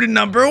 Food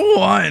number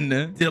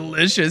 1.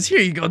 Delicious. Here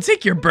you go.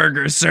 Take your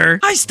burger,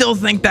 sir. I still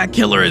think that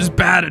killer is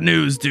bad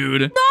news,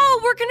 dude. No,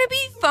 we're gonna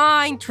be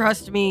fine.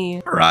 Trust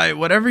me. All right,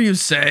 whatever you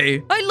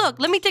say. Hey, look,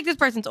 let me take this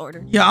person's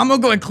order. Yeah, I'm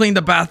gonna go and clean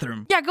the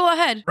bathroom. Yeah, go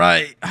ahead.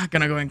 Right, I'm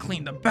gonna go and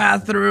clean the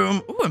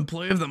bathroom. Ooh,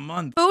 employee of the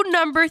month. Food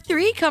number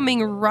 3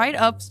 coming right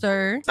up,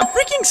 sir. A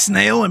freaking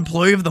snail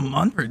employee of the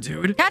month,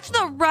 dude. Catch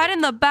the rat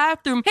in the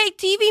bathroom. Hey,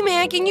 TV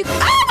man, can you...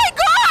 Oh my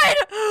God!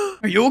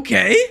 Are you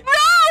okay? No!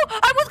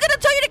 I was gonna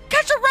tell you to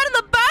catch a rat in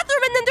the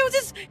bathroom, and then there was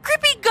this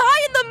creepy guy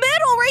in the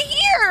middle right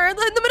here, in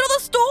the middle of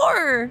the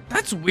store.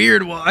 That's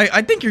weird. Well,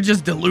 I think you're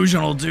just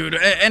delusional, dude.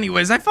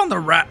 Anyways, I found the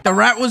rat. The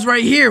rat was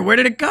right here. Where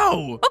did it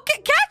go?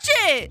 Okay, catch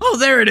it! Oh,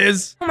 there it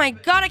is. Oh my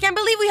god, I can't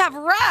believe we have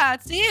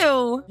rats.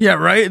 Ew. Yeah,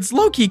 right? It's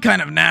low-key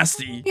kind of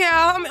nasty.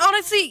 Yeah, I mean,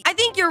 honestly, I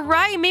think you're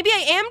right. Maybe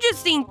I am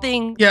just seeing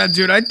things. Yeah,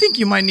 dude, I think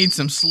you might need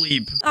some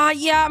sleep.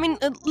 Yeah, I mean,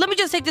 let me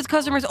just take this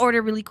customer's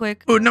order really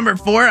quick. Food number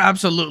 4?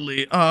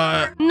 Absolutely.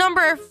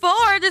 Number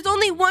 4? There's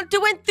only 1,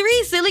 2, and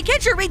 3, silly.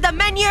 Can't you read the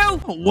menu?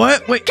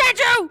 What? Wait. Can't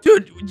you?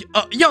 Dude,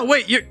 yo,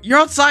 wait, you're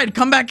outside.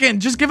 Come back in.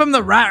 Just give him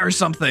the rat or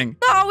something.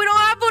 No, we don't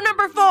have food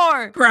number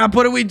 4. Crap,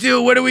 what do we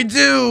do? What do we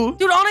do?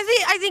 Dude, honestly,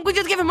 I think we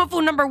just give him a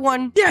food number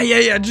 1.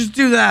 Yeah, just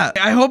do that.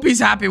 I hope he's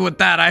happy with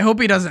that. I hope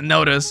he doesn't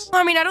notice.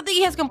 I mean, I don't think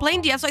he has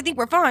complained yet, so I think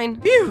we're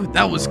fine. Phew,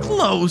 that was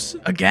close.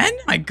 Again?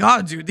 My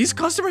god, dude, these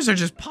customers are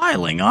just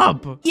piling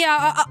up.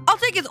 Yeah, I'll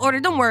take his order,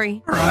 don't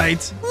worry. All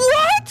right.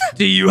 What?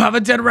 Do you have a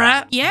dead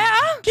rat? Yeah?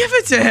 Give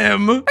it to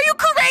him. Are you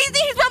crazy?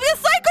 He's probably a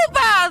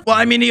psychopath! Well,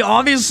 I mean, he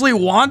obviously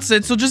wants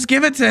it, so just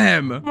give it to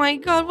him. Oh my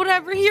god,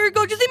 whatever. Here you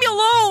go. Just leave me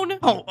alone.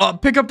 Oh,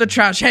 pick up the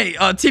trash. Hey,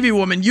 TV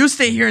woman, you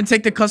stay here and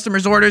take the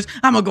customers' orders.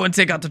 I'm gonna go and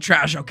take out the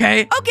trash,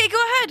 okay? Okay,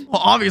 go ahead.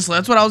 Well, obviously,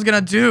 that's what I was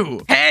gonna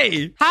do.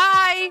 Hey!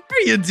 Hi. What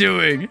are you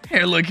doing?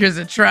 Here, look, here's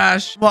the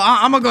trash. Well,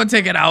 I'm gonna go and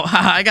take it out.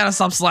 I gotta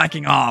stop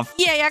slacking off.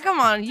 Yeah, come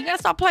on. You gotta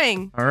stop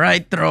playing. All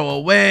right, throw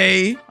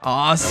away.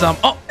 Awesome.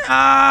 Oh,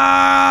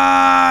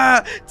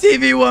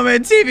 TV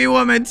woman, TV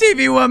woman,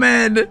 TV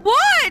woman.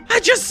 What? I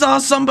just saw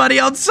somebody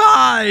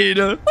outside.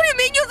 What do you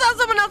mean you saw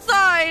someone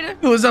outside?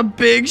 It was a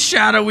big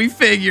shadowy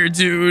figure,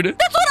 dude.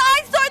 That's what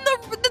I saw in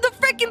the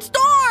freaking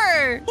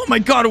store. Oh my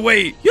god,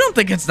 wait. You don't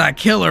think it's that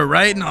killer,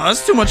 right? No,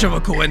 that's too much of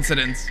a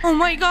coincidence. Oh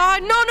my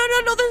god. No.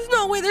 There's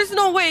no way. There's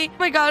no way. Oh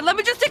my god. Let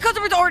me just take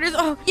customers' orders.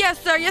 Oh,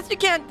 yes, sir. Yes, you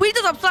can. Please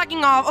just stop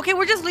slacking off. Okay,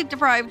 we're just sleep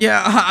deprived.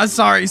 Yeah,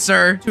 sorry,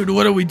 sir. Dude,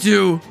 what do we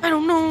do? I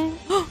don't know.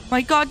 Oh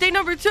my god. Day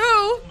number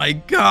 2. My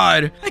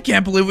god. I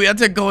can't believe we had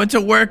to go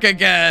into work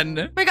again.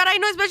 Oh my god, I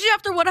know, especially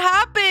after what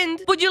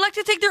happened. Would you like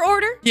to take their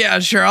order? Yeah,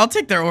 sure. I'll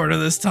take their order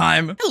this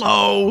time.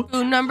 Hello.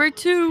 Food number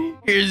 2.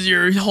 Here's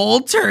your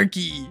whole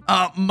turkey.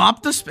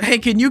 Mop the... Hey,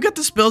 can you get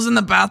the spills in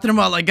the bathroom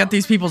while I get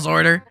these people's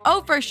order?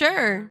 Oh, for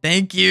sure.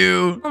 Thank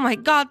you. Oh my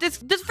god, this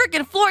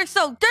freaking floor is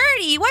so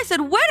dirty. Why is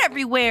it wet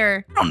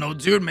everywhere? I don't know,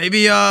 dude.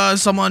 Maybe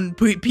someone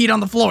peed on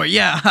the floor.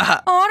 Yeah.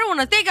 Oh, I don't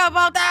want to think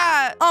about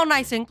that. All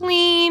nice and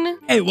clean.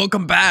 Hey,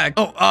 welcome back.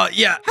 Oh,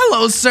 yeah.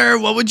 Hello, sir.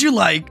 What would you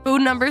like?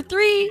 Food number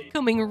 3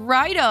 coming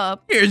right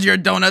up. Here's your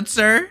donut,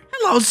 sir.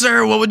 Hello,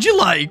 sir. What would you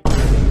like?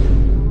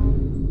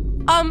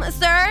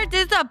 Sir,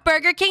 this is a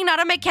Burger King,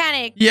 not a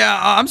mechanic. Yeah,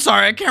 I'm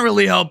sorry. I can't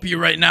really help you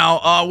right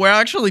now. We're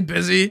actually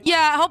busy.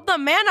 Yeah, help the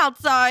man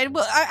outside.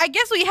 But I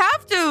guess we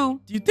have to.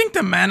 Do you think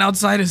the man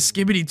outside is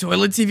Skibbity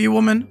Toilet, TV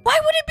woman? Why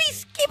would it be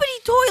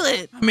Skibbity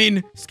Toilet? I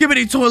mean,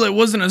 Skibbity Toilet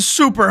was in a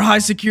super high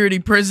security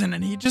prison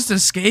and he just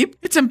escaped?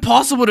 It's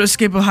impossible to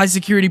escape a high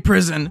security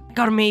prison.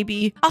 God,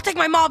 maybe. I'll take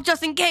my mom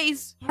just in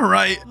case. All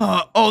right.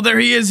 Oh, there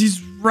he is.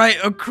 He's right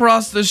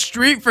across the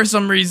street for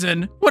some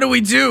reason. What do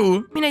we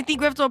do? I mean, I think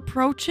we have to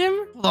approach him.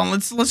 Hold on,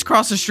 let's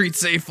cross the street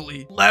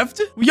safely.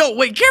 Left? Yo,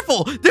 wait,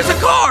 careful! There's a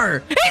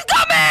car! He's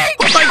coming!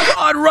 Oh my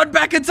god, run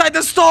back inside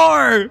the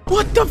store!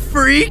 What the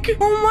freak?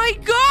 Oh my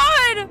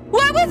god!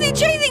 Why was he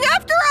chasing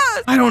after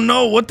us? I don't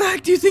know. What the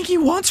heck do you think he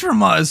wants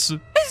from us?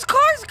 His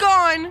car's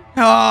gone.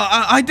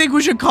 I think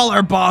we should call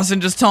our boss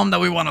and just tell him that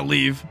we want to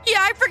leave. Yeah,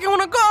 I freaking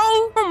want to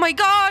go. Oh my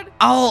god.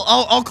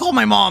 I'll call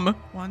my mom.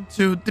 1,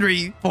 2,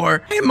 3,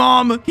 4. Hey,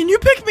 mom, can you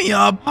pick me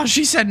up? Oh,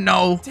 she said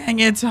no. Dang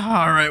it. All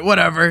right,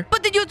 whatever.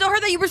 But did you tell her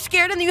that you were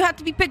scared and you had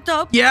to be picked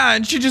up? Yeah,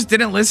 and she just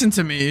didn't listen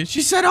to me.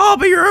 She said, oh,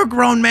 but you're a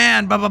grown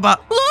man, blah, blah, blah.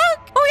 Look!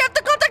 Oh, we have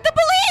to contact the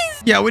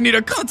police! Yeah, we need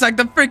to contact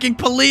the freaking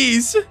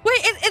police.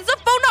 Wait, is the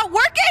phone not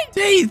working?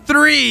 Day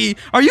 3.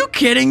 Are you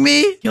kidding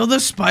me? Kill the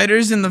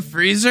spiders in the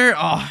freezer?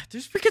 Oh,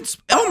 there's freaking...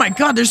 Oh my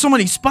god, there's so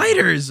many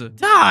spiders.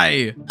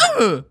 Die.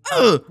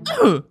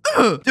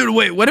 Dude,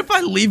 wait, what if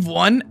I leave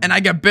one and I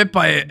get bit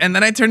by it and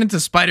then I turn into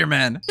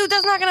Spider-Man? Dude,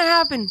 that's not gonna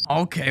happen.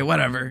 Okay,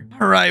 whatever.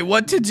 All right,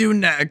 what to do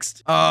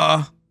next?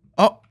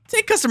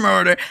 Take customer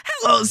order.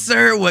 Hello,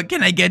 sir. What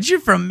can I get you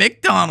from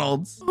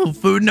McDonald's? Oh,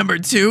 food number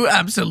 2?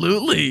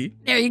 Absolutely.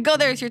 There you go.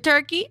 There's your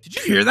turkey. Did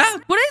you hear that?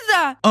 What is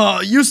that?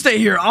 You stay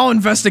here. I'll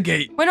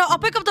investigate. Wait, no, I'll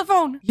pick up the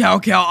phone. Yeah,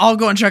 okay. I'll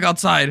go and check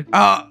outside.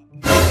 Oh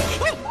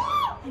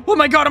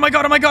my god, oh my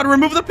god, oh my god.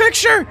 Remove the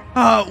picture.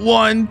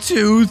 1,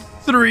 2,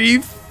 3,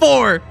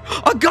 4.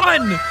 A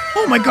gun.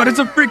 Oh my god, it's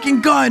a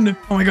freaking gun.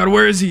 Oh my god,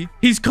 where is he?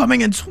 He's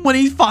coming in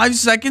 25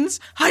 seconds.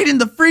 Hide in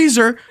the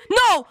freezer.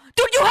 No,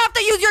 dude, you have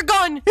to use your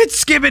gun.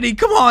 It's Skibbity.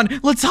 Come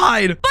on, let's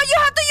hide. But you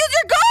have to use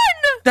your gun.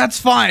 That's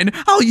fine.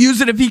 I'll use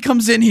it if he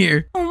comes in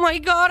here. Oh my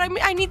god,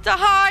 I need to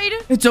hide.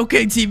 It's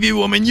okay, TV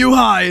woman. You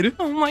hide.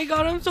 Oh my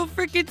god, I'm so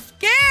freaking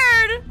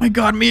scared. My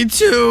god, me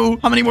too.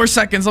 How many more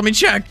seconds? Let me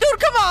check. Dude,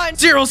 come on.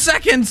 0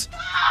 seconds.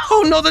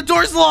 Oh no, the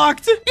door's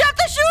locked. You have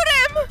to shoot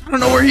him. I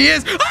don't know where he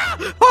is.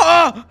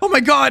 Oh my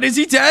god, is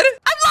he dead?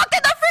 I'm locked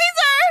in the freezer.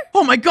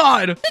 Oh my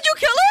god. Did you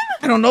kill him?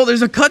 I don't know.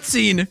 There's a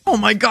cutscene. Oh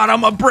my god,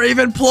 I'm a brave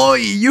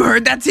employee. You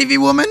heard that, TV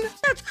woman?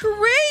 That's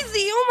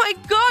crazy. Oh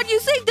my god, you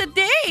saved the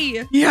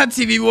day. Yeah,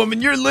 TV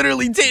woman, you're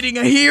literally dating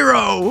a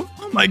hero.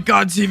 Oh my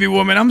god, TV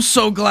woman, I'm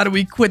so glad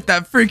we quit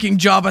that freaking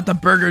job at the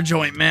burger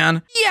joint,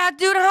 man. Yeah,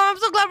 dude, I'm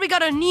so glad we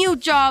got a new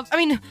job. I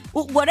mean,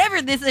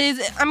 whatever this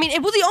is. I mean,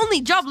 it was the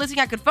only job listing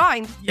I could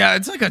find. Yeah,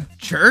 it's like a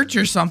church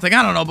or something.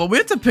 I don't know, but we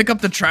had to pick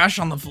up the trash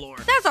on the floor.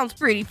 That sounds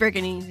pretty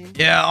freaking easy.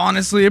 Yeah,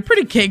 honestly, a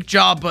pretty cake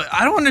job, but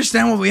I don't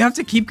understand why we have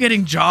to keep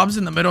getting jobs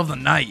in the middle of the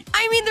night.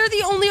 I mean, they're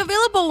the only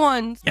available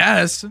ones.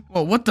 Yes.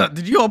 Well, what the?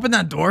 Did you open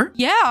that door?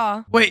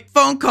 Yeah. Wait,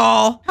 phone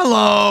call.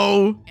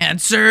 Hello.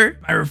 Answer.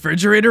 My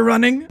refrigerator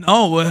running?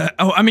 No.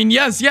 I mean,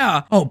 yes,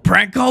 yeah. Oh,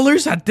 prank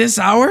callers at this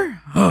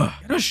hour? Ugh.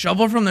 Get a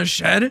shovel from the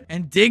shed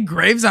and dig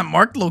graves at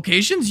marked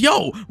locations?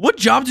 Yo, what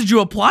job did you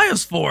apply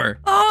us for?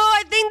 Oh,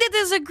 I think that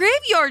is a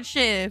graveyard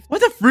shift.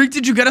 What the freak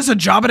did you get us a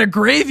job at a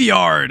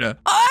graveyard? I mean,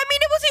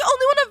 it was the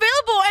only one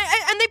available,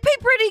 and they pay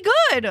pretty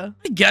good.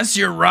 I guess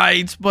you're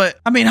right, but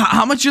I mean,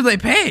 how much do they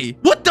pay?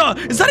 What the?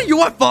 Is that a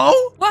UFO?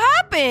 What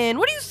happened?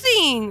 What are you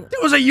seeing? There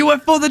was a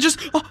UFO that just...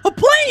 A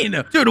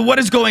plane! Dude, what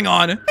is going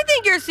on? I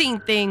think you're seeing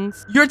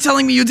things. You're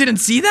telling me you didn't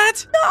see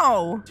that?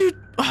 No. Dude,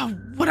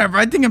 whatever.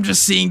 I think I'm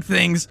just seeing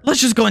things.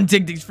 Let's just go and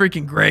dig these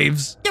freaking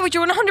graves. Yeah, but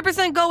you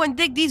 100% go and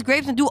dig these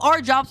graves and do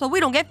our job so we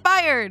don't get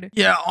fired.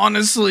 Yeah,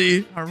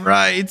 honestly. All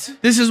right.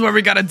 This is where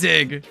we gotta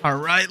dig. All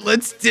right,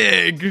 let's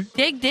dig.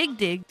 Dig, dig,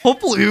 dig.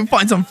 Hopefully we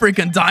find some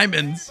freaking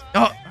diamonds.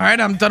 Oh, all right,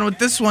 I'm done with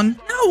this one.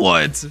 Now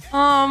what?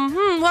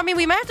 Well, I mean,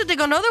 we might have to dig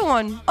another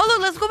one. Oh,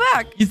 look, let's go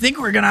back. You think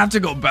we're gonna have to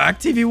go back,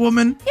 TV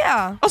woman?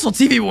 Yeah. Also,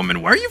 TV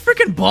woman, why are you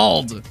freaking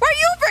bald? Why are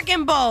you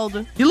freaking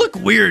bald? You look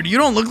weird. You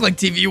don't look like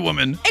TV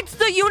woman. It's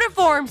the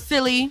uniform,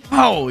 silly.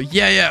 Oh,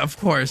 yeah, of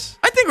course.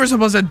 I think we're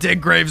supposed to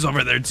dig graves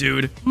over there,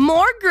 dude.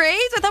 More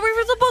graves? I thought we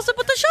were supposed to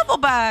put the shovel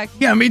back.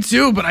 Yeah, me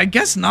too, but I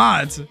guess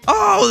not.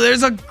 Oh,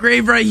 there's a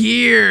grave right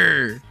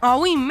here.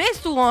 Oh, we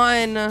missed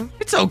one.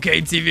 It's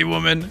okay, TV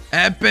woman.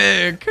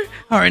 Epic.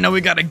 All right, now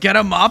we gotta get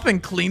a mop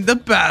and clean the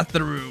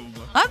bathroom.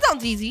 That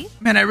sounds easy.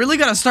 Man, I really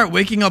gotta start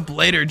waking up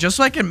later just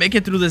so I can make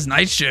it through this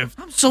night shift.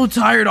 I'm so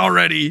tired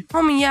already.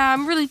 Yeah,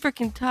 I'm really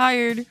freaking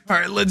tired. All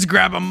right, let's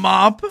grab a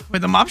mop.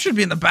 Wait, the mop should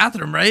be in the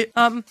bathroom, right?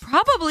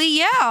 Probably,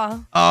 yeah.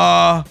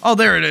 Oh,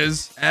 there it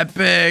is.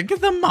 Epic,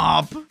 the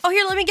mop. Oh,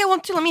 here, let me get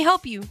one too. Let me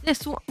help you.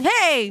 This one.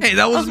 Hey! Hey,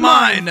 that was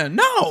mine.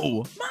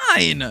 No,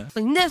 mine.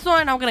 Clean this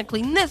one. I'm gonna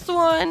clean this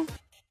one.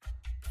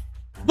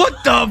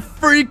 What the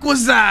freak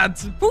was that?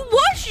 Who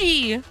was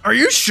she? Are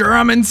you sure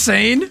I'm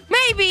insane?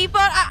 Maybe,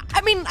 but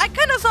I mean, I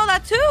kind of saw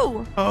that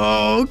too.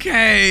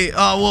 Okay.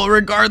 Well,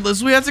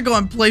 regardless, we have to go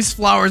and place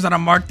flowers at a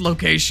marked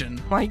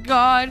location. My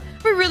God.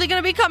 We're really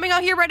gonna be coming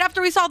out here right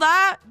after we saw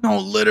that? No,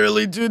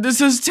 literally, dude,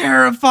 this is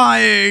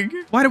terrifying.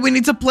 Why do we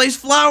need to place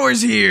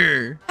flowers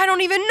here? I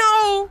don't even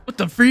know. What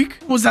the freak?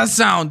 What was that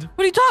sound?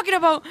 What are you talking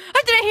about?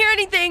 I didn't hear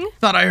anything.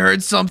 Thought I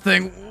heard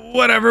something.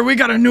 Whatever, we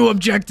got a new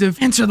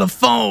objective. Answer the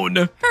phone.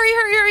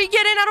 Hurry,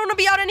 get in. I don't want to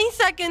be out any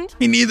second.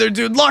 Me neither,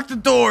 dude. Lock the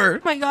door.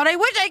 My God, I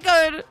wish I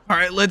could. All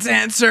right, let's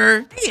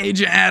answer. Hey,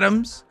 Agent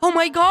Adams. Oh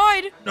my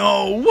God.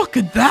 No, what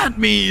could that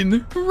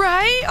mean?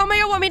 Right? Oh my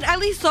God, well, I mean, at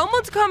least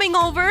someone's coming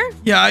over.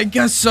 Yeah, I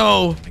guess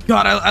so.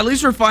 God, at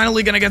least we're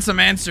finally gonna get some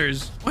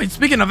answers. Wait,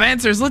 speaking of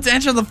answers, let's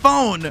answer the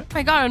phone.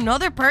 I got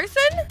another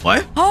person?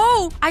 What?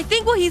 Oh, I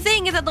think what he's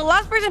saying is that the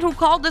last person who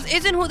called us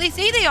isn't who they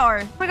say they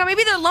are. Oh my God,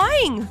 maybe they're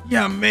lying.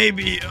 Yeah,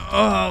 maybe.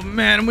 Oh,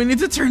 man, we need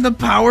to turn the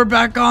power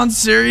back on,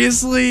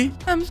 seriously?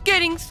 I'm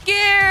getting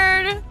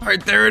scared. All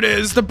right, there it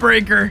is, the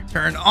breaker.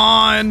 Turn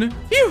on.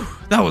 Phew,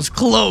 that was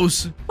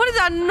close. What is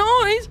that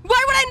noise?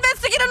 Why would I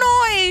investigate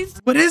a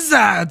noise? What is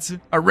that?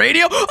 A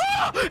radio?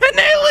 Oh, an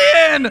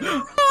alien!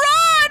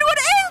 Run! What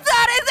is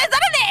that? Is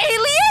that an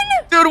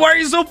alien? Dude, why are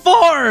you so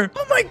far?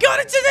 Oh my God,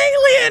 it's an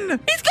alien!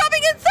 He's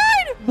coming inside!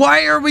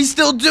 Why are we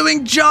still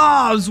doing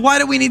jobs? Why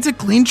do we need to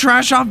clean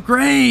trash off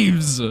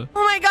graves? Oh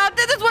my God,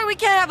 this is why we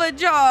can't have a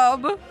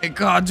job. Hey,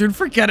 God, dude,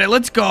 forget it.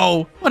 Let's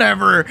go.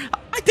 Whatever.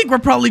 I think we're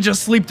probably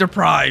just sleep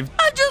deprived.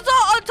 I just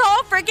saw a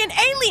tall freaking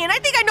alien. I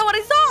think I know what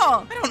I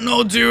saw. I don't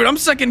know, dude. I'm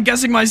second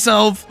guessing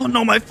myself. Oh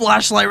no, my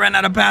flashlight ran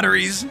out of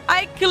batteries.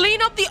 I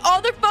clean up the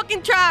other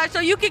fucking trash so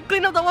you can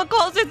clean up the one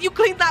closest. You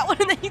clean that one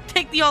and then you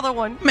take the other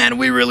one. Man,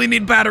 we really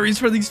need batteries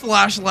for these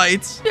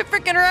flashlights. You're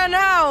freaking ran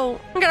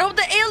out. I'm gonna hope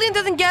the alien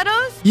doesn't get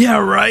us. Yeah,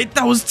 right?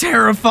 That was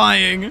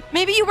terrifying.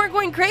 Maybe you weren't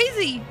going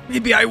crazy.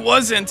 Maybe I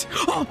wasn't.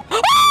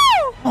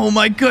 Oh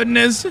my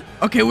goodness.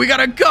 Okay, we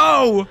gotta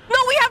go. No,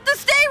 we have to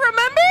stay,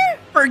 remember?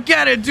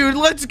 Forget it, dude.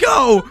 Let's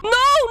go. No,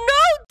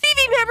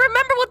 TV man,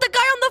 remember what the guy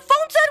on the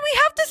phone said? We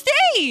have to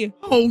stay.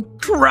 Oh,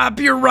 crap.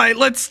 You're right.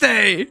 Let's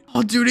stay.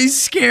 Oh, dude,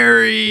 he's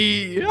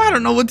scary. I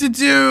don't know what to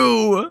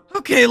do.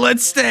 Okay,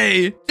 let's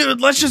stay.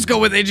 Dude, let's just go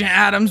with Agent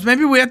Adams.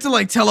 Maybe we have to,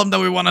 like, tell him that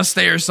we want to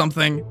stay or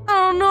something. I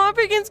don't know. I'm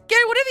freaking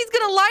scared. What if he's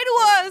gonna lie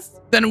to us?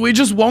 Then we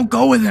just won't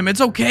go with him.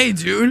 It's okay,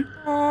 dude.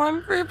 Oh,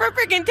 I'm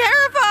freaking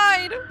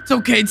terrified. It's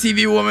okay,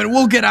 TV woman.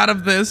 We'll get out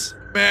of this.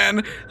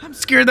 Man, I'm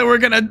scared that we're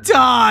gonna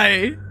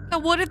die.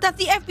 God, what if that's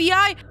the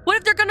FBI? What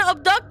if they're gonna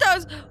abduct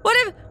us? What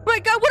if, oh my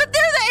God, what if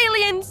they're the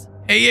aliens?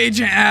 Hey,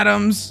 Agent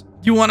Adams.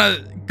 You want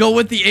to go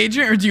with the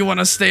agent or do you want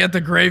to stay at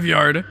the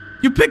graveyard?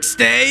 You pick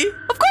stay?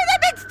 Of course I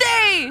picked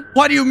stay.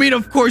 What do you mean,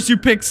 of course you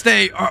pick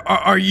stay?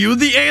 Are you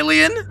the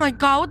alien? Oh my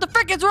God, what the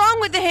frick is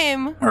wrong with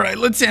him? All right,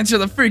 let's answer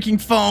the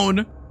freaking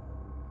phone.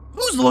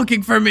 Who's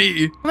looking for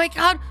me? Oh my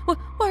God,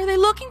 why are they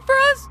looking for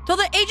us? Tell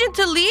the agent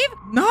to leave?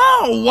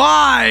 No,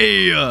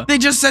 why? They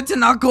just said to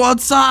not go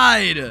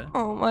outside.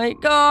 Oh my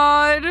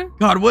God.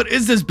 God, what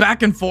is this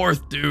back and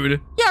forth, dude?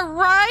 Yeah,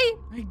 right?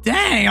 Hey,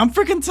 dang, I'm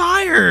freaking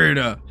tired.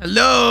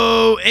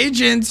 Hello,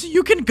 agent.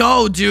 You can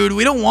go, dude.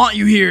 We don't want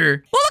you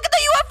here. Well, look at the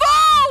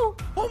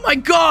UFO! Oh my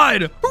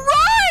God.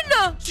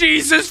 Run!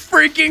 Jesus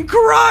freaking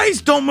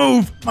Christ. Don't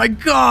move. My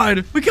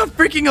God. We got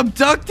freaking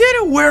abducted?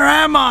 Where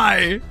am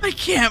I? I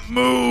can't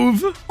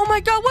move. Oh my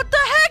God, what the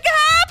heck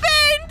happened?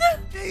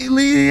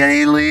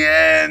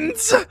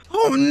 Aliens.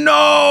 Oh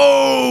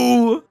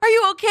no. Are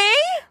you okay?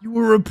 You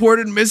were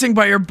reported missing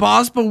by your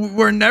boss, but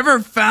were never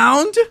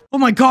found? Oh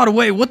my God,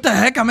 wait, what the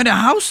heck? I'm in a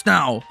house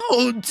now.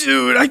 Oh,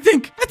 dude, I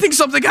think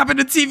something happened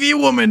to TV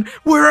Woman.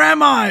 Where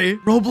am I?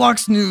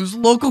 Roblox news,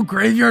 local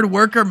graveyard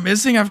worker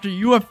missing after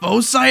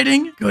UFO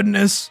sighting?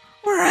 Goodness.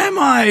 Where am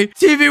I?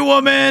 TV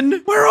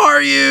Woman, where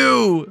are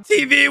you?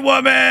 TV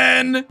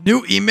Woman.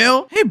 New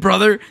email? Hey,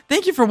 brother.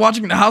 Thank you for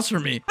watching the house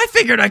for me. I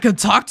figured I could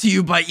talk to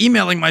you by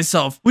emailing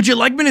myself. Would you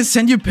like me to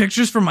send you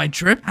pictures from my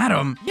trip?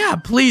 Adam. Yeah,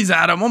 please,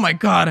 Adam. Oh my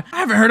God. I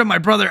haven't heard of my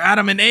brother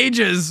Adam in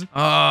ages.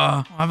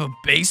 I have a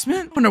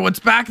basement? Wonder what's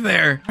back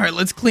there. All right,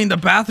 let's clean the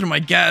bathroom, I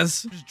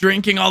guess. Just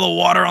drinking all the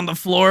water on the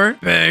floor.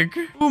 Big.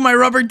 Ooh, my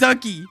rubber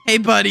ducky. Hey,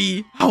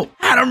 buddy. Oh,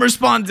 Adam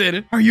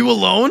responded. Are you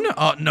alone?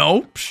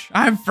 No. Psh,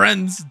 I have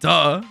friends. Duh.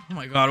 Oh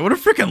my God, what a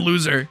freaking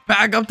loser.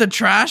 Bag up the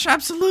trash?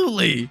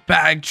 Absolutely.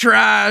 Bag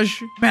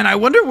trash. Man, I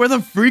wonder where the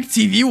freak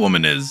TV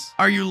Woman is.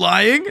 Are you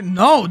lying?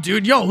 No,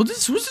 dude. Yo, who's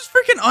this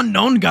freaking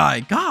unknown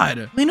guy?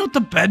 God. Clean out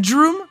the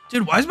bedroom?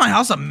 Dude, why is my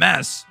house a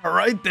mess? All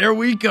right, there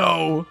we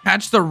go.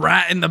 Catch the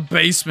rat in the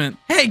basement.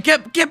 Hey,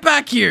 get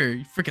back here,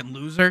 you freaking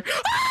loser.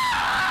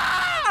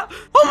 Ah!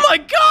 Oh my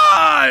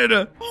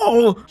God.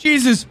 Oh,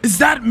 Jesus. Is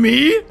that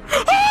me?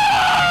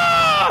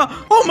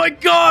 Ah! Oh my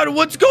God,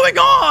 what's going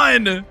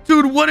on?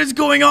 Dude, what is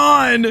going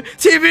on?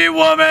 TV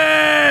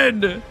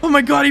Woman! Oh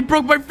my God, he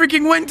broke my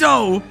freaking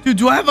window. Dude,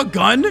 do I have a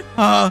gun?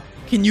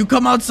 Can you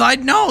come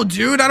outside? No,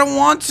 dude, I don't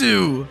want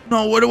to.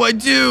 No, what do I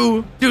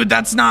do? Dude,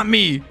 that's not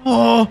me.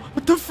 Oh,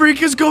 what the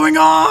freak is going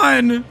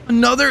on?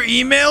 Another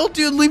email?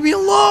 Dude, leave me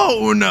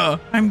alone.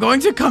 I'm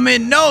going to come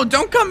in. No,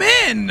 don't come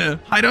in.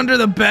 Hide under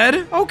the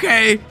bed?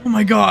 Okay. Oh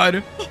my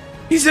God.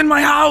 He's in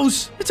my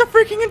house. It's a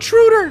freaking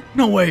intruder.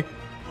 No way.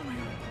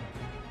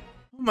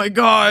 Oh my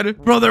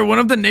God. Brother, one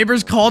of the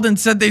neighbors called and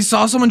said they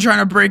saw someone trying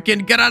to break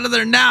in. Get out of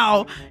there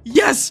now.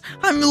 Yes,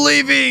 I'm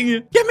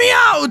leaving. Get me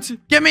out.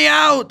 Get me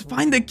out.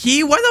 Find the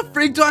key? Why the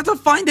freak do I have to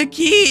find a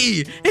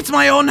key? It's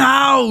my own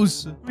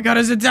house. Oh my God,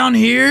 is it down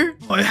here?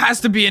 Oh, it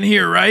has to be in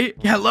here, right?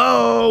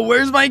 Hello,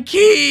 where's my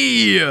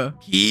key?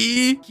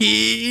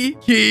 Key.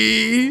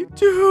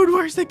 Dude,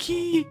 where's the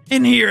key?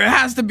 In here, it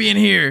has to be in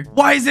here.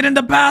 Why is it in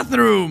the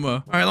bathroom?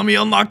 All right, let me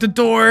unlock the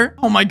door.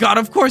 Oh my God,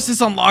 of course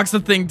this unlocks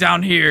the thing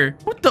down here.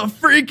 What the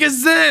freak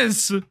is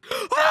this?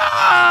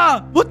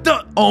 Ah! What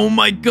the? Oh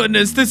my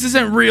goodness, this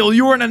isn't real.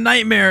 You are in a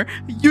nightmare.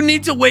 You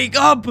need to wake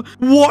up.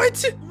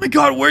 What? Oh my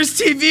God, where's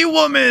TV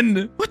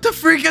Woman? What the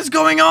freak is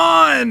going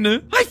on?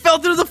 I fell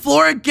through the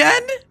floor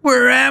again?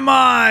 Where am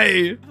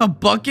I? A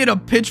bucket, a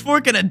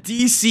pitchfork, and a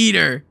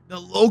de-seater. The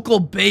local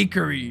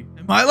bakery.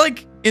 Am I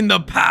like in the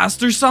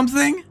past or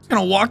something? I'm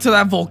gonna walk to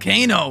that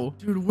volcano.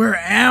 Dude, where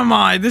am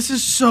I? This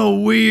is so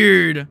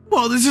weird.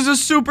 Whoa, this is a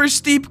super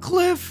steep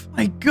cliff.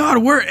 My God,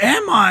 where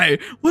am I?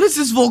 What is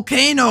this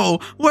volcano?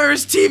 Where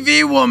is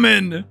TV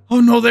Woman?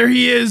 Oh no, there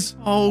he is.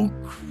 Oh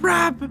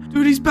crap.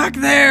 Dude, he's back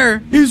there.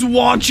 He's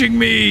watching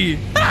me.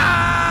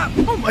 Ah!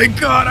 Oh my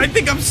God, I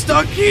think I'm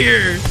stuck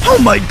here. Oh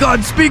my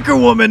God, Speaker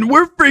Woman,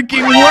 we're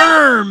freaking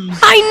worms.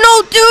 I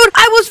know, dude.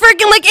 I was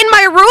freaking like in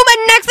my room,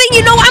 and next thing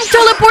you know, I'm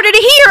teleported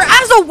here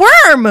as a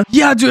worm.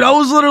 Yeah, dude, I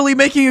was literally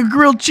making a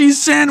grilled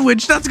cheese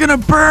sandwich. That's gonna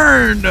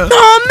burn.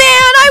 Oh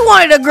man, I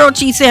wanted a grilled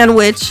cheese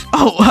sandwich.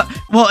 Oh,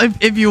 well,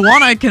 if you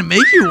want, I can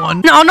make you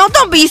one. No,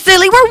 don't be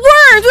silly. We're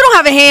worms. We don't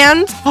have a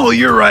hand. Oh,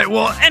 you're right.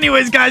 Well,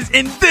 anyways, guys,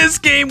 in this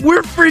game,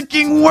 we're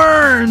freaking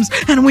worms.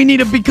 And we need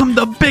to become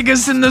the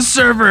biggest in the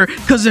server.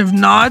 Because if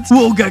not,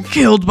 we'll get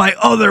killed by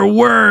other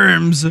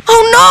worms. Oh,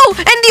 no.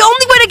 And the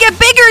only way to get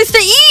bigger is to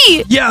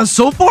eat. Yeah,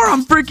 so far,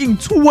 I'm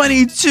freaking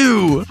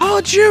 22. How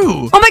about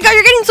you? Oh, my God,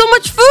 you're getting so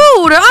much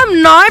food.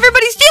 I'm not.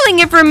 Everybody's stealing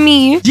it from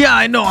me. Yeah,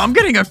 I know. I'm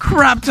getting a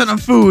crap ton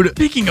of food.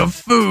 Speaking of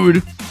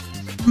food...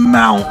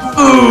 Mount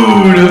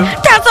Food.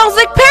 That sounds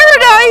like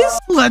paradise.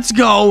 Let's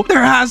go.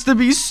 There has to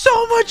be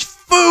so much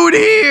food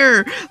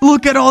here.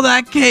 Look at all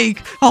that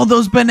cake, all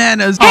those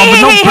bananas.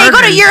 Hey, but hey,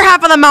 go to your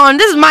half of the mountain.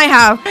 This is my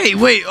half. Hey,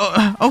 wait.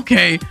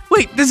 Okay.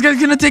 Wait, this guy's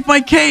gonna take my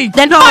cake.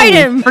 Then fight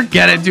him.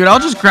 Forget it, dude. I'll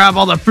just grab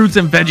all the fruits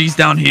and veggies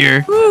down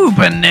here. Ooh,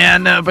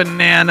 banana,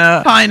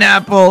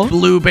 pineapple,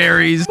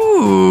 blueberries.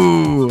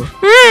 Ooh.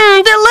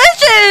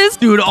 Delicious.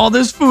 Dude, all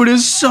this food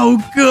is so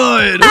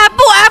good.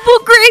 Apple,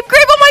 grape.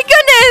 Oh my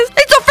goodness.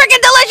 It's so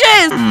freaking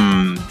delicious.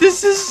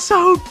 This is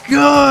so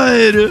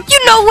good.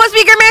 You know what,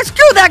 Speaker Man?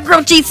 Screw that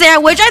grilled cheese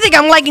sandwich. I think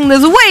I'm liking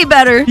this way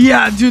better.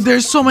 Yeah, dude,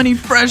 there's so many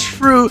fresh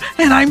fruit,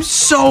 and I'm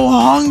so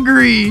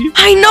hungry.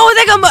 I know. I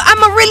think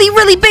I'm a really,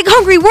 really big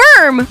hungry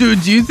worm.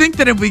 Dude, do you think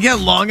that if we get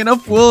long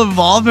enough, we'll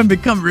evolve and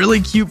become really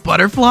cute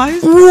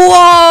butterflies? Whoa,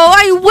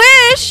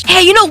 I wish.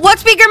 Hey, you know what,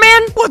 Speaker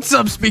Man? What's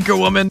up, Speaker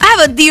Woman? I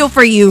have a deal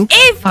for you.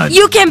 If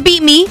you can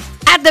beat me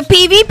at the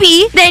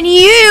PvP, then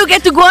you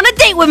get to go on a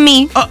date with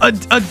me. A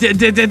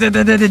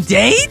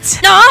date?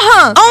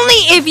 Only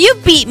if you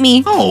beat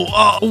me.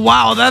 Oh,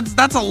 wow,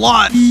 that's a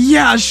lot.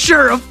 Yeah,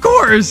 sure, of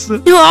course. All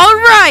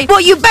right.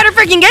 Well, you better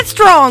freaking get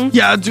strong.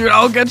 Yeah, dude,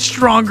 I'll get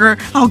stronger.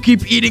 I'll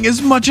keep eating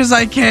as much as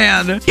I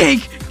can.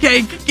 Cake,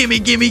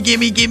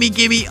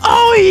 gimme.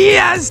 Oh,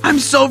 yes, I'm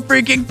so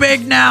freaking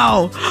big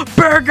now.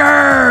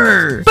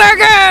 Burger.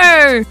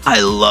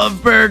 I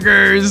love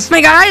burgers.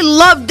 my God, I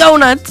love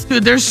donuts.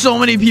 Dude, there's so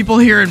many people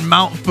here in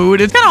Mount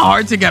Food. It's kind of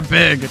hard to get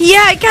big.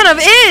 Yeah, it kind of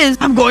is.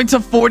 I'm going to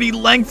 40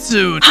 length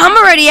soon. I'm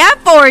already at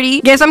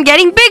 40. Guess I'm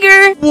getting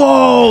bigger.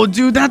 Whoa,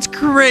 dude, that's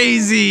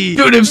crazy.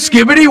 Dude, if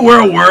Skibbity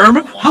were a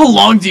worm, how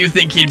long do you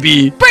think he'd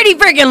be? Pretty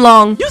freaking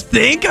long. You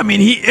think? I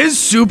mean, he is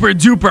super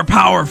duper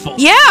powerful.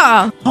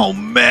 Yeah. Oh,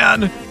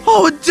 man.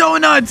 Oh, a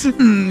donut.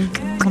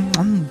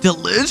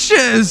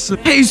 Delicious.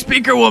 Hey,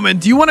 Speaker Woman,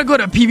 do you want to go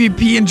to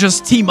PvP and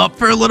just team up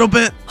for a little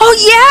bit? Oh,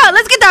 yeah.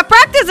 Let's get that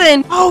practice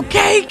in. Oh,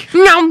 cake.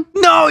 Nom.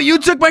 No, you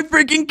took my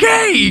freaking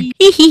cake.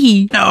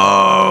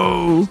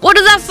 No. What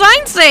does that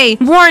sign say?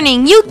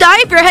 Warning, you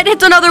die if your head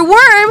hits another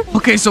worm.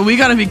 Okay, so we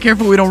gotta be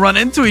careful we don't run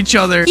into each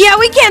other. Yeah,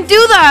 we can't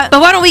do that.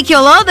 But why don't we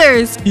kill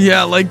others?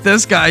 Yeah, like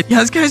this guy.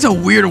 Yeah, this guy's a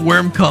weird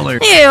worm color.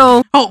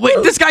 Ew. Oh, wait,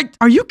 this guy,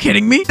 are you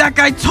kidding me? That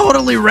guy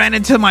totally ran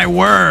into my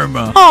worm.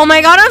 Oh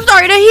my God, I'm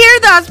sorry to hear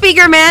that,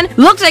 Speaker Man.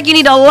 Looks like you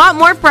need a lot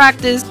more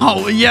practice.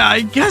 Oh, yeah,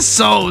 I guess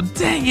so.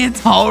 Dang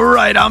it. All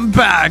right, I'm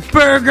back.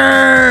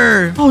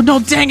 Burger. Oh, no,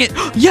 dang it.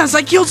 Yes,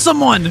 I killed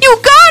someone.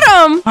 You got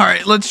him. All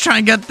right, let's try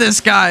and get this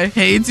guy.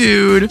 Hey,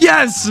 dude.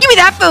 Yes. Give me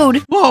that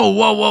food.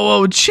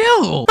 Whoa. Chill.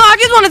 Oh, I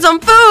just wanted some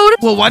food.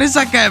 Well, why does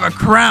that guy have a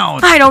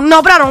crown? I don't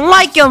know, but I don't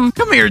like him.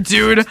 Come here,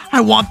 dude.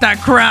 I want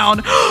that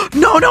crown.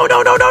 No.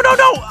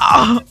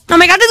 Oh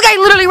my God, this guy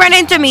literally ran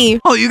into me.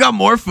 Oh, you got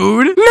more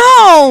food?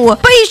 No,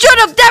 but he should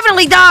have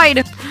definitely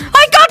died.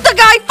 I got the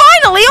guy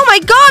finally. Oh my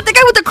God, the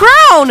guy with the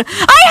crown.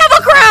 I have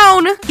a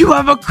crown. You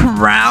have a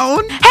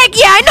crown? Heck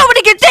yeah,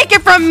 nobody can take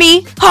it from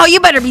me. Oh, you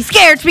better be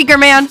scared, Speaker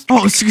Man.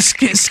 Oh,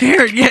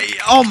 scared? Yeah.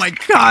 Oh my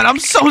God, I'm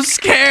so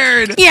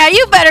scared. Yeah,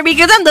 you better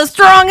because I'm the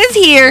strongest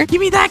here.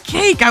 Give me that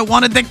cake. I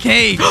wanted the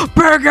cake.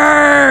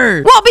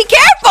 Burger. Well, be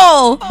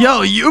careful.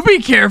 Yo, you be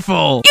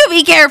careful. You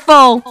be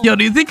careful. Yo,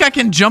 do you think I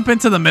can jump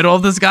into the middle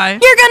of this guy? You're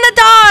gonna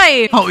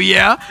die. Oh,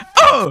 yeah?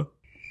 Oh!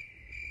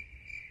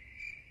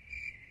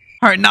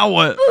 All right, now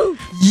what?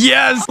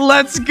 Yes,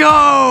 let's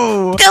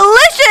go.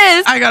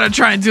 Delicious. I gotta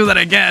try and do that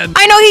again.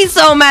 I know he's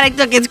so mad he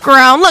took his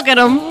crown. Look at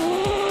him.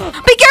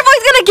 Be careful,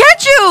 he's gonna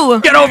get you.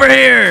 Get over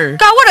here.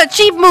 God, what a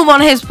cheap move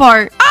on his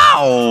part.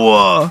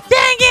 Ow!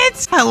 Dang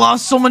it! I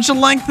lost so much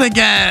length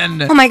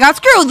again. Oh my God,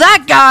 screw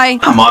that guy.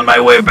 I'm on my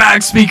way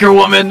back, Speaker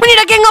Woman. We need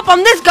to gang up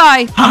on this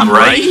guy. I'm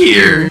right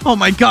here. Oh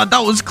my God,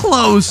 that was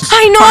close.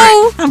 I know.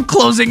 All right, I'm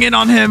closing in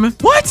on him.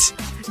 What?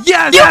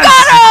 Yes. You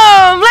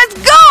got him. Let's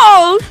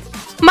go.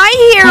 My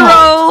hero.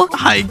 Oh,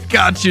 I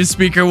got you,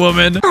 Speaker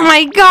Woman. Oh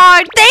my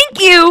God,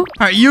 thank you. All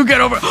right, you get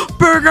over.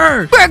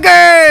 Burger.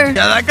 Burger. Yeah,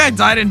 that guy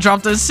died and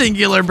dropped a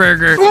singular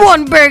burger.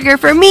 One burger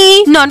for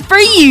me, none for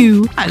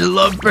you. I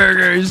love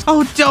burgers.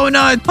 Oh,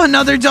 donut.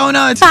 Another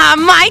donut. Ah,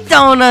 my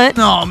donut.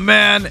 Oh,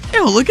 man.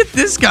 Ew, look at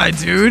this guy,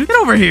 dude. Get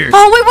over here.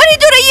 Oh, wait, what did he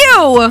do to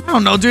you? I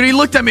don't know, dude. He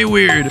looked at me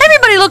weird.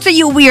 Everybody looks at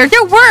you weird.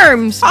 They're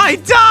worms. I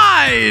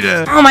died.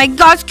 Oh my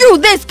God, screw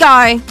this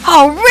guy.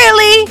 Oh,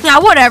 really? Yeah,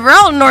 whatever.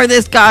 I'll ignore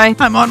this guy.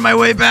 I'm on my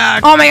way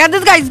back. Oh my God,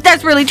 this guy's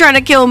desperately trying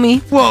to kill me.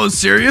 Whoa,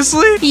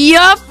 seriously?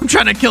 Yup. I'm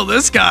trying to kill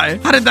this guy.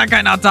 How did that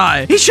guy not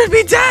die? He should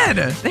be dead.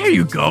 There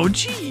you go.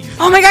 Jeez.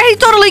 Oh my God, he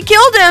totally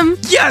killed him.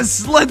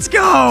 Yes, let's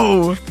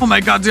go. Oh my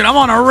God, dude, I'm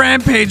on a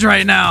rampage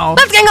right now.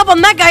 Let's gang up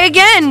on that guy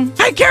again.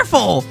 Hey,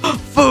 careful.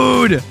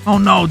 Food. Oh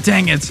no,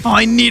 dang it. Oh,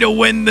 I need to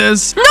win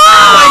this. No!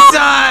 I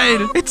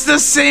died. It's the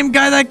same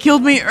guy that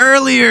killed me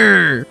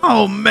earlier.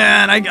 Oh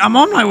man, I'm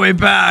on my way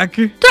back.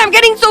 Dude, I'm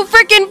getting so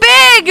freaking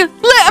big. I'm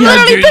Yeah,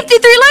 literally dude.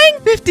 53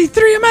 length.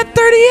 53, I'm at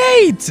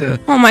 38.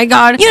 Oh my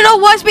God. You know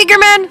what, Speaker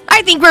Man?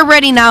 I think we're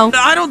ready now.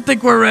 I don't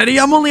think we're ready.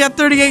 I'm only at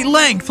 38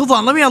 length. Hold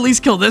on, let me at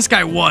least kill this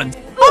guy once.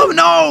 Oh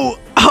no.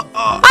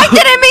 I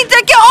didn't mean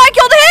to kill. Oh, I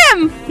killed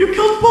him. You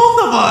killed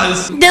both of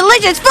us.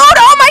 Delicious food.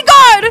 Oh my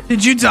god.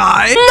 Did you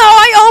die? No,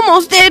 I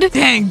almost did.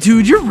 Dang,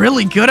 dude, you're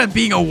really good at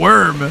being a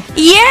worm.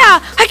 Yeah,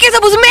 I guess I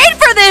was made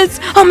for this.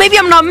 Oh, maybe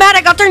I'm not mad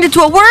I got turned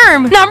into a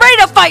worm. Now I'm ready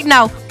to fight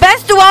now.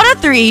 Best 2 out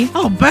of 3.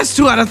 Oh, best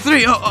 2 out of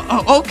 3.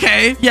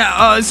 Okay.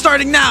 Yeah,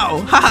 starting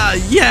now. Haha,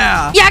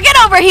 yeah. Yeah, get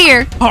over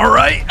here. All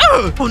right.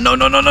 Oh, no.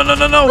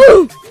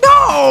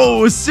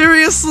 No,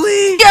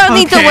 seriously? You'll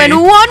need to win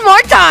one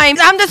more time.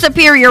 I'm the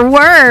superior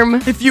worm.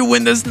 If you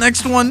win this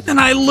next one, then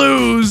I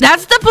lose.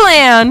 That's the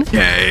plan.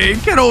 Okay,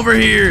 get over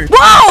here.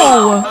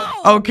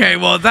 Whoa! Okay,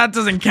 well, that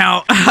doesn't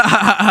count.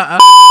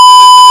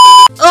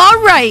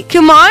 All right,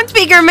 come on,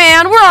 speaker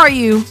man. Where are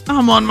you?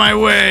 I'm on my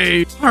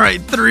way. All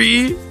right,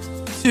 3,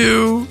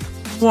 2,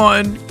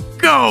 1,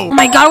 go. Oh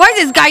my god, why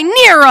is this guy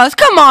near us?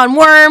 Come on,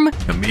 worm.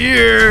 Come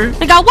here.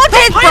 My god, what's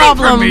his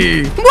problem?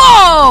 Me.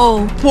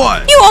 Whoa!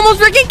 What? You almost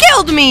freaking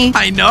killed me.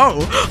 I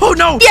know. Oh,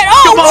 no. Yeah,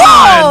 Come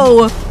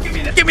on. whoa!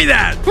 Give me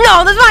that.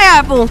 No, that's my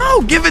apple.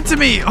 No, give it to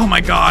me. Oh,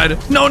 my God.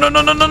 No. No,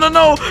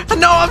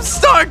 I'm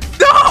stuck.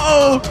 No.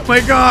 Oh, my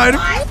God.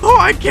 Oh,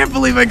 I can't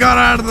believe I got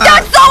out of that.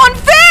 That's so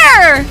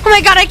unfair. Oh,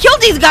 my God, I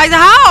killed these guys.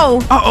 How?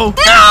 Uh-oh.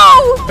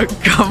 No!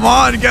 Come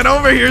on, get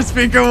over here,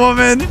 speaker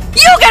woman.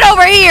 You get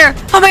over here.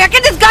 Oh, my God,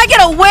 can this guy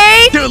get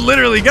away? Dude,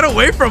 literally, get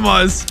away from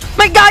us.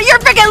 My God, you're a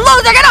freaking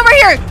loser. Get over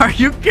here. Are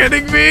you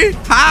kidding me?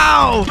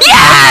 How?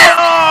 Yes!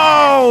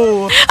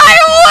 No! I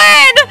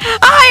win!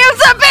 I am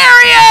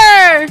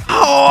superior!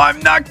 Oh, I'm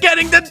not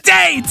getting the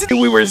date!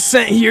 We were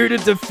sent here to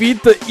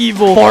defeat the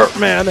evil Fart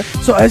Man.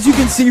 So as you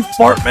can see,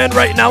 Fart Man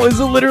right now is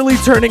literally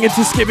turning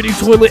into Skibbity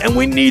Toilet, and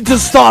we need to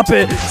stop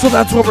it. So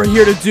that's what we're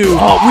here to do. We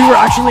were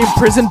actually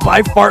imprisoned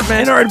by Fart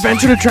Man in our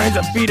adventure to try and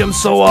defeat him.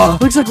 So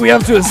looks like we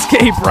have to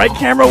escape, right,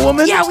 camera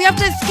woman? Yeah, we have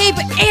to escape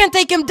and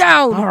take him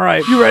down. All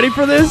right, you ready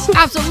for this?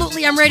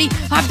 Absolutely, I'm ready.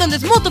 I've done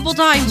this multiple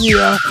times.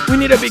 Yeah, we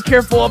need to be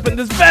careful up in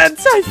this vent.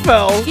 I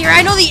fell. Here,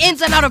 I know the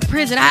ins and out of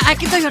prison. I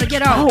can tell you how to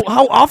get out. Oh,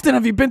 how often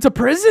have you been to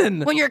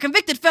prison? When you're a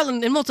convicted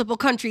felon in multiple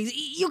countries,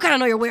 you kind of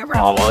know your way around.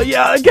 Oh, well,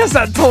 yeah, I guess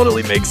that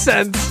totally makes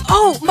sense.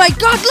 Oh, my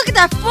God, look at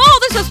that fall.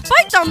 There's a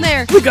spike down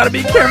there. We gotta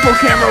be careful,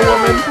 camera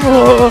woman.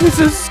 Oh, this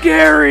is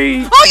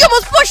scary. Oh, you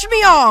almost pushed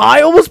me off.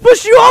 I almost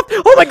pushed you off.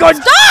 Oh, my God.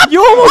 Stop.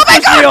 You almost Oh, my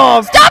pushed me God.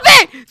 off. Stop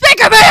it.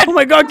 Speaker man. Oh,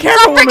 my God, camera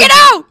Stop woman. freaking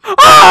out.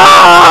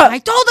 Ah! I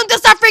told him to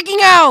stop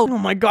freaking out. Oh,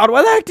 my God,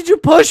 why the heck did you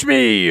push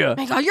me? Oh,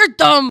 my God, you're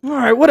dumb. All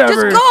right,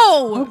 whatever. Just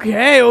go.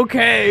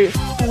 Okay.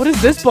 What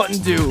does this button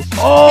do?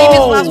 Oh,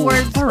 Famous last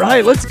words. All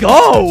right, let's go.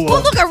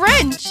 Oh, look, a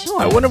wrench. Oh,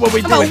 I wonder what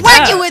we do I'm gonna with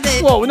whack that. you with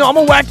it. Whoa, no, I'm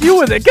gonna whack you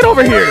with it. Get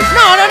over here. No,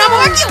 I'm gonna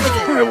whack you with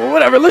it. All right, well,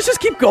 whatever. Let's just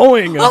keep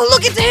going. Oh,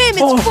 look, it's him.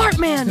 It's Oh. Fart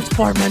Man. It's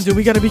Fart Man, dude.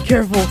 We gotta be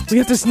careful. We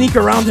have to sneak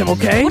around him,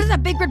 okay? What does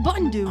that big red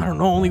button do? I don't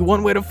know. Only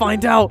one way to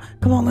find out.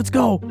 Come on, let's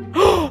go.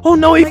 Oh,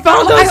 no, he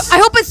found Oh, us. I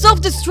hope it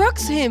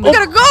self-destructs him. We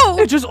gotta go.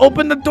 It just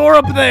opened the door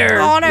up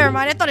there. Oh, never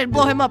mind. I thought it'd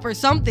blow him up or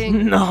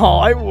something. No,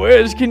 I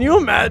wish. Can you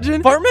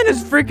imagine? Fartman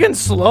is freaking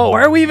slow.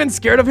 Why are we even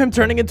scared of him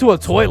turning into a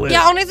toilet?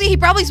 Yeah, honestly, he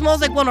probably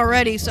smells like one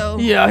already, so.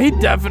 Yeah, he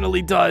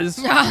definitely does.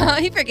 He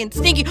freaking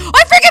stinky. Oh,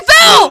 I freaking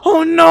fell!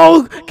 Oh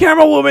no,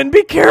 camera woman,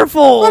 be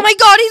careful. Oh my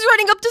God, he's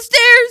running up the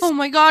stairs. Oh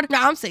my God.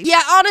 Nah, I'm safe.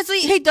 Yeah, honestly,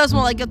 he does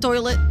smell like a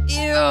toilet.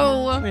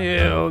 Ew.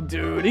 Ew,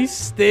 dude, he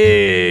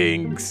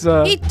stinks.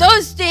 He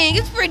does stink.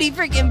 It's pretty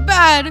freaking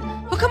bad.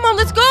 Oh, come on,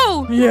 let's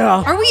go.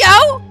 Yeah. Are we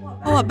out?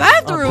 Oh, a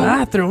bathroom.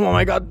 Bathroom. Oh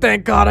my God,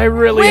 thank God. I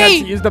really had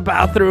to use the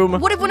bathroom.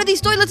 What if one of these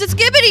toilets is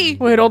Skibbity?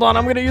 Wait, hold on.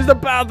 I'm going to use the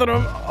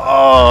bathroom.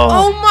 Oh.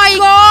 Oh my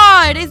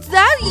God. Is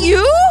that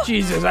you?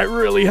 Jesus, I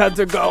really had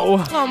to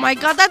go. Oh my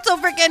God, that's so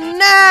freaking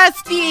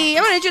nasty.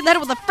 I'm gonna hit you in the head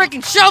with a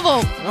freaking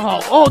shovel.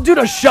 Oh, dude,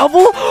 a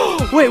shovel?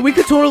 Wait, we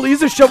could totally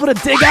use a shovel to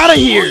dig out of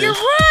here. Oh, you're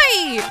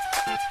right.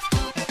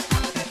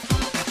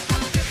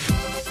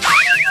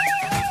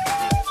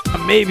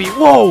 Maybe.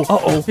 Whoa.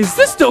 Uh-oh. Is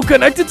this still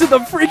connected to the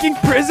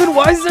freaking prison?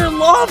 Why is there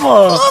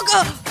lava? Look,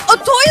 a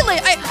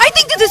toilet. I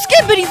think this is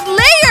Skibbity's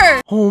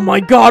lair. Oh my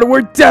God,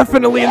 we're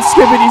definitely in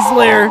Skibbity's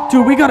lair.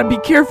 Dude, we gotta be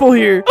careful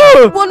here.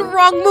 One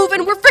wrong move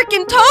and we're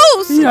freaking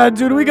toast. Yeah,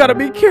 dude, we gotta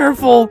be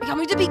careful. We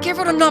need to be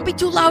careful to not be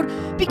too loud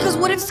because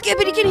what if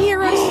Skibbity can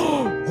hear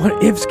us?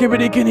 What if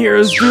Skibbity can hear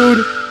us,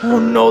 dude? Oh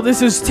no,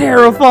 this is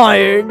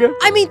terrifying.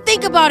 I mean,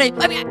 think about it.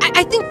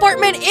 I think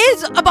Fartman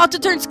is about to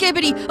turn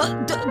Skibbity.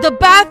 The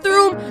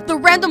bathroom, the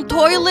random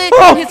toilet,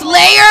 his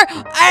lair.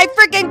 I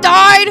freaking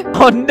died.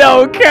 Oh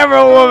no,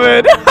 camera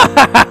woman.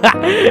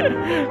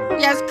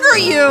 Yeah, screw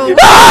you.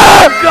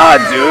 Oh God,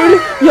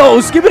 dude. Yo,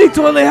 Skibbity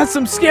Toilet has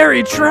some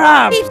scary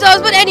traps. He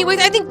does, but anyways,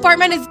 I think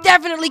Fartman is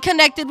definitely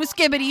connected with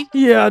Skibbity.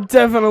 Yeah,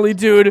 definitely,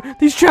 dude.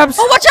 These traps.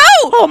 Oh, watch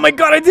out! Oh my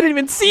God, I didn't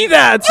even see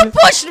that. You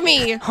pushed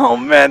me. Oh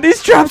man,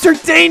 these traps are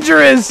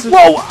dangerous.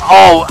 Whoa,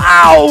 oh,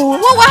 ow.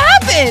 Whoa, what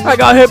happened? I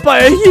got hit by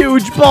a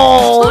huge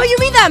ball. Oh, you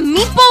mean that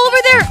meatball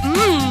over there?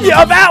 Mmm.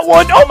 Yeah, that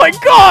one. Oh my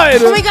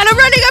God. Oh my God, I'm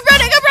running.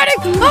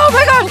 Oh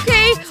my God,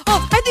 okay.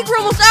 Oh, I think we're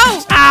almost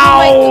out.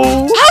 Ow.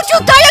 Oh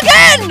how'd you die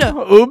again?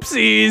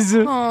 Oopsies.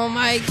 Oh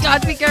my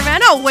God, Speaker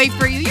Man, I'll wait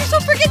for you. You're so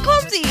freaking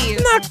clumsy.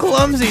 I'm not that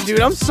clumsy, dude.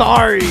 I'm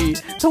sorry.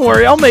 Don't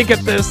worry, I'll make it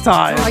this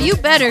time. Oh, you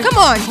better. Come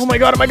on. Oh my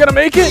god, am I gonna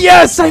make it?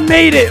 Yes, I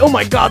made it. Oh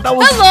my god, that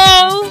was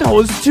Hello. that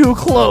was too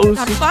close.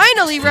 God,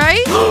 finally,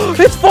 right?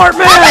 It's Fart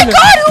Man. Oh my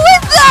god, who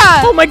is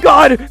that? Oh my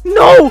god,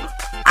 no.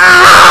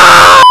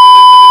 Ah!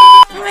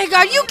 Oh my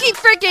god, you keep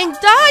freaking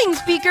dying,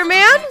 Speaker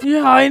Man.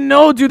 Yeah, I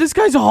know, dude. This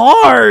guy's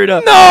hard.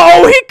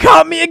 No, he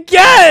caught me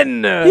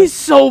again. He's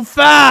so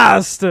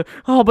fast.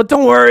 Oh, but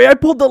don't worry. I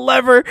pulled the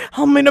lever.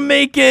 I'm gonna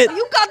make it.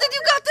 You got this,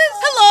 you got this.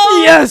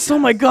 Hello. Yes. Oh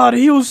my god,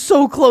 he was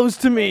so close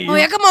to me. Oh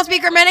yeah, come on,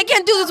 Speaker Man. I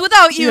can't do this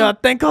without you. Yeah,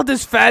 thank god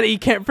this fatty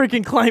can't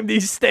freaking climb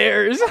these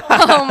stairs.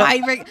 Oh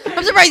my frick.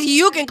 I'm surprised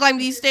you can climb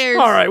these stairs.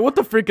 All right, what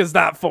the freak is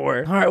that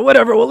for? All right,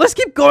 whatever. Well, let's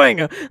keep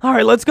going. All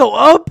right, let's go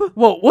up.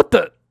 Whoa, what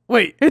the?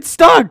 Wait, it's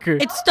stuck.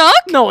 It's stuck?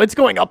 No, it's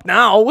going up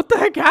now. What the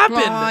heck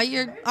happened?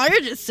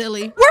 You're just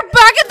silly. We're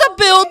back at the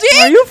building.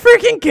 Are you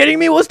freaking kidding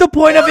me? What's the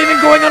point of even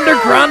going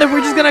underground if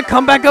we're just gonna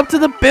come back up to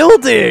the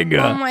building?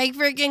 Oh my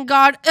freaking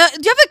god. Do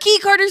you have a key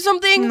card or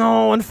something?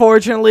 No,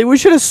 unfortunately. We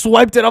should have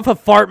swiped it off of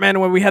Fart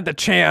Man when we had the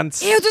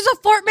chance. Ew, there's a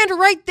fart man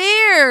right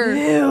there.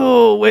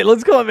 Ew. Wait,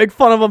 let's go and make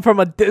fun of him from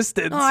a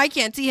distance. Oh, I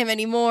can't see him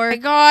anymore. Oh my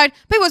god.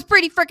 But he was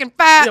pretty freaking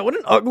fat. Yeah, what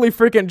an ugly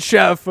freaking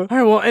chef. All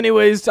right, well,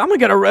 anyways, I'm gonna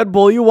get a Red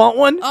Bull. You want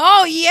one?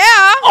 Oh, yeah.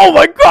 Oh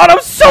my god, I'm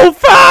so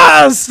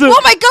fast!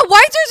 Oh my god,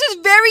 why is there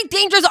this very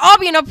dangerous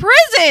obby in a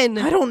prison?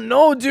 I don't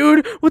know,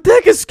 dude. What the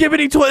heck is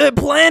Skibbity Toilet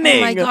planning?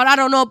 Oh my god, I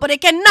don't know, but it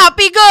cannot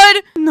be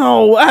good.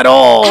 No, at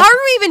all. How are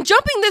we even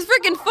jumping this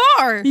freaking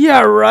far?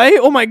 Yeah, right?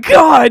 Oh my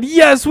god,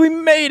 yes, we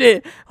made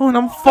it. Oh, and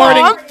I'm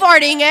farting. Oh, I'm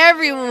farting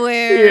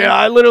everywhere. Yeah,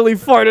 I literally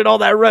farted all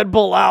that Red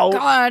Bull out.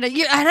 God, and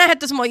I had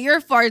to smell your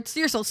farts.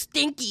 You're so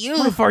stinky. Ew.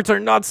 My farts are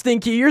not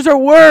stinky. Yours are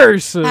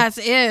worse. As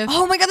if.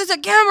 Oh my god, there's a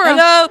camera.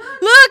 Hello.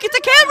 Look, it's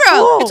a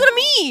camera. Whoa. It's one of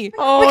me.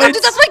 Oh, my god,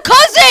 dude, that's my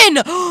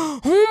cousin.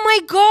 Oh my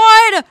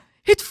god.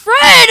 It's Fred.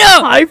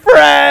 Hi,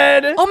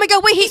 Fred. Oh my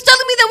god, wait, he's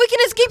telling me that we can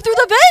escape through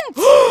the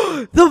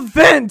vent. The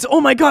vent. Oh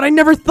my god, I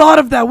never thought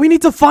of that. We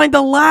need to find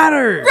the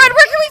ladder. Fred,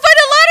 where can we find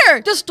a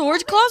ladder? The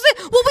storage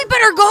closet? Well, we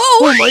better go.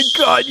 Oh my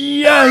god,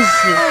 yes.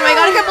 Oh my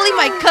god, I can't believe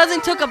my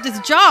cousin took up this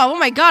job. Oh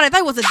my god, I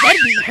thought it was a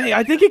deadbeat. Hey,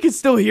 I think he can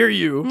still hear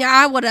you.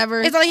 Nah,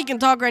 whatever. It's not like he can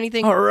talk or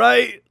anything. All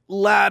right,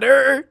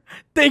 ladder.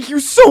 Thank you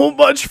so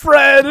much,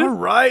 Fred. All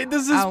right,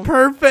 this is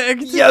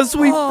perfect. Yes,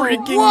 we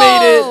freaking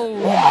made it. Oh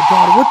my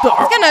god, what the?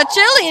 It's kind of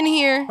chilly in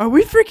here. Are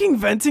we freaking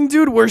venting,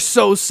 dude? We're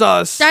so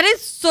sus. That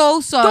is so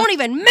sus. Don't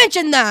even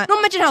mention that.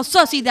 Don't mention how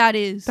sussy that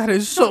is. That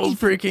is so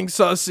freaking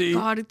sussy.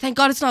 God, thank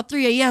God it's not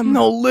 3 a.m.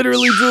 No,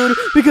 literally, dude.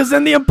 Because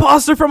then the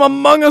imposter from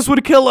Among Us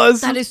would kill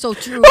us. That is so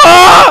true.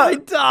 Ah, I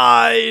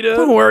died.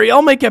 Don't worry,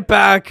 I'll make it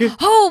back.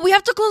 Oh, we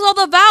have to close all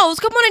the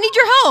valves. Come on, I need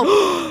your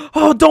help.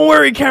 Oh, don't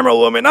worry, camera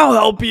woman. I'll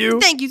help you.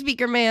 Thank you,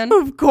 Speaker Man.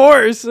 Of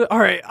course. All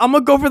right, I'm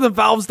gonna go for the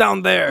valves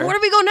down there. Where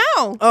do we go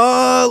now?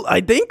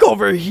 I think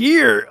over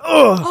here.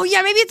 Ugh. Oh,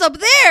 yeah, maybe it's up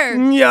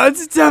there. Yeah,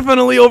 it's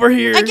definitely over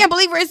here. I can't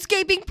believe we're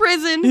escaping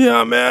prison.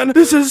 Yeah, man.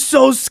 This is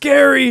so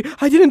scary.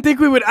 I didn't think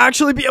we would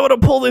actually be able to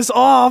pull this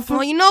off.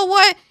 Well, you know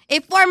what?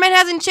 If Fartman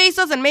hasn't chased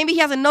us, and maybe he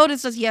hasn't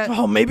noticed us yet.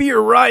 Oh, maybe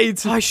you're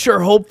right. I sure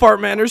hope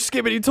Fartman or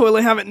Skibbity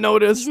Toilet haven't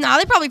noticed. Nah,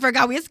 they probably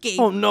forgot we escaped.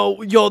 Oh,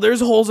 no. Yo,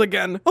 there's holes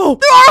again. Oh,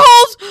 there are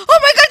holes. Oh,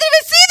 my God, I didn't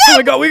even see them. Oh,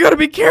 my God. We gotta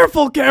be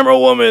careful, camera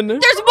woman.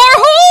 There's more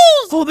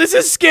holes. Oh, this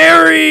is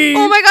scary.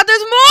 Oh, my God,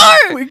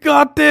 there's more. We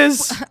got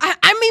this.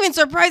 I'm even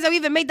surprised that we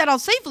even made that out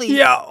safely.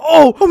 Yeah.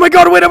 Oh my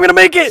God. Wait, I'm gonna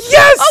make it.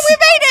 Yes. Oh, we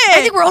made it.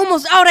 I think we're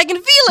almost out. I can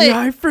feel it. Yeah,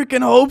 I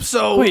freaking hope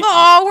so. Wait.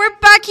 Oh, we're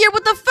back here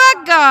with the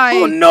fat guy.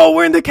 Oh, no.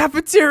 We're in the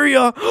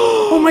cafeteria.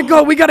 Oh, my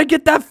God. We gotta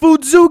get that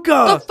food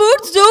Zuka. The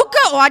food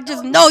Zuka? Oh, I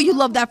just know you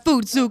love that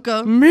food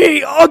Zuka.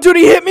 Me? Oh, dude,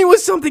 he hit me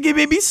with something. It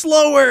made me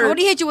slower. What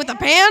did he hit you with, a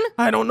pan?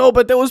 I don't know,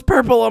 but there was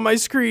purple on my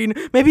screen.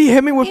 Maybe he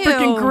hit me with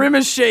freaking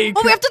Grimace Shake.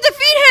 Oh, we have to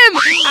defeat him.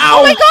 Ow.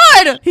 Oh, my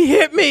God. He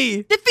hit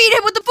me. Defeat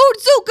him with the food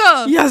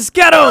Zuka. Yes,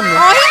 get him. Oh,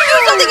 he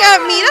threw something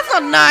at me. That's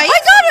not nice. I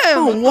got him.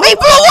 Oh, what? He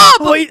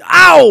blew up. Wait,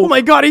 ow. Oh,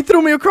 my God. He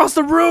threw me across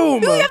the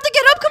room. You have to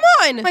get up. Come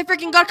on. My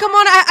freaking God, come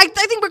on. I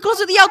think we're close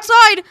to the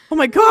outside. Oh,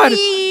 my God.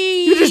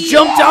 Whee. You just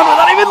jumped down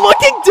without even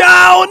looking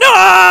down.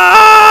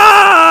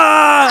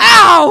 Ah!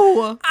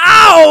 Ow.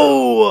 Ow.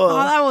 Oh,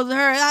 that was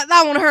hurt.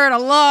 That one hurt a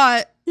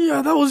lot.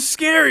 Yeah, that was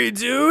scary,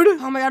 dude.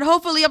 Oh my God,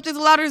 hopefully up this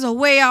ladder is a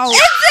way out. Is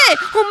it?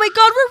 Oh my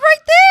God, we're right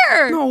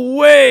there. No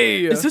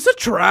way. Is this a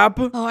trap?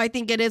 Oh, I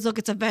think it is. Look,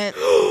 it's a vent.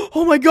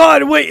 Oh my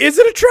God, wait, is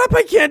it a trap?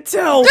 I can't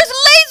tell. There's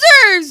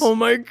lasers. Oh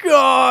my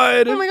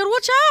God. Oh my God,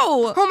 watch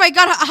out. Oh my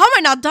God, how am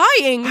I not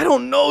dying? I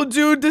don't know,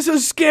 dude. This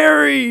is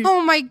scary.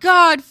 Oh my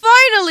God,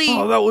 finally.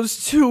 Oh, that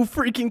was too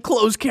freaking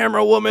close,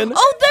 camera woman.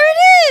 Oh, there it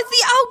is.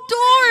 The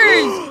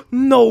outdoors.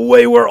 No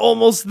way, we're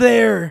almost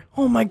there.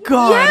 Oh my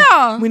God.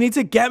 Yeah. We need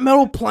to get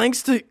metal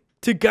planks to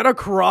get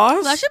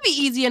across? That should be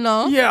easy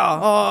enough.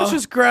 Yeah, let's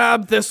just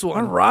grab this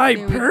one. All right,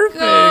 There we perfect.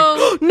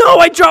 go. No,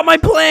 I dropped my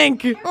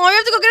plank. Oh, I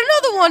have to go get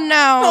another one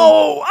now.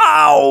 Oh,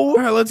 ow. All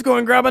right, let's go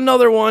and grab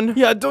another one.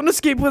 Yeah, don't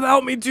escape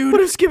without me, dude.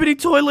 What if Skibbity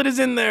Toilet is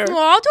in there?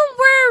 Oh, don't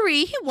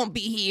worry. He won't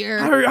be here.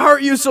 How are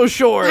you so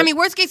sure? I mean,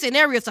 worst case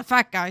scenario, it's a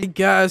fat guy. I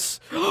guess.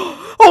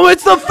 Oh,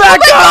 it's the fat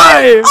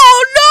guy!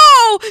 Oh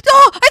no!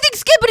 Oh, I think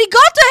Skippity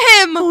got to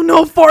him! Oh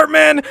no, Fart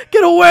Man!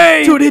 Get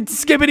away! Dude,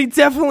 Skippity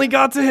definitely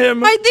got to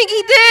him. I think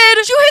he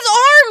did! Shoot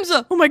his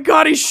arms! Oh my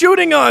god, he's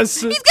shooting us!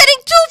 He's getting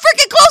too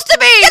freaking close to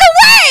me! Get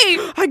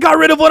away! I got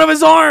rid of one of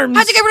his arms!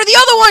 I have to get rid of the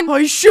other one! Oh,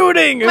 he's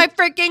shooting! My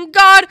freaking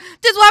god!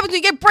 This is what happens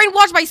when you get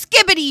brainwashed by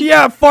Skippity!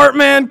 Yeah, Fart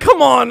Man,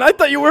 come on! I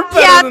thought you were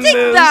better than take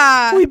this!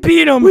 that! We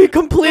beat him! We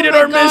completed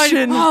our God.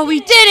 mission! Oh,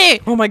 we did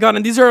it! Oh my god,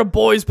 and these are our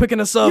boys picking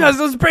us up. Yes,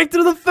 let's break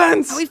through the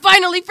fence! We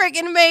finally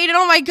freaking made it!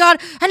 Oh my god!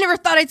 I never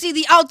thought I'd see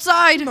the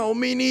outside! No,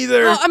 me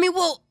neither. I mean,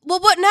 well,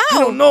 what now? I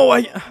don't know.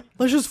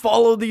 Let's just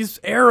follow these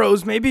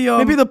arrows. Maybe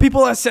the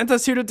people that sent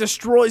us here to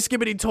destroy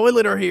Skibbity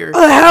Toilet are here.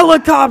 A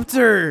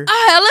helicopter!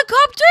 A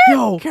helicopter?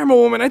 Yo, camera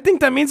woman, I think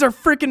that means our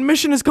freaking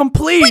mission is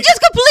complete. We just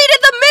completed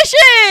the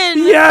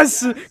mission!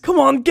 Yes! Come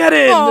on, get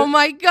in! Oh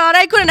my god,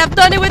 I couldn't have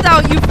done it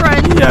without you,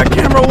 friend. Yeah,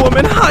 camera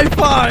woman, high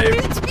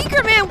five!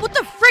 Speaker man, what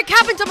the frick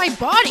happened to my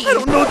body? I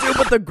don't know, dude,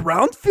 but the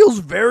ground feels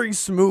very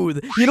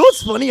smooth. You know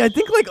what's funny? I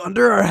think like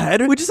under our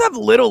head, we just have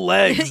little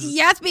legs.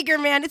 Yeah, Speaker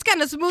man, it's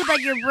kind of smooth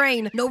like your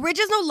brain. No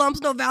ridges, no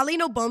lumps, no valley,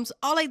 no bumps.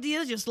 All I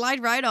did is just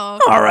slide right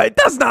off. Alright,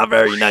 that's not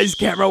very nice,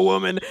 camera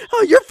woman.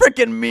 Oh, you're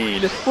freaking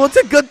mean. Well, it's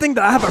a good thing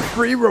that I have a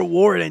free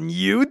reward and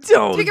you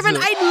don't. Speaker man,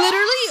 I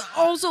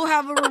literally also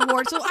have a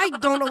reward, so I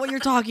don't know what you're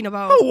talking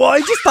about. Oh, well, I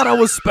just thought I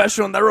was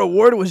special and that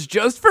reward was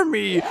just for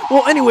me.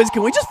 Well, anyways,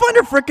 can we just find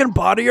her freaking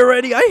body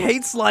already? I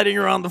hate sliding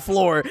around the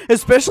floor,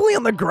 especially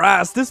on the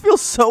grass. This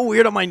feels so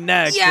weird on my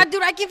neck. Yeah,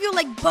 dude, I can feel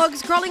like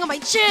bugs crawling on my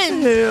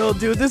chin. Ew,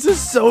 dude, this is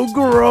so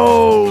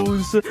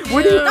gross.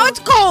 Where do you... No, it's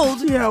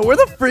cold. Yeah, where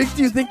the freak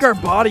do you think our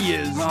body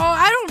is? Oh,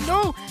 I don't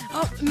know.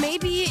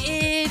 Maybe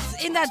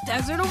it's in that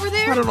desert over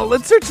there? I don't know.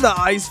 Let's search the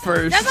ice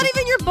first. That's not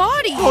even your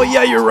body. Oh,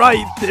 yeah, you're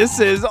right. This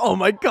is... Oh,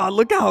 my God.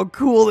 Look how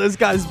cool this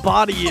guy's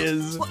body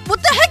is.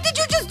 What the heck did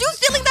you just do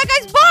stealing that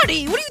guy's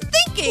body? What are you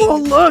thinking?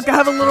 Well, look. I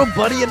have a little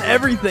buddy and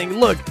everything.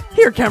 Look.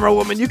 Here, camera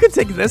woman. You can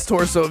take this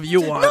torso if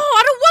you want. No,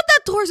 I don't want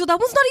that torso. That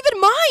one's not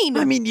even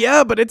mine. I mean,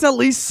 yeah, but it's at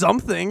least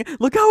something.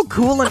 Look how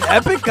cool and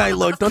epic I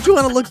look. Don't you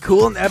want to look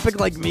cool and epic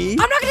like me? I'm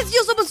not going to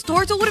steal someone's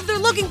torso. What if they're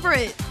looking for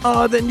it?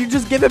 Then you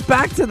just give it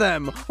back to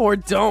them. Or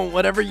don't.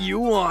 Whatever you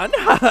want.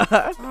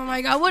 Oh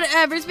my god,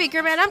 whatever,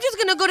 Speaker man. I'm just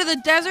gonna go to the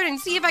desert and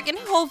see if I can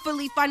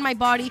hopefully find my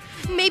body.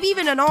 Maybe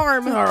even an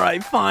arm.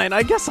 Alright, fine.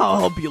 I guess I'll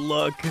help you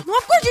look. Well,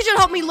 of course you should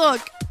help me look.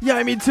 Yeah,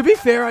 I mean, to be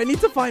fair, I need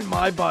to find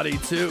my body,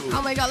 too.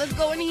 Oh my god, let's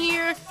go in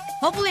here.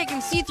 Hopefully I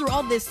can see through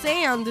all this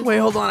sand. Wait,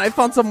 hold on. I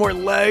found some more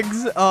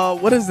legs.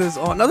 What is this?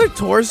 Oh, another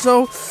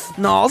torso?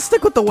 No, I'll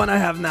stick with the one I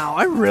have now.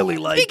 I really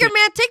like Speaker it.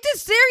 man, take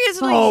this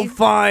seriously. Oh,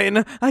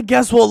 fine. I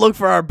guess we'll look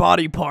for our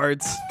body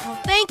parts.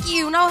 Oh, thank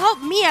you. Now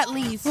help me at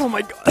least. Oh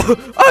my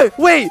god. Hey,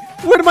 wait.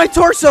 Where did my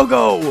torso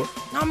go?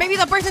 No, maybe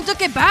the person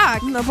took it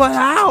back. No, but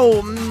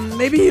how?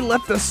 Maybe he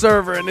left the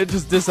server and it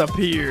just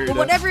disappeared. But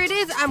whatever it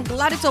is, I'm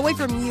glad it's away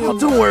from you. Oh,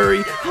 don't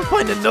worry. I'll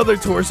find another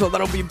torso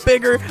that'll be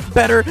bigger,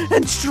 better,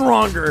 and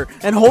stronger.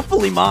 And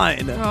hopefully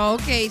mine. Oh,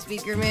 okay,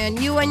 Speaker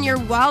man. You and your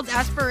wild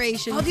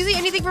aspirations. Oh, do you see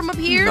anything from up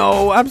here?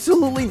 No,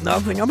 absolutely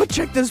nothing. I'm gonna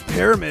check this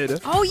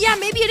pyramid. Oh, yeah,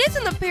 maybe it is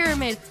in the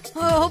pyramid.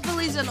 Oh,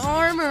 hopefully it's an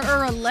arm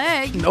or a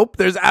leg. Nope,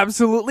 there's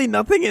absolutely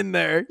nothing in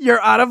there.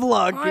 You're out of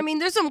luck. I mean,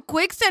 there's some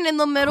quicksand in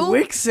the middle.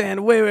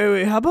 Quicksand?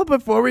 Wait. How about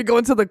before we go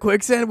into the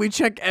quicksand, we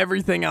check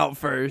everything out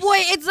first?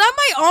 Wait, is that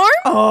my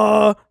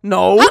arm?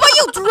 No. How about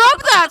you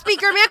drop that,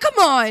 Speaker man? Come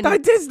on.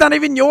 It's not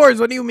even yours.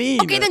 What do you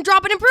mean? Okay, then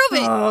drop it and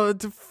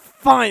prove it.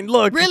 Fine,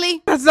 look.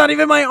 Really? That's not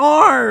even my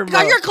arm.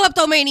 God, you're a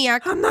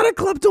kleptomaniac. I'm not a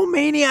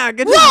kleptomaniac.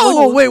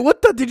 Whoa! Wait,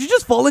 what the? Did you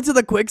just fall into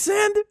the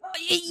quicksand?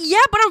 Yeah,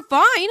 but I'm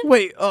fine.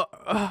 Wait,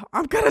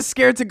 I'm kind of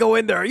scared to go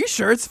in there. Are you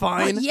sure it's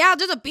fine? Yeah,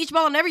 there's a beach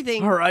ball and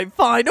everything. All right,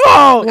 fine.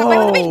 Oh! Wait,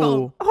 where's the beach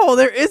ball? Oh,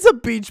 there is a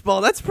beach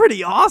ball. That's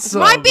pretty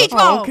awesome. It's my beach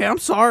ball. Oh, okay, I'm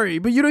sorry,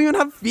 but you don't even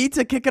have feet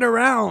to kick it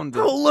around.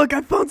 Oh, look, I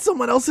found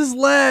someone else's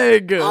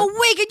leg. Oh,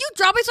 wait, can you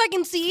drop it so I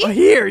can see?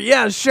 Here,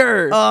 yeah,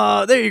 sure.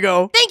 There you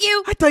go. Thank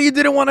you. I thought you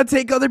didn't want to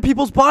take other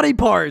people's body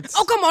parts.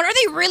 Oh, come on. Are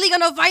they really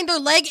gonna find their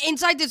leg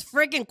inside this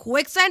freaking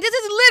quicksand? This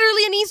is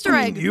literally an Easter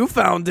egg. You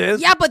found it.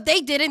 Yeah, but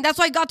they didn't. That's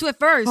why I got to it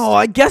first. Oh,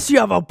 I guess you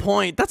have a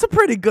point. That's a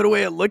pretty good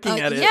way of looking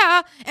at it.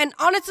 Yeah, and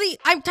honestly,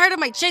 I'm tired of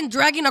my chin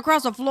dragging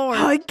across the floor.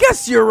 I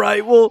guess you're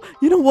right. Well,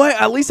 you know what?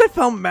 At least I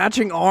found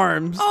matching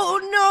arms. Oh,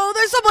 no.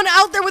 There's someone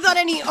out there without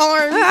any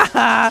arms.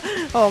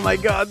 Oh, my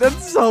God.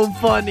 That's so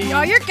funny.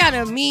 Oh, you're kind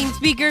of mean,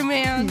 Speaker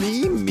man.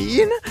 Me?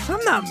 Mean?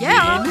 I'm not mean.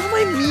 Yeah. Who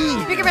am I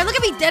mean? Speaker man, look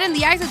at me dead in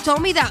the eyes and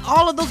told me that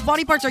all of those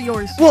body parts are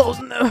yours. Well,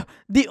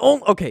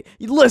 okay,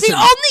 listen. The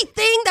only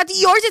thing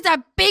that's yours is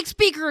that big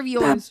speaker of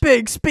yours. That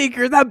big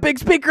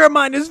speaker of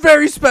mine is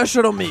very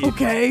special to me,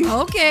 okay?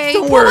 Okay.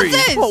 Don't worry.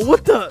 What's this? Whoa,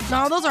 what the?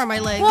 No, those aren't my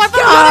legs.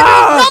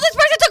 Ah! No, this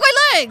person took my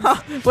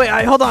legs. Wait,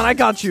 hold on, I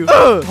got you.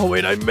 Oh,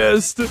 wait, I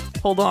missed.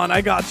 Hold on,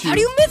 I got you. How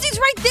do you miss? He's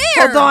right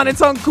there. Hold on,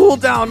 it's on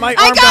cooldown. My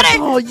I arm got it.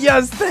 Oh,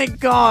 yes, thank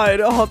God.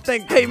 Oh,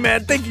 hey,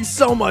 man, thank you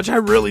so much. I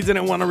really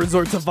didn't want to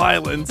resort to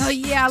violence.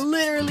 Yeah,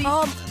 literally.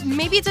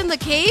 Maybe it's in the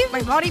cave?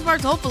 My body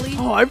parts, hopefully.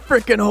 Oh, I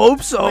freaking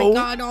hope so. Oh my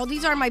God, no,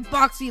 these are my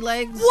boxy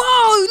legs.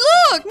 Whoa,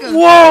 look.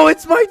 Whoa,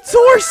 it's my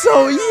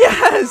torso.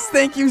 Yes,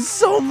 thank you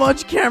so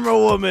much, camera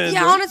woman.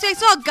 Yeah, honestly, I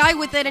saw a guy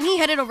with it and he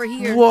headed over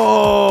here.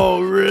 Whoa,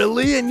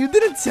 really? And you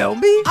didn't tell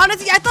me?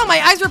 Honestly, I thought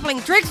my eyes were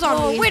playing tricks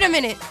on me. Wait a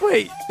minute.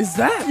 Wait, is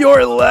that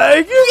your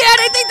leg? Yeah, and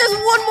I think there's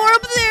one more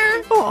up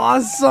there.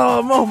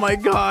 Awesome. Oh my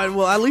God.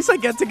 Well, at least I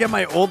get to get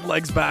my old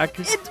legs back.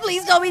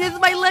 Please tell me this is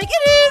my leg.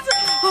 It is.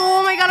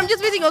 Oh my God, I'm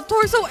just missing a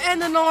torso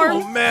and an arm.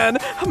 Oh man,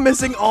 I'm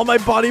missing all my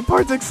body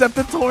parts except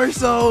the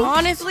torso.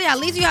 Honestly, at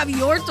least you have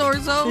your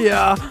torso.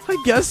 Yeah, I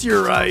guess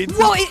you're right.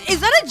 Whoa, is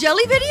that a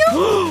jelly video?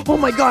 Oh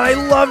my God, I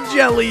love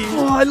jelly.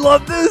 Oh, I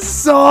love this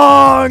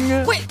song.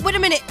 Wait a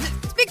minute.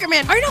 Speaker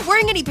man, are you not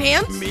wearing any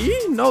pants? Me?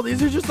 No,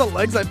 these are just the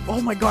legs. Oh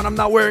my God, I'm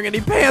not wearing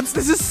any pants.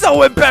 This is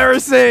so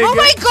embarrassing. Oh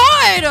my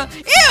God!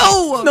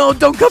 Ew! No,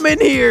 don't come in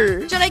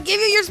here. Should I give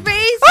you your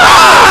space?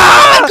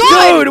 Ah! Oh my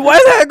God! Dude,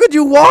 why the heck would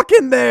you walk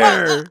in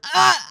there?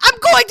 I'm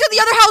going to the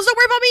other house. Don't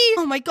worry about me.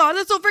 Oh my God,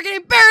 that's so freaking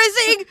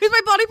embarrassing. Is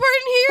my body part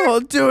in here? Oh,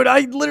 dude,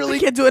 I literally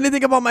can't do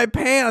anything about my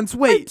pants.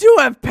 Wait, I do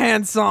have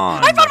pants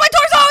on. I found my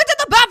torso. It's in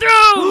the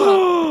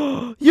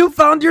bathroom. You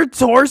found your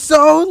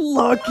torso?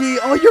 Lucky.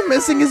 All you're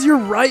missing is your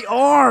right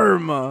arm.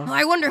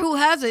 I wonder who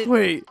has it.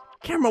 Wait,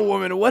 camera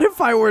woman, what if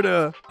I were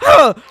to...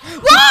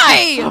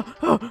 Why?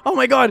 Oh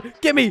my God,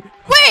 get me.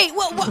 Wait,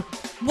 what?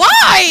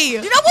 Why?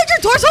 You don't want your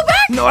torso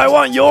back? No, I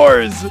want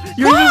yours.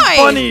 Yours Why? is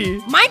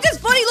funny. Mine's is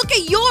funny. Look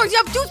at yours. You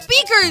have 2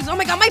 speakers. Oh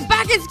my God, my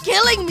back is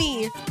killing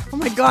me. Oh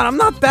my God, I'm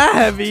not that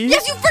heavy.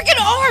 Yes, you freaking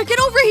are. Get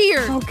over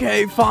here.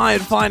 Okay,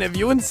 fine, if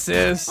you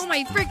insist. Oh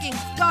my freaking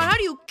God, how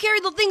do you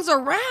carry the things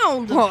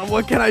around? Oh,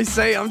 what can I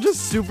say? I'm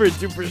just super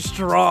duper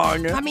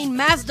strong. I mean,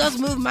 mass does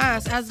move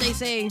mass, as they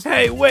say.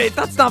 Hey, wait,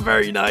 that's not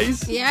very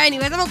nice. Yeah,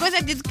 anyways, I'm going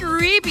to this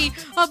creepy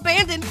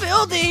abandoned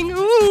building.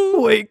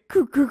 Ooh. Wait,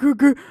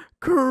 creepy?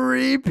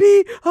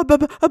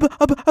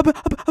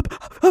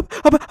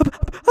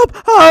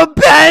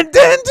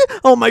 Abandoned?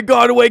 Oh my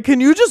God, wait, can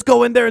you just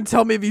go in there and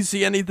tell me if you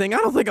see anything? I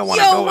don't think I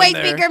want to go wait, in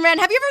there. speaker man,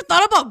 have you ever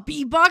thought about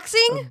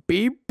beatboxing?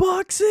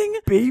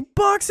 Beatboxing?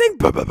 Beatboxing?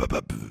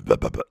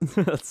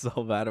 That's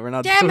so bad. We're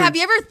not Damn, have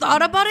you ever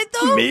thought about it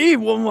though? Me?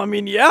 Well, I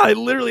mean, yeah, I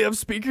literally have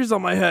speakers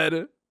on my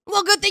head.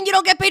 Well, good thing you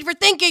don't get paid for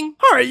thinking.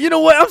 All right, you know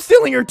what? I'm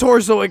stealing your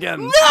torso again.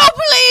 No, please,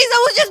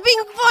 I was just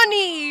being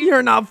funny.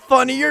 You're not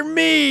funny, you're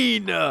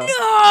mean. No,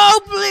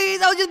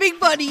 please, I was just being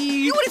funny.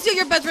 You want to steal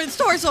your best friend's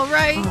torso,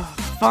 right?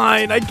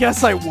 Fine, I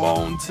guess I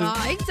won't.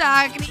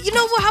 Exactly. You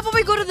know what? How about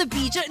we go to the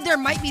beach? There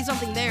might be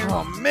something there.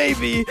 Oh,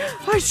 maybe.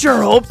 I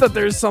sure hope that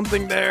there's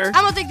something there.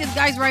 I'm gonna take this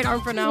guy's right arm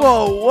for now.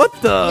 Whoa, what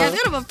the? Yeah,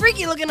 it's kind of a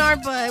freaky looking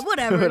arm, but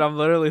whatever. Dude, I'm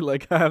literally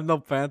like, I have no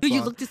pants Dude,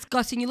 you on. look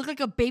disgusting. You look like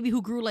a baby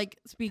who grew like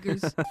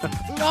speakers.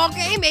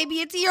 Okay,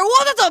 maybe it's here.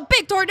 Whoa, that's a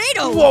big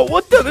tornado. Whoa,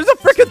 what the? There's a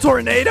freaking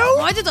tornado?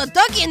 Why is there a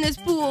ducky in this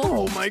pool?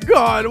 Oh my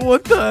God,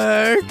 what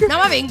the heck? Now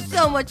I'm having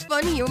so much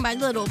fun here with my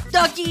little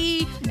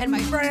ducky and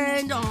my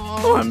friend.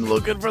 Oh, I'm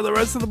looking for the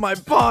rest of my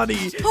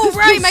body. Oh, This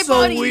right, feels my so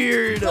body.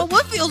 weird. Oh,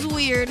 what feels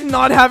weird?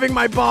 Not having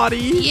my body.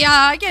 Yeah,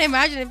 I can't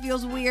imagine it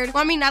feels weird.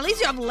 Well, I mean, at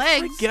least you have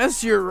legs. I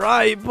guess you're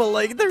right, but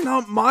like, they're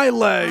not my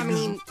legs. I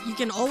mean, you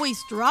can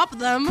always drop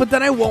them. But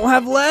then I won't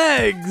have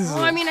legs. Well,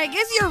 I mean, I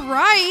guess you're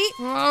right.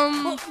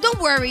 Well, don't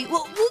worry.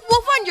 We'll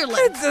find your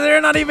legs. They're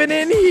not even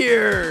in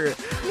here.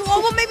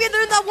 Well, maybe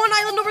they're in that one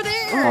island over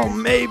there. Oh,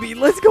 maybe.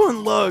 Let's go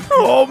and look.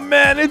 Oh,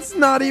 man, it's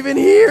not even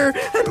here.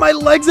 And my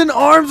legs and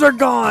arms are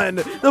gone.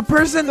 The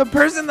person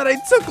that I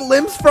took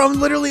limbs from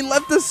literally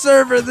left the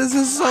server. This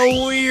is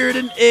so weird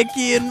and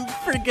icky and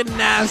freaking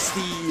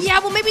nasty. Yeah,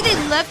 well, maybe they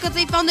left because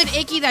they found it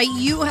icky that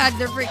you had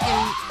their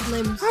freaking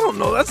limbs. I don't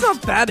know. That's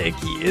not that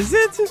icky, is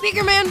it?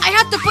 Speaker man, I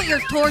had to put your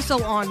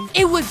torso on.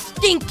 It was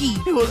stinky.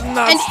 It was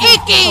not and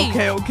icky.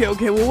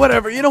 Okay. Well,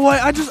 whatever. You know what?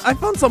 I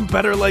found some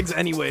better legs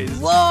anyways.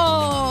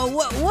 Whoa,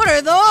 what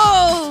are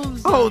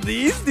those? Oh,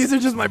 these are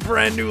just my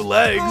brand new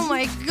legs. Oh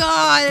my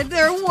God,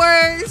 they're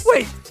worse.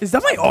 Wait, is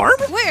that my arm?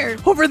 Where?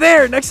 Over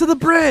there, next to the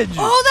bridge.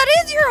 Oh, that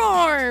is your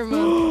arm.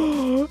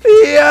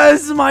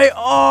 Yes, my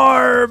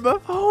arm.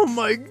 Oh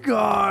my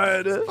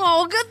God.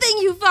 Oh, good thing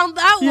you found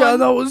that one. Yeah,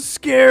 that was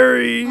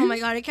scary. Oh my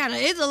God, it kind of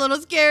is a little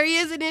scary,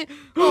 isn't it?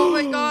 Oh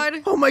my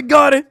God. Oh my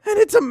God, and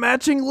it's a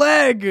matching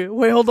leg.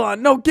 Wait, hold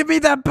on. No, give me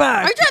that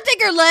back. Are you trying to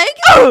take her leg?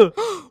 Ugh.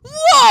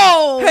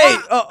 Whoa! Hey,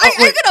 are you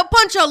wait. gonna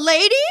punch a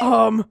lady?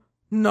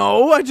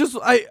 No,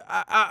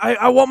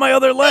 I want my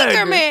other leg.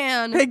 Speaker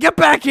man. Hey, get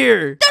back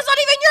here. That's not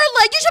even your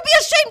leg. You should be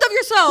ashamed of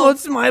yourself. Well,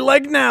 it's my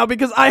leg now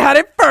because I had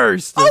it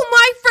first. Oh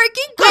my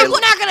freaking God! Hey, I'm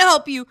not gonna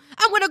help you.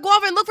 I'm gonna go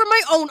off and look for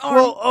my own arm.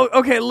 Well,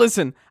 okay,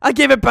 listen. I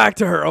gave it back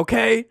to her,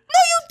 okay? No,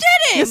 you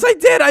didn't. Yes, I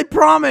did. I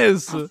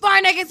promise.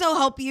 Fine, I guess I'll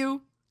help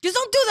you. Just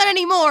don't do that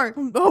anymore.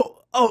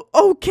 Oh,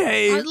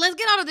 okay. Let's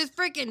get out of this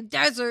freaking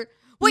desert.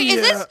 Wait, Yeah.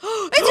 is this?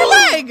 It's your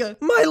leg!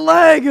 My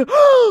leg!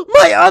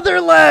 My other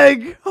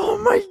leg! Oh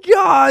my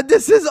god,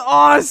 this is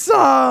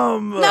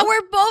awesome! Now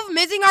we're both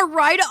missing our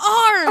right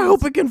arm. I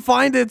hope I can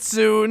find it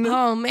soon.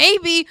 Oh,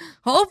 maybe.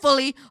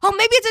 Hopefully. Oh,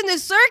 maybe it's in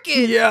this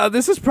circuit. Yeah,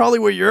 this is probably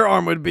where your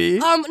arm would be.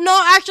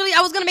 No, actually,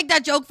 I was gonna make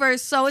that joke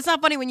first, so it's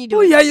not funny when you do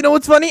Oh it. yeah, you know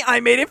what's funny? I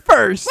made it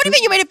first. What do you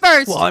mean you made it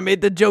first? Well, I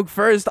made the joke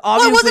first. Well,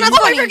 Obviously. wasn't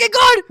that funny? Oh my freaking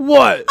god!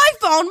 What? I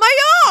found my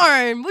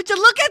arm! Would you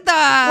look at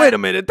that? Wait a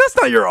minute, that's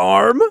not your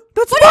arm.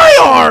 That's my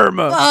arm.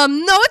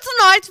 No, it's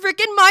not. It's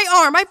freaking my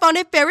arm. I found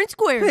it fair and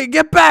square. Hey,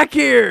 get back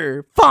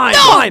here. Fine, No!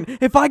 fine.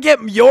 If I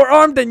get your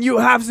arm, then you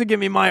have to give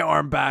me my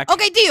arm back.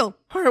 Okay, deal.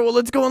 All right, well,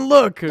 let's go and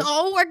look.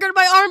 Oh, where could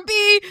my arm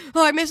be?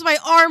 Oh, I missed my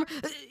arm.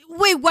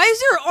 Wait, why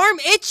is your arm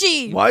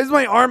itchy? Why is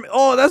my arm?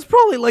 Oh, that's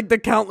probably like the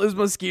countless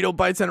mosquito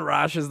bites and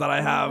rashes that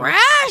I have.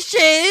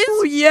 Rashes?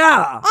 Oh,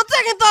 yeah. On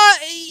second thought,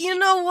 you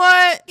know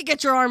what? You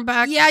get your arm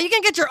back. Yeah, you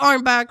can get your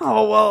arm back.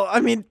 Oh, well, I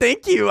mean,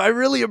 thank you. I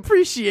really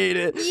appreciate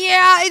it.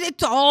 Yeah,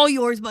 it's all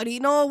yours, buddy.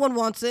 No one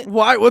wants it.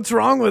 Why? What's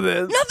wrong with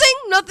it?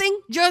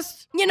 Nothing.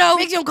 Just,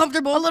 makes you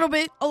uncomfortable a little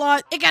bit, a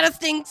lot. It kind of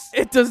stinks.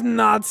 It does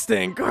not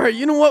stink. All right,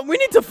 you know what? We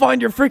need to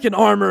find your freaking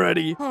arm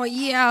already. Oh,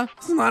 yeah.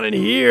 It's not in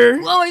here.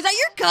 Whoa, is that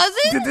your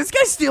cousin? Did this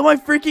guy steal my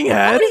freaking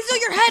How head? did he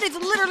steal your head? It's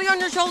literally on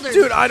your shoulder.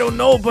 Dude, I don't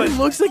know, but it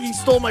looks like he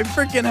stole my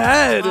freaking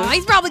head.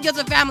 He's probably just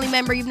a family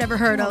member you've never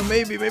heard of.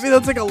 Maybe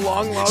that's like a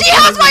long lost. She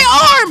has my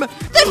arm!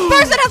 This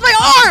person has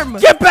my arm!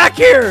 Get back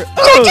here!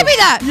 Hey, give me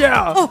that!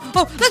 Yeah. Oh,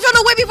 let's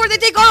run away before they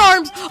take our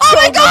arms! Oh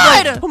my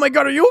god! Oh my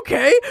god, are you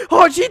okay?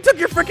 Oh, she took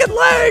your freaking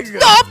leg!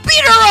 Stop,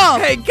 beat her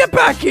up! Hey, get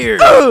back here!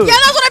 Yeah,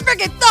 that's what I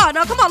freaking thought.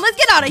 Now, come on, let's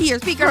get out of here,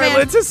 speaker All right, man.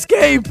 let's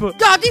escape.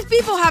 God, these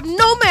people have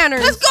no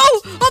manners. Let's go!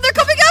 Oh, they're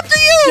coming after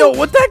you! Yo,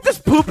 what the heck does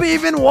Poopy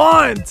even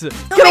want? my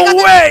Get God,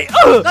 away!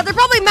 God, they're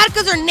probably mad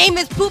because her name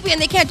is Poopy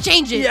and they can't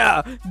change it.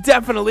 Yeah,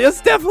 definitely.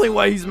 That's definitely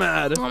why he's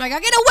mad. Oh my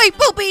god, get away,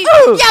 Poopy!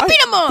 Yeah,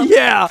 beat him up!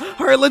 Yeah.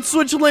 All right, let's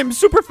switch limbs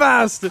super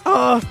fast.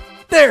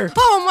 There.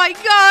 Oh my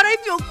god, I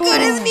feel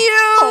good as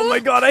new! Oh my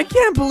god, I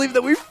can't believe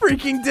that we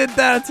freaking did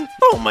that.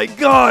 Oh my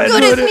god.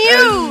 Good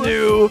as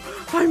new.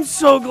 I'm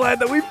so glad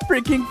that we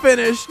freaking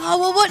finished. Oh,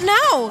 well, what now?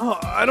 Oh,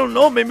 I don't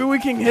know. Maybe we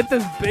can hit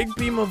this big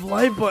beam of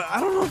light, but I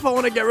don't know if I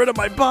want to get rid of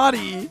my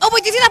body. Oh,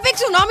 wait, do you see that big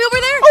tsunami over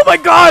there? Oh my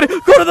god!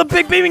 Go to the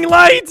big beaming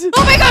light!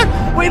 Oh my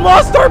god! We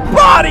lost our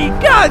body!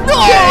 God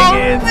dang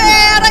it!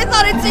 Man, I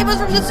thought it'd save us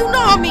from the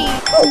tsunami.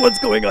 Oh, what's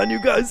going on,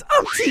 you guys?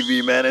 I'm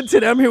TV Man, and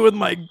today I'm here with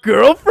my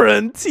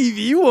girlfriend,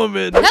 TV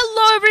Woman.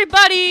 Hello,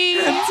 everybody.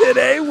 And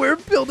today we're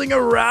building a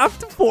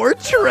raft for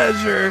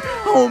treasure.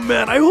 Oh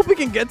man, I hope we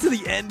can get to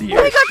the end here.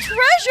 Oh my god,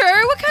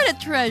 treasure? What kind of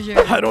treasure?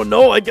 I don't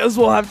know. I guess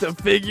we'll have to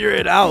figure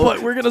it out.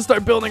 But we're gonna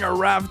start building a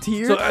raft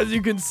here. So as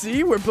you can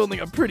see, we're building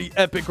a pretty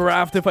epic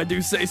raft, if I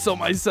do say so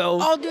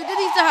myself. Oh, dude, they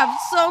need to have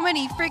so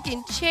many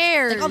freaking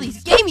chairs. Like all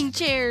these gaming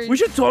chairs. We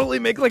should totally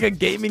make like a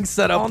gaming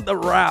setup on the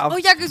raft. Oh,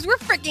 yeah, because we're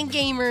freaking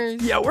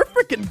gamers. Yeah, we're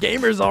freaking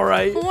gamers, all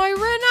right. Oh, I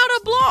ran out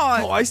of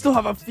blocks. Oh, I still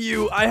have a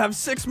few. I have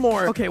 6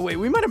 more. Okay, wait,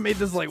 we might have made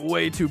this like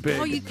way too big.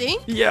 Oh, you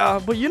think?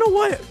 Yeah, but you know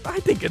what? I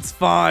think it's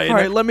fine. All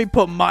right, let me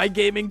put my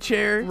gaming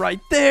chair right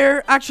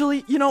there.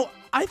 Actually, you know,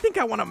 I think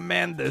I want to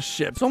man this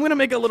ship. So I'm going to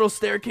make a little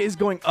staircase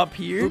going up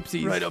here.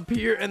 Oopsies. Right up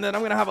here. And then I'm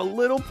going to have a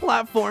little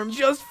platform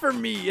just for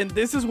me. And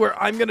this is where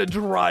I'm going to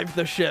drive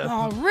the ship.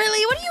 Oh,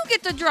 really? What do you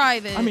get to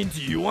drive it? I mean,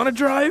 do you want to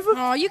drive?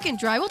 Oh, you can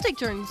drive. We'll take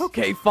turns.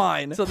 Okay,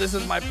 fine. So this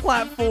is my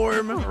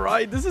platform,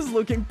 right? This is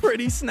looking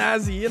pretty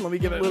snazzy. And let me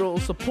give it little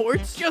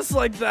supports, just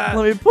like that.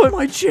 Let me put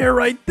my chair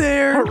right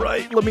there. All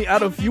right, let me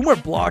add a few more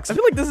blocks. I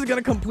feel like this is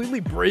gonna completely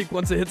break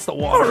once it hits the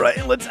water. All right,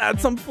 and let's add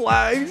some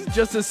flags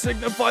just to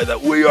signify that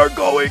we are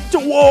going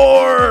to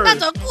war.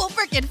 That's a cool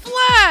freaking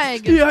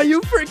flag. Yeah,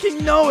 you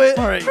freaking know it.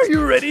 All right, are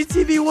you ready,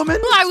 TV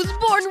Woman? I was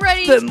born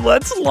ready. Then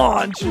let's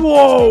launch.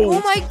 Whoa.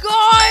 Oh my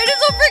god,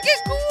 it's so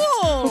freaking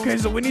cool. Okay,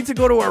 so we need to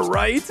go to our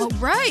right. Oh,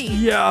 right.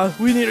 Yeah,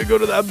 we need to go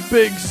to that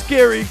big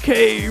scary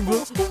cave. Why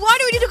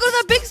do we need to go to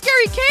that big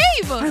scary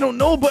cave? I don't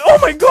know, but oh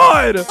my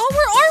god. Oh,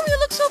 where are we? It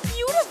looks so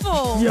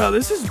beautiful. Yeah,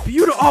 this is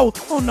beautiful.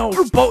 Oh no,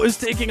 our boat is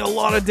taking a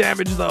lot of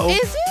damage though.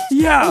 Is it?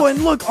 Yeah. Oh,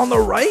 and look, on the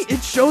right,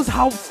 it shows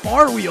how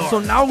far we are. So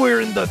now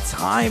we're in the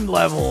time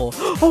level.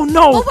 Oh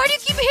no. Oh, why do you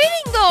keep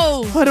hitting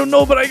those? I don't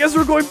know, but I guess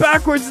we're going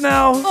backwards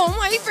now. Oh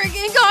my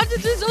freaking god,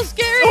 this is so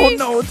scary. Oh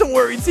no, don't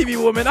worry,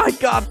 TV Woman, I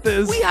got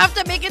this. We have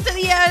to make it to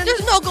the end.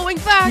 There's no going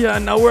back. Yeah,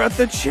 now we're at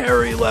the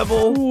cherry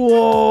level.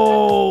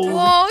 Whoa.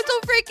 Oh, it's so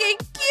freaking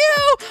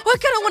cute. I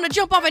kind of want to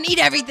jump off and eat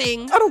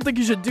everything. I don't think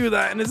you should do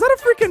that. And is that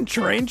a freaking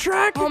train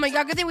track? Oh my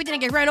god, good thing we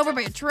didn't get ran over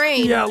by a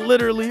train. Yeah,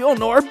 literally. Oh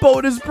no, our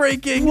boat is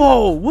breaking.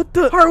 Whoa, what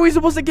the? How are we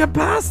supposed to get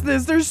past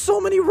this? There's so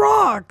many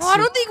rocks. Oh, I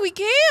don't think we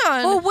can.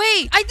 Oh,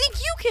 wait, I think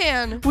you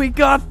can. We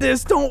got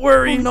this. Don't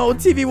worry. Oh, no,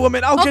 TV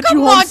Woman, I'll get come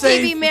you home on,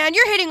 safe. TV Man.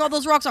 You're hitting all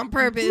those rocks on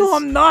purpose. No,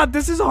 I'm not.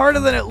 This is harder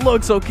than it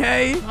looks,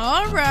 okay?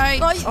 All right.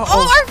 Oh,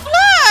 Uh-oh. our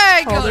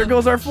flag. Oh, there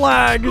goes our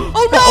flag. Oh,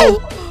 no.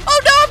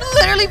 Oh, no. I'm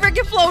literally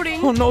freaking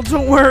floating. Oh, no,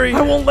 don't worry.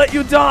 I won't let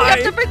you die.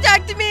 You have to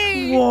protect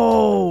me.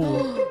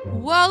 Whoa.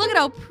 Wow, look at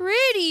how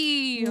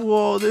pretty.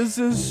 Whoa, this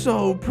is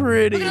so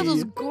pretty. Look at all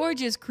those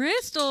gorgeous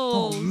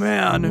crystals. Oh,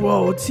 man.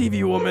 Whoa,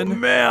 TV woman.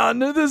 Man,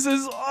 this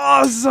is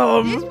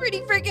awesome. It's pretty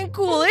freaking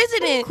cool,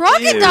 isn't it?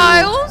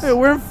 Crocodiles? Hey,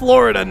 we're in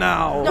Florida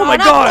now. No, oh my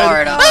not god.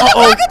 Florida.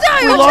 Oh, the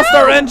crocodiles! We lost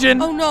our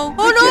engine. Oh no. We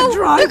Oh can't no.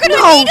 drive. They're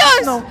gonna No, eat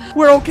us. No,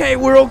 we're okay.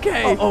 We're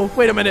okay. Oh,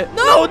 wait a minute.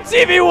 No,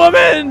 TV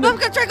woman. I'm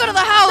gonna try to go to the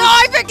house. No,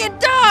 I freaking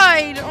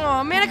died.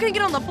 Oh man, I couldn't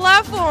get on the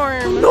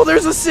platform. No,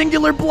 there's a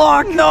singular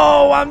block.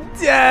 No, I'm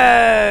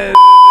dead.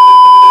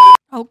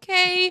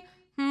 Okay.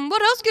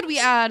 What else could we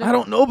add? I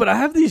don't know, but I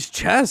have these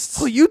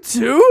chests. Oh, you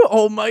too?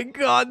 Oh my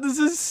god, this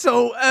is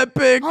so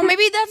epic. Oh,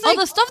 maybe that's all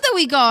the stuff that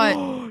we got.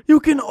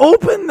 You can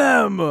open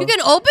them. You can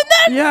open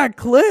them? Yeah,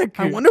 click.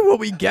 I wonder what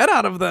we get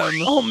out of them.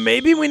 Oh,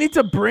 maybe we need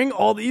to bring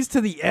all these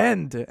to the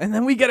end, and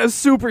then we get a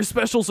super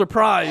special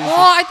surprise.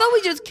 Oh, I thought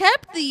we just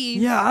kept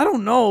these. Yeah, I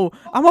don't know.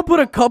 I'm gonna put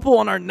a couple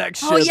on our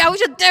next ship. Oh, yeah, we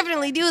should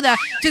definitely do that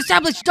to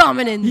establish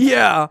dominance.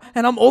 Yeah,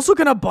 and I'm also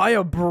gonna buy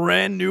a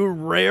brand new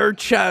rare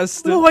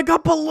chest. Oh, I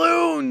got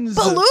balloons.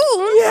 Balloons?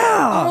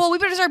 Yeah. Oh, well, we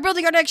better start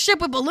building our next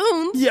ship with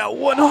balloons. Yeah,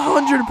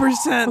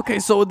 100%. Okay,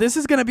 so this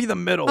is gonna be the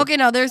middle. Okay,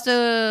 now there's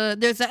the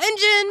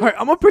engine. All right,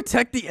 I'm gonna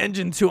protect the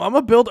engine too. I'm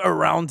gonna build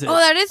around it. Oh,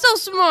 that is so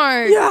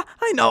smart. Yeah,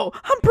 I know.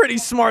 I'm pretty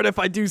smart if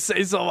I do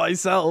say so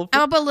myself.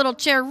 I'll put a little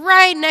chair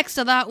right next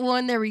to that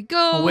one. There we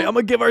go. Oh, wait, I'm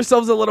gonna give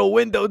ourselves a little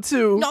window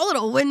too. No,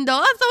 little window.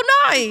 That's so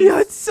nice. Yeah,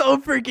 it's so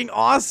freaking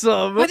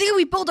awesome. I think if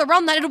we build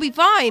around that, it'll be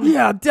fine.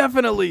 Yeah,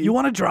 definitely. You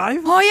wanna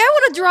drive? Oh, yeah, I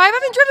want to drive. I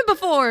haven't driven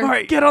before. All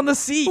right, get on the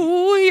seat.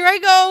 Oh, here I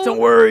go. Don't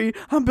worry.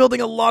 I'm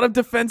building a lot of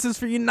defenses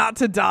for you not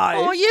to die.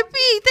 Oh,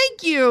 yippee.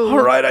 Thank you.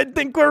 All right, I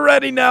think we're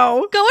ready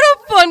now. God, what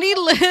a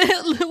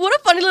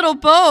funny little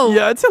bow.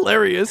 Yeah, it's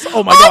hilarious.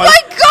 Oh my Oh god.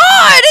 my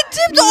god! It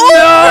tipped over!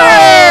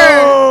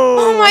 No!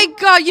 Oh my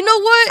god, you know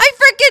what? I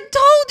freaking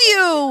told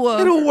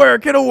you! It'll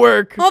work. It'll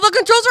work. All the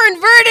controls are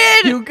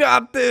inverted! You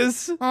got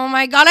this. Oh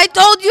my god, I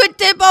told you it'd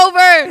tip It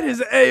over!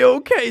 is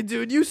A-okay,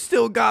 dude. You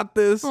still got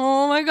this.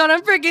 Oh my god,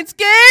 I'm freaking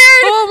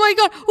scared! Oh my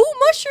god. Ooh,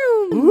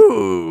 mushroom!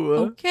 Ooh.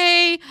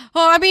 Okay.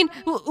 Oh, I mean,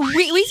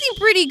 we seem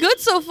pretty good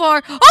so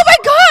far. Oh my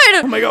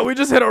god! Oh my god, we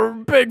just hit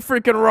a big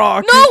freaking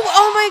rock. No!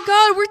 Oh my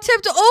god, we're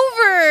tipped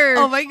over!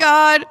 Oh my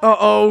god.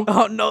 Uh-oh.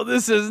 Oh no,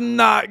 this is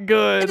not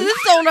good. This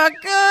is so not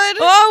good.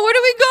 Oh, where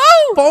do we go?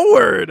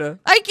 Forward.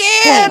 I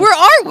can't. Oh. Where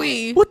are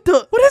we? What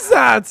is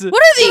that?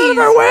 What are Get out of these?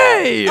 our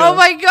way. Oh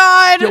my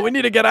god. Yo, we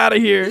need to get out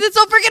of here. This is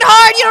so freaking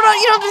hard. You don't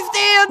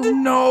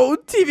understand. No,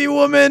 TV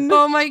woman.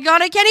 Oh my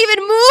god, I can't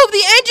even move.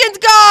 The engine's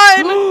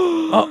gone.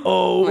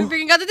 Uh-oh. I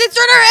freaking got to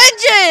start our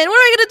engine. What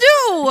am I gonna do?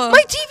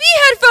 My TV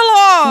head fell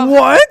off.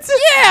 What?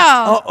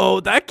 Yeah. Uh-oh,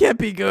 that can't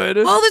be good.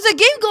 Oh, there's a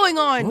game going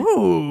on.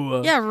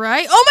 Ooh. Yeah,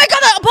 right? Oh my god,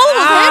 that Apollo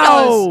was behind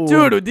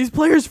us. Dude, these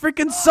players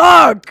freaking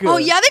suck. Oh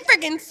yeah, they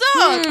freaking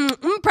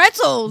suck.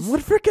 Pretzels.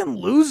 What freaking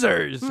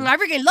losers. I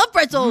freaking love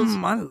pretzels.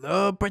 I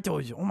love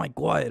pretzels. Oh my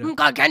god.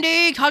 Cotton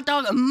candy, hot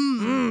dog.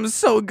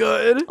 So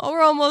good. Oh,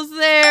 we're almost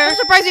there. I'm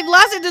surprised we've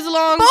lasted this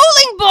long.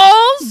 Bowling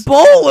balls.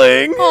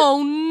 Bowling?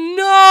 Oh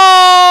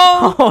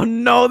no. Oh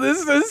no,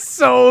 this is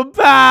so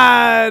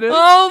bad.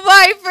 Oh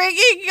my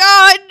freaking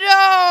god,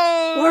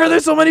 no! Why are there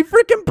so many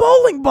freaking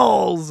bowling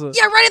balls?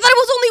 Yeah, right, I thought it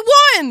was only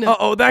one!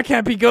 Uh-oh, that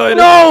can't be good.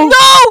 No!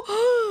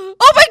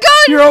 Oh my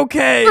god! You're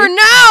okay. For now!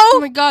 Oh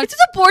my god, is this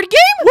a board game?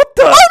 What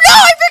the? Oh no,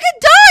 I freaking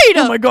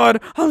died! Oh my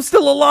god, I'm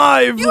still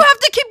alive. You have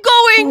to keep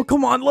going! Oh,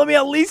 come on, let me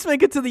at least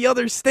make it to the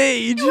other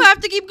stage. You have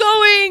to keep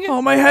going!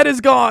 Oh, my head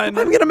is gone.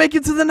 I'm gonna make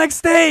it to the next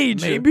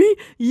stage. Maybe?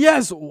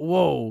 Yes.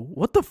 Whoa.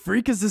 What the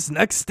freak is this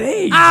next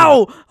stage?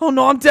 Ow! Oh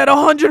no, I'm dead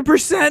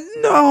 100%.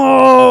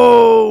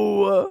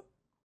 No!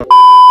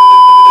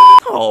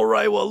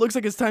 Alright, well, it looks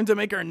like it's time to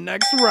make our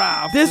next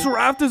raft. This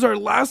raft is our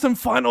last and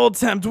final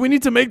attempt. We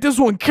need to make this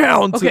one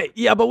count. Okay,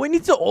 yeah, but we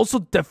need to also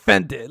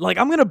defend it. Like,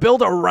 I'm gonna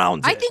build around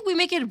it. I think we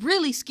make it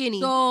really skinny.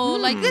 So,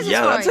 like, this is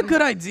yeah, fine. that's a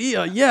good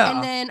idea, yeah.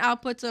 And then I'll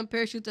put some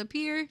parachutes up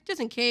here, just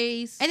in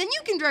case. And then you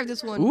can drive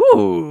this one.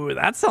 Ooh,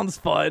 that sounds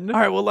fun.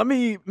 Alright, well, let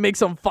me make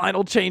some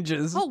final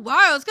changes. Oh,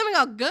 wow, it's coming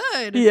out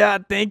good. Yeah,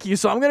 thank you.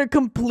 So I'm gonna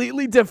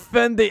completely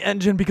defend the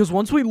engine because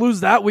once we lose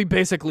that, we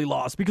basically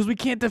lost because we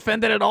can't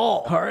defend it at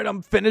all. Alright,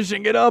 I'm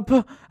finishing it up.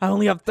 I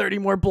only have 30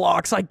 more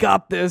blocks. I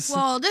got this.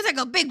 Well, there's like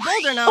a big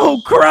boulder now.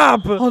 Oh,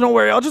 crap. Oh, don't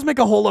worry. I'll just make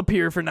a hole up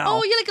here for now.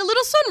 Oh, you're like a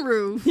little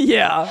sunroof.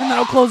 Yeah, and then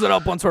I'll close it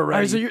up once we're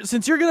ready. Alright, so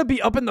since you're gonna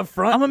be up in the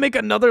front, I'm gonna make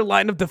another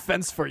line of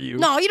defense for you.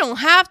 No, you don't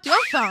have to. I'm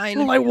fine.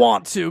 Well, I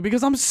want to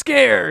because I'm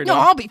scared. No,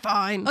 I'll be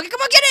fine. Okay,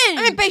 come on, get in.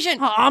 I'm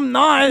impatient. I'm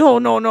not.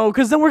 No,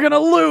 because then we're gonna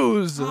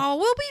lose. Oh,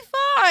 we'll be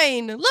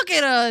fine. Look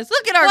at us.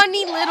 Look at our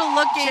funny little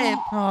looking.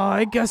 Oh,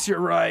 I guess you're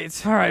right.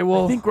 Alright,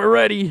 well, I think we're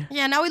ready.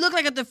 Yeah, now we look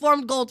like a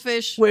deformed goldfish.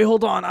 Wait,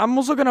 hold on. I'm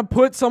also gonna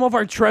put some of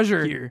our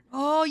treasure here.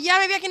 Oh, yeah,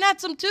 maybe I can add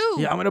some too.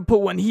 Yeah, I'm gonna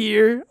put one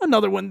here,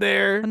 another one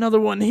there, another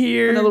one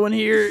here, another one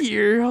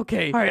here.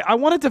 Okay. All right, I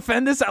want to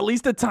defend this at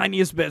least the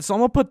tiniest bit, so I'm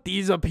gonna put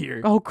these up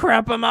here. Oh,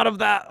 crap, I'm out of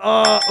that.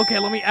 Okay,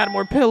 let me add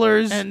more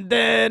pillars, and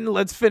then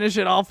let's finish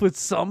it off with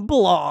some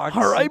blocks.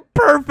 All right,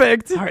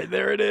 perfect. All right,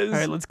 there it is. All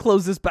right, let's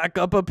close this back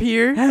up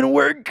here, and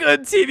we're We're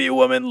good, TV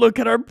woman. Look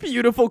at our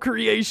beautiful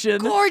creation.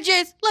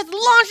 Gorgeous. Let's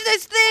launch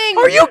this thing.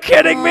 Are you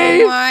kidding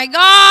me? Oh my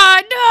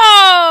god,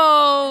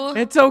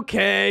 no. It's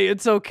okay.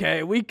 It's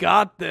okay. We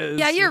got this.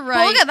 Yeah, you're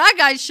right. Look at that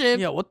guy's ship.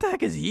 Yeah, what the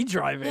heck is he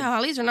driving? Yeah,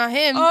 at least we're not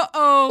him.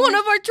 Uh-oh. One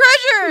of our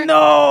treasure.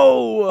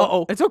 No.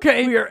 Uh-oh. It's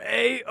okay. We are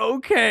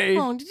A-okay.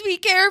 Oh, just be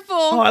careful.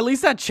 Oh, at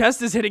least that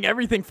chest is hitting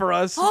everything for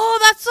us. Oh,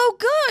 that's so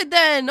good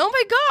then. Oh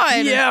my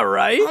god. Yeah,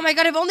 right? Oh my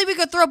god, if only we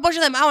could throw a bunch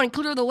of them out and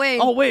clear the way.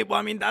 Oh, wait. Well,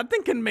 I mean, that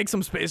thing can make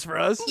some space for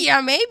us. Yeah,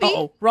 maybe.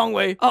 Uh-oh. Wrong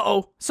way.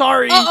 Uh-oh.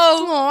 Sorry.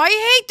 Uh-oh. Oh, I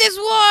hate this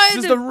one.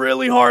 This is a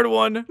really hard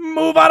one.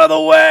 Move out of the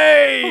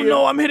way. Oh,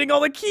 no, I'm hitting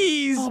all the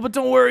keys. Oh, but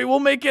don't worry. We'll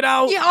make it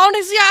out. Yeah,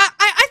 honestly,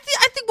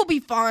 I think we'll be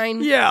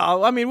fine. Yeah,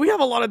 I mean, we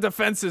have a lot of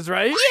defenses,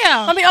 right?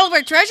 Yeah. I mean, all of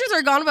our treasures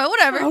are gone, but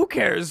whatever. Who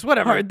cares?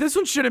 Whatever. All right, this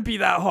one shouldn't be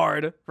that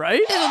hard,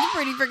 right? This one's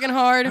pretty freaking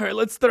hard. All right,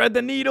 let's thread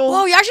the needle.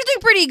 Whoa, you're actually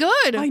doing pretty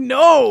good. I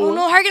know. Oh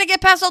no, how are you gonna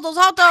get past all those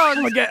hot dogs?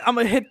 I'm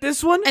gonna hit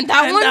this one And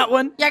that one? that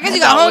one. Yeah, I guess and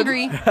you got that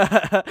hungry.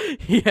 one.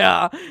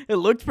 Yeah, it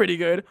looked pretty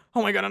good.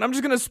 Oh my god, and I'm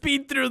just gonna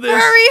speed through this. Hurry,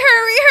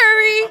 hurry,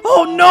 hurry.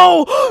 Oh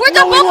no! Where'd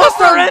no, the we bubble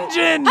lost our from?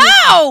 engine.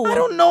 How? I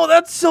don't know.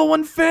 That's so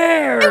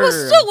unfair. It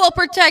was so well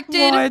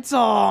protected. What?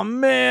 Oh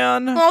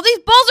man. Oh, these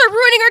balls are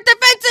ruining our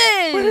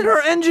defenses. Where did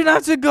our engine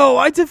have to go?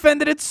 I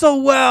defended it so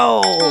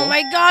well. Oh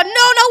my god,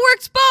 no, we're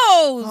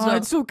exposed. Oh,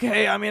 it's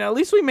okay. I mean, at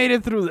least we made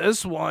it through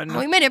this one.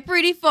 We made it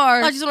pretty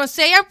far. I just want to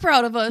say I'm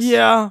proud of us.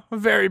 Yeah, I'm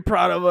very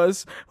proud of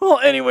us. Well,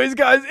 anyways,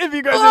 guys, if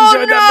you guys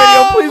enjoyed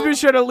that video, please be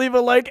sure to leave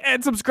a like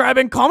and subscribe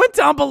and comment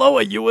down below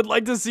what you would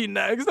like to see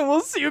next. And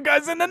we'll see you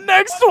guys in the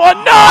next one.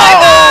 No!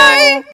 Bye-bye!